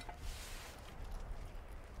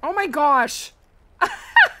 Oh my gosh.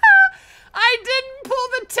 I didn't pull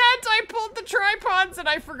the tent. I pulled the tripods and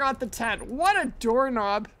I forgot the tent. What a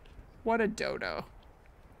doorknob. What a dodo.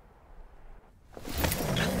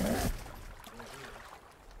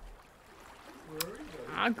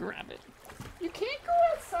 I'll grab it. You can't go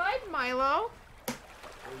outside, Milo.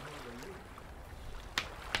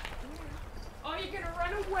 Oh, you're gonna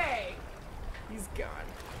run away. He's gone.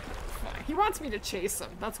 Fine. He wants me to chase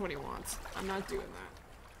him. That's what he wants. I'm not doing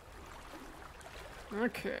that.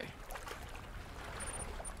 Okay.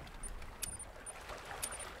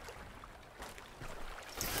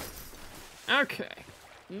 Okay.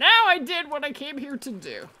 Now I did what I came here to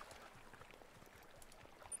do.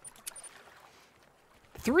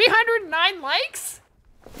 309 likes?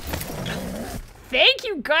 Thank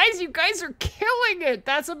you guys. You guys are killing it.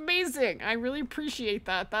 That's amazing. I really appreciate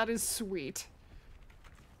that. That is sweet.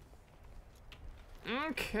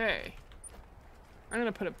 Okay. I'm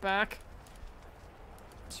gonna put it back.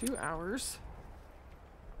 2 hours.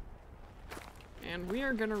 And we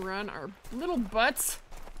are gonna run our little butts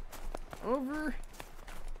over.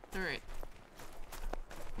 Alright.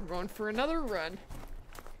 We're going for another run.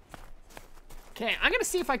 Okay, I'm gonna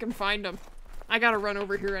see if I can find them. I gotta run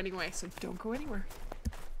over here anyway, so don't go anywhere.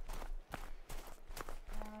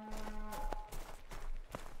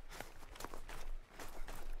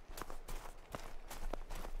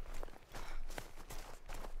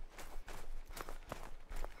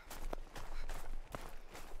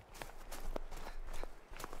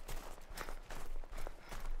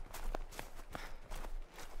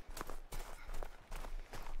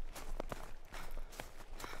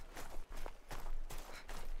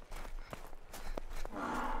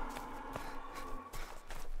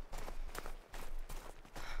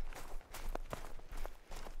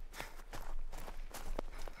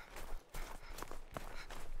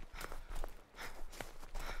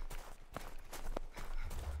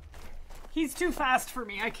 He's too fast for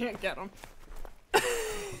me. I can't get him.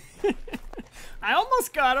 I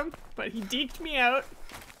almost got him, but he deked me out.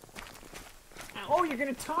 Oh, you're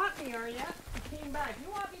gonna taunt me, are ya? You came back.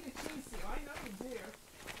 You want me to chase you. I know you do.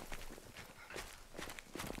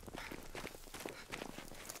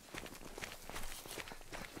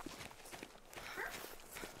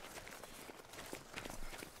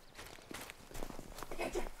 I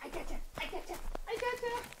gotcha! I gotcha! I gotcha! I gotcha!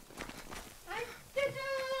 I gotcha!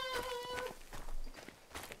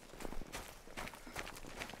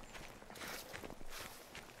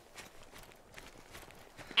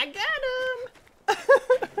 I got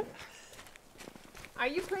him! Are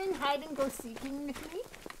you playing hide and go seeking with me?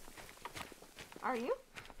 Are you?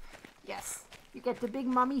 Yes. You got the big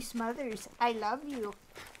mommy smothers. I love you.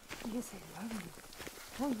 Yes, I love you.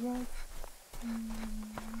 Oh, yes.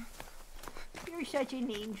 You're such an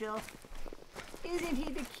angel. Isn't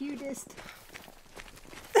he the cutest?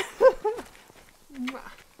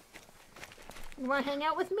 You want to hang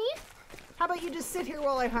out with me? How about you just sit here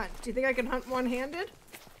while I hunt? Do you think I can hunt one-handed?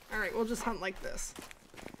 Alright, we'll just hunt like this.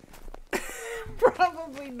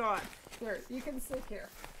 Probably not. There, you can sit here.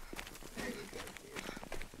 There you go,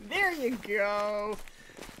 dude. There you go.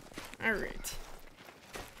 Alright.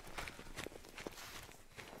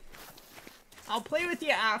 I'll play with you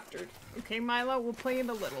after. Okay, Milo? We'll play in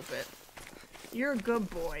a little bit. You're a good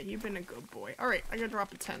boy. You've been a good boy. Alright, I'm gonna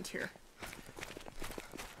drop a tent here.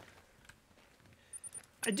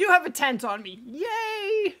 I do have a tent on me.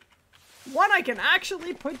 Yay! One I can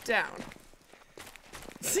actually put down.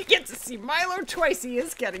 So you get to see Milo twice. He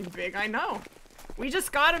is getting big, I know. We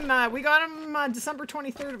just got him, we got him December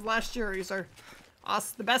 23rd of last year. He's the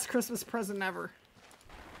best Christmas present ever.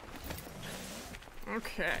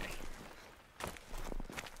 Okay.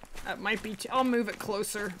 That might be, I'll move it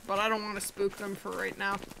closer, but I don't want to spook them for right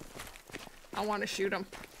now. I want to shoot them.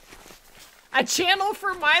 A channel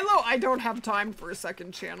for Milo? I don't have time for a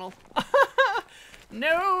second channel.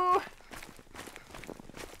 No.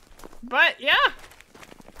 But yeah.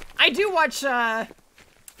 I do watch a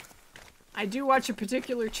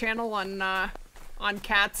particular channel on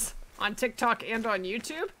cats on TikTok and on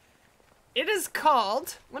YouTube. It is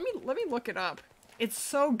called, let me look it up. It's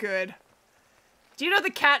so good. Do you know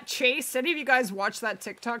the cat Chase? Any of you guys watch that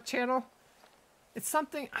TikTok channel? It's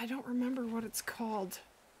something, I don't remember what it's called.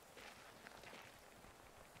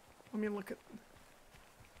 Let me look at,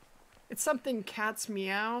 it's something cats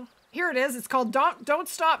meow. Here it is. It's called Don't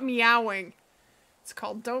Stop Meowing. It's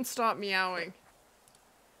called Don't Stop Meowing.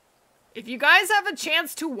 If you guys have a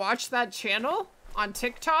chance to watch that channel, on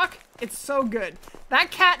TikTok. It's so good.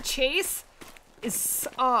 That cat Chase is,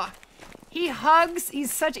 he hugs, he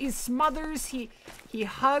smothers, he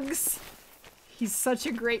hugs. He's such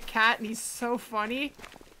a great cat and he's so funny.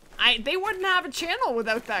 They wouldn't have a channel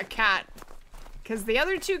without that cat. Because the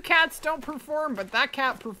other two cats don't perform, but that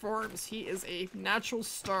cat performs. He is a natural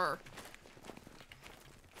star.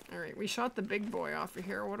 Alright, we shot the big boy off of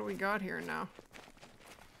here. What do we got here now?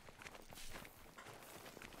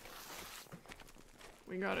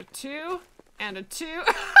 We got a 2 and a 2.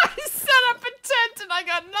 I set up a tent and I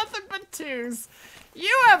got nothing but 2s.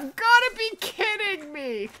 You have gotta be kidding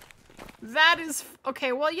me. That is...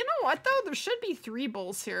 Okay, well, you know what, though? There should be 3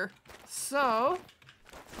 bulls here. So...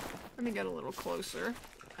 Let me get a little closer.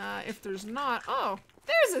 If there's not... Oh,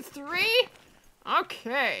 there's a 3!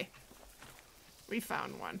 Okay. We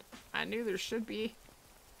found one. I knew there should be.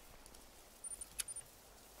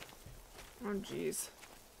 Oh, jeez.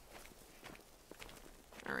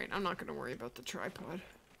 Alright, I'm not gonna worry about the tripod.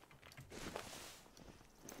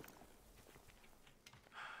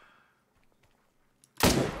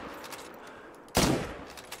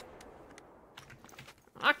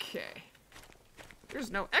 Okay.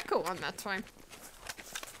 There's no echo on that time.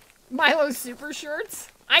 Milo super shorts.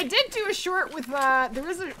 I did do a short with,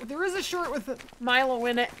 there is a short with Milo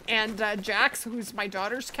in it and, Jax, who's my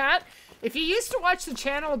daughter's cat. If you used to watch the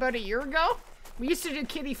channel about a year ago, we used to do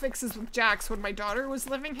kitty fixes with Jax when my daughter was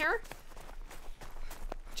living here.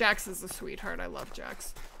 Jax is a sweetheart. I love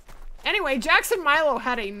Jax. Anyway, Jax and Milo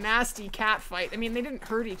had a nasty cat fight. I mean, they didn't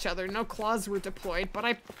hurt each other. No claws were deployed, but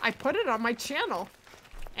I put it on my channel.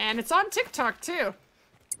 And it's on TikTok, too.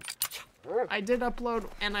 I did upload,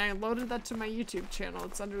 and I loaded that to my YouTube channel.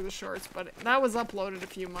 It's under the shorts, but that was uploaded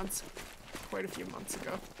quite a few months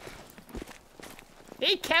ago.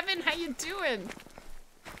 Hey, Kevin, how you doing?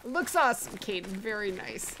 Looks awesome, Caden. Very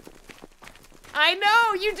nice. I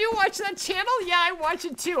know, you do watch that channel? Yeah, I watch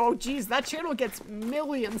it too. Oh, geez, that channel gets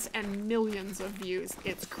millions and millions of views.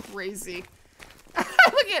 It's crazy.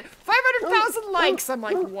 Look at 500,000 likes. I'm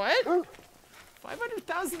like, what?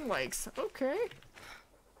 500,000 likes. Okay.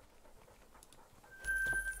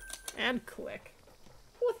 And click.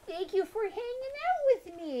 Well, thank you for hanging out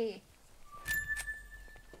with me.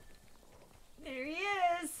 There he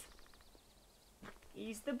is.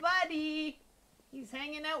 He's the buddy. He's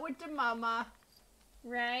hanging out with the mama.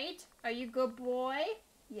 Right? Are you good boy?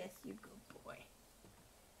 Yes, you good boy.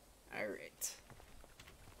 All right.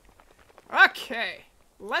 Okay.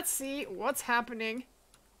 Let's see what's happening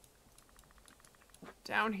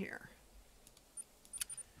down here.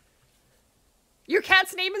 Your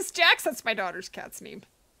cat's name is Jax? That's my daughter's cat's name.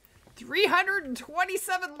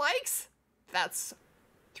 327 likes? That's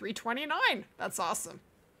 329. That's awesome.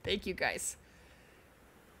 Thank you, guys.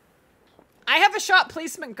 I have a shot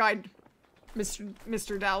placement guide,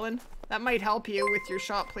 Mr. Dallin. That might help you with your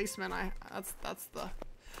shot placement. That's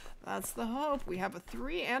the hope. We have a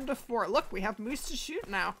 3 and a 4. Look, we have moose to shoot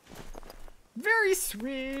now. Very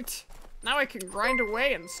sweet. Now I can grind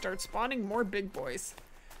away and start spawning more big boys.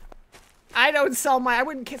 I wouldn't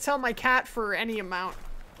sell my cat for any amount.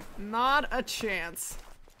 Not a chance.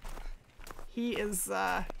 He is,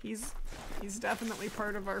 he's definitely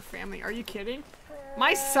part of our family. Are you kidding?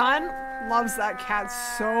 My son loves that cat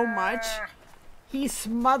so much.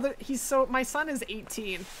 My son is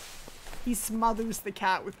 18. He smothers the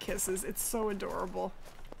cat with kisses. It's so adorable.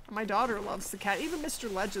 My daughter loves the cat. Even Mr.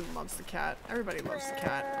 Legend loves the cat. Everybody loves the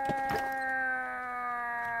cat.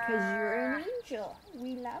 Because you're an angel.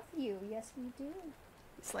 We love you. Yes, we do.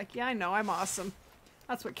 He's like, yeah, I know. I'm awesome.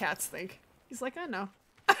 That's what cats think. He's like, I know.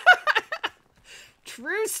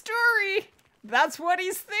 True story. That's what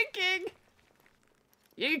he's thinking.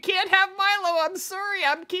 You can't have Milo. I'm sorry.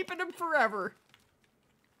 I'm keeping him forever.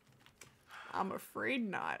 I'm afraid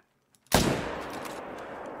not.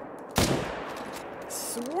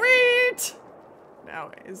 Sweet!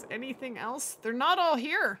 Now, is anything else? They're not all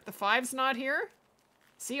here. The 5's not here.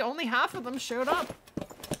 See, only half of them showed up.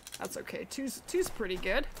 That's okay. Two's pretty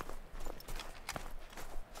good.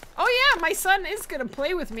 Oh yeah, my son is gonna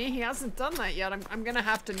play with me. He hasn't done that yet. I'm gonna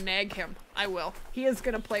have to nag him. I will. He is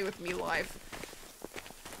gonna play with me live.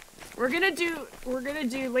 We're gonna do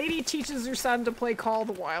Lady teaches her son to play Call of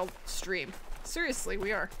the Wild stream. Seriously,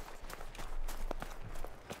 we are.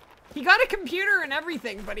 He got a computer and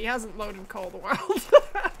everything, but he hasn't loaded Call of the Wild.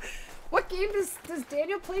 What game does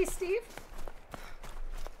Daniel play, Steve?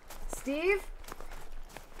 Steve?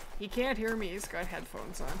 He can't hear me. He's got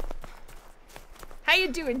headphones on. How you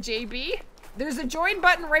doing, JB? There's a join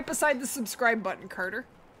button right beside the subscribe button, Carter.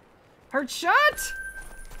 Heart shot!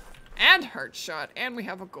 And heart shot. And we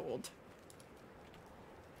have a gold.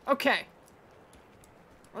 Okay.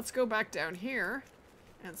 let's go back down here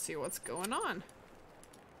and see what's going on.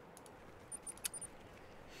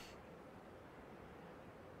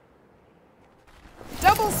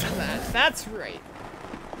 Double splat, that's right.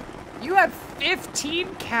 You have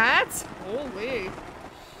 15 cats? Holy.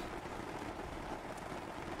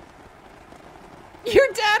 Your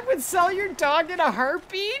dad would sell your dog in a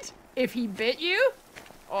heartbeat if he bit you?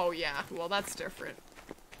 Oh yeah, well that's different.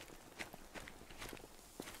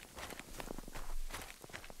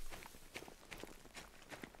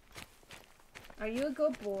 Are you a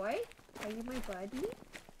good boy? Are you my buddy?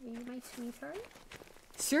 Are you my sweetheart?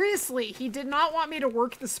 Seriously, he did not want me to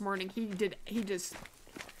work this morning. He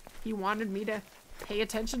wanted me to pay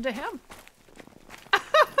attention to him.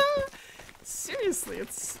 Seriously,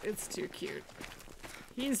 it's too cute.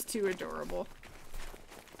 He's too adorable.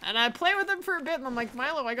 And I play with him for a bit and I'm like,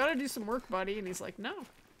 Milo, I gotta do some work, buddy. And he's like, no.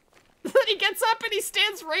 Then he gets up and he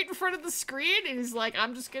stands right in front of the screen and he's like,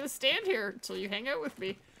 I'm just gonna stand here until you hang out with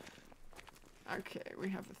me. Okay, we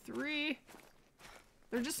have a 3.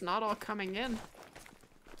 They're just not all coming in.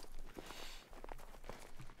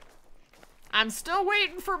 I'm still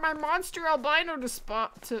waiting for my monster albino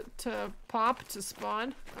to pop to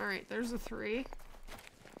spawn. Alright, there's a 3.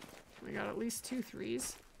 We got at least 2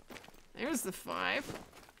 3s. There's the 5.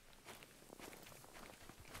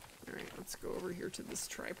 Alright, let's go over here to this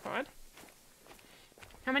tripod.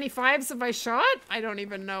 How many 5s have I shot? I don't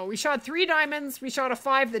even know. We shot 3 diamonds. We shot a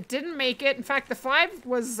 5 that didn't make it. In fact, the 5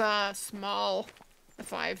 was small. The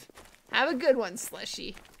 5. Have a good one,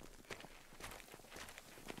 Slushy.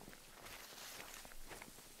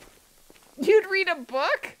 You'd read a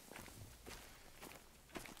book?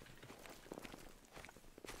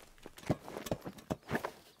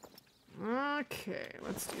 Okay,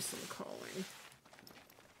 let's do some calling.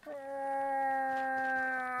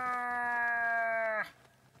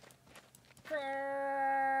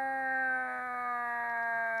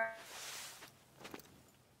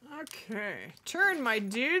 Okay, turn, my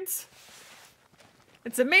dudes.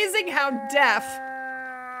 It's amazing how deaf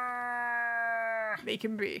they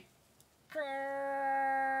can be.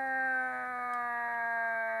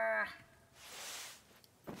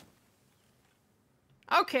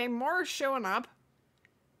 Okay, more showing up.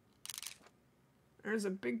 There's a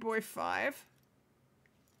big boy 5.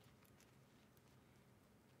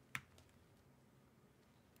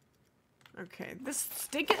 Okay, this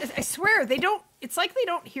stinking, I swear, they don't, it's like they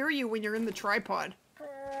don't hear you when you're in the tripod.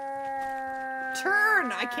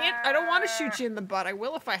 Turn! I don't want to shoot you in the butt. I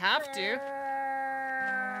will if I have to.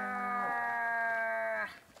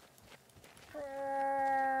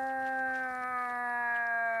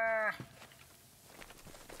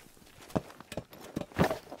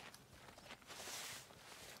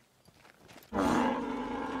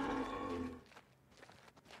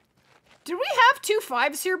 Did we have 2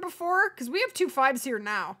 5s here before? Because we have 2 5s here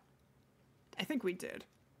now. I think we did.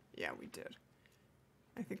 Yeah, we did.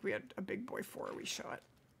 I think we had a big boy 4 we shot.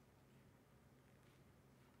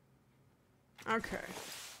 Okay.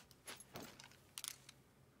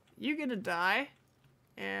 You gonna die.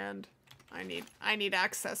 And I need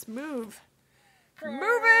access. Move.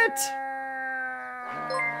 Move it!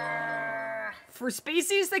 For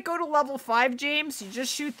species that go to level 5, James, you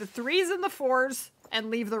just shoot the 3s and the 4s and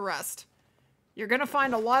leave the rest. You're gonna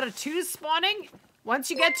find a lot of 2s spawning. Once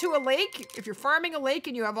you get to a lake, if you're farming a lake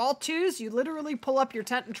and you have all 2s, you literally pull up your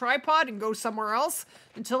tent and tripod and go somewhere else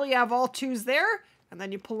until you have all 2s there, and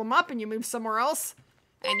then you pull them up and you move somewhere else,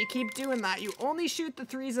 and you keep doing that. You only shoot the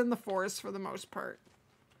 3s and the 4s for the most part.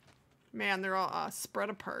 Man, they're all spread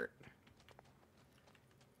apart.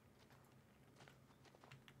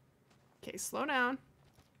 Okay, slow down.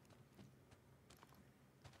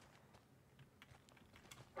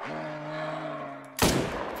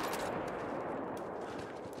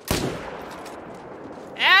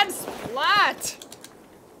 And splat!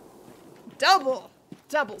 Double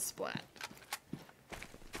splat.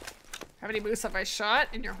 How many moose have I shot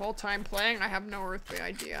in your whole time playing? I have no earthly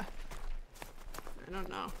idea. I don't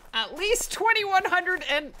know. At least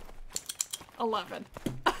 2,111.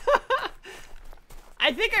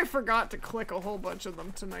 I think I forgot to click a whole bunch of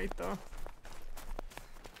them tonight, though.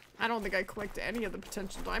 I don't think I clicked any of the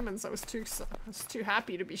potential diamonds. I was too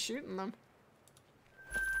happy to be shooting them.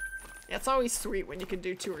 Yeah, it's always sweet when you can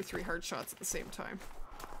do 2 or 3 hard shots at the same time.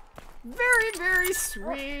 Very, very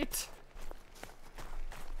sweet.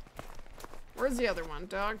 Where's the other one,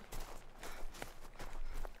 dog?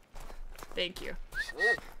 Thank you.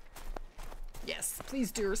 Yes,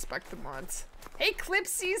 please do respect the mods. Hey,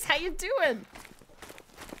 Clipsies, how you doing?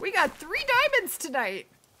 We got 3 diamonds tonight.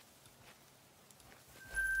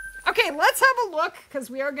 Okay, let's have a look, because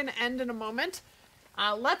we are going to end in a moment.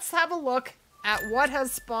 Let's have a look at what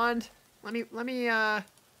has spawned. Let me,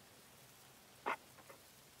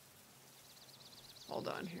 hold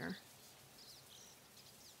on here.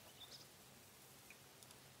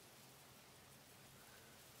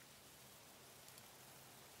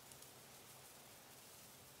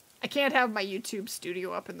 I can't have my YouTube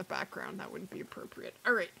studio up in the background. That wouldn't be appropriate.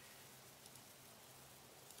 All right.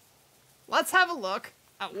 Let's have a look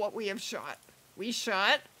at what we have shot. We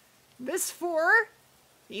shot this 4.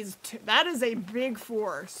 That is a big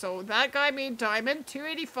 4. So that guy made diamond,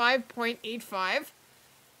 285.85.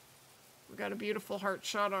 We got a beautiful heart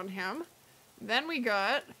shot on him. Then we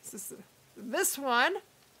got this one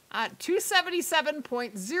at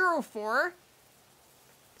 277.04.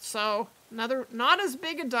 So another, not as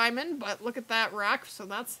big a diamond, but look at that rack. So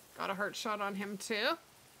that's got a heart shot on him too.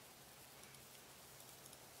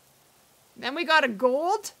 Then we got a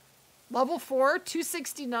gold, level 4,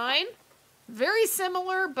 269. Very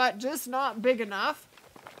similar, but just not big enough.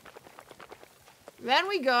 Then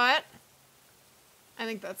we got, I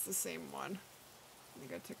think that's the same one. I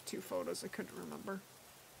think I took 2 photos, I couldn't remember.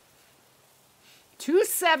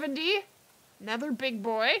 270, another big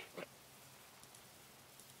boy.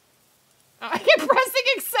 I keep pressing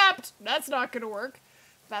accept. That's not going to work.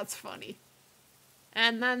 That's funny.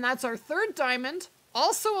 And then that's our 3rd diamond.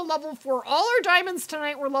 Also a level 4. All our diamonds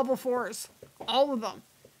tonight were level 4s. All of them.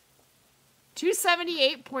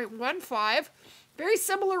 278.15. Very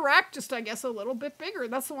similar rack, just I guess a little bit bigger.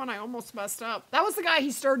 That's the one I almost messed up. That was the guy he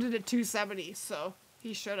started at 270, so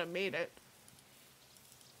he should have made it.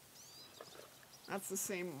 That's the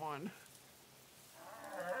same one.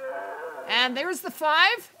 And there's the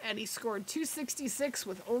 5, and he scored 266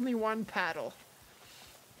 with only 1 paddle.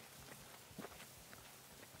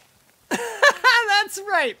 That's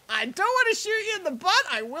right. I don't want to shoot you in the butt.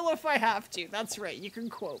 I will if I have to. That's right. You can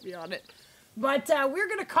quote me on it. But we're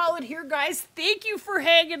going to call it here, guys. Thank you for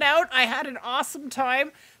hanging out. I had an awesome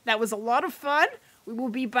time. That was a lot of fun. We will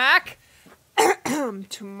be back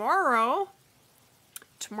tomorrow.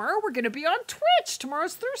 Tomorrow we're going to be on Twitch.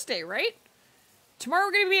 Tomorrow's Thursday, right? Tomorrow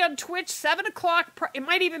we're going to be on Twitch, 7 o'clock. It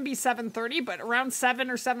might even be 7:30, but around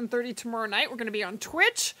 7 or 7:30 tomorrow night, we're going to be on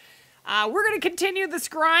Twitch. We're going to continue this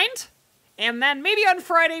grind. And then maybe on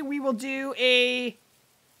Friday, we will do a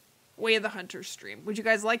Way of the Hunter stream. Would you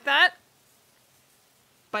guys like that?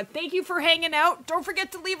 But thank you for hanging out. Don't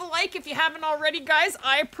forget to leave a like if you haven't already, guys.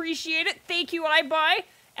 I appreciate it. Thank you, iBuy.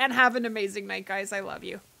 And have an amazing night, guys. I love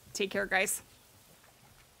you. Take care, guys.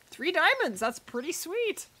 3 diamonds. That's pretty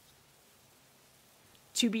sweet.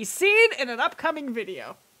 To be seen in an upcoming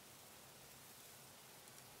video.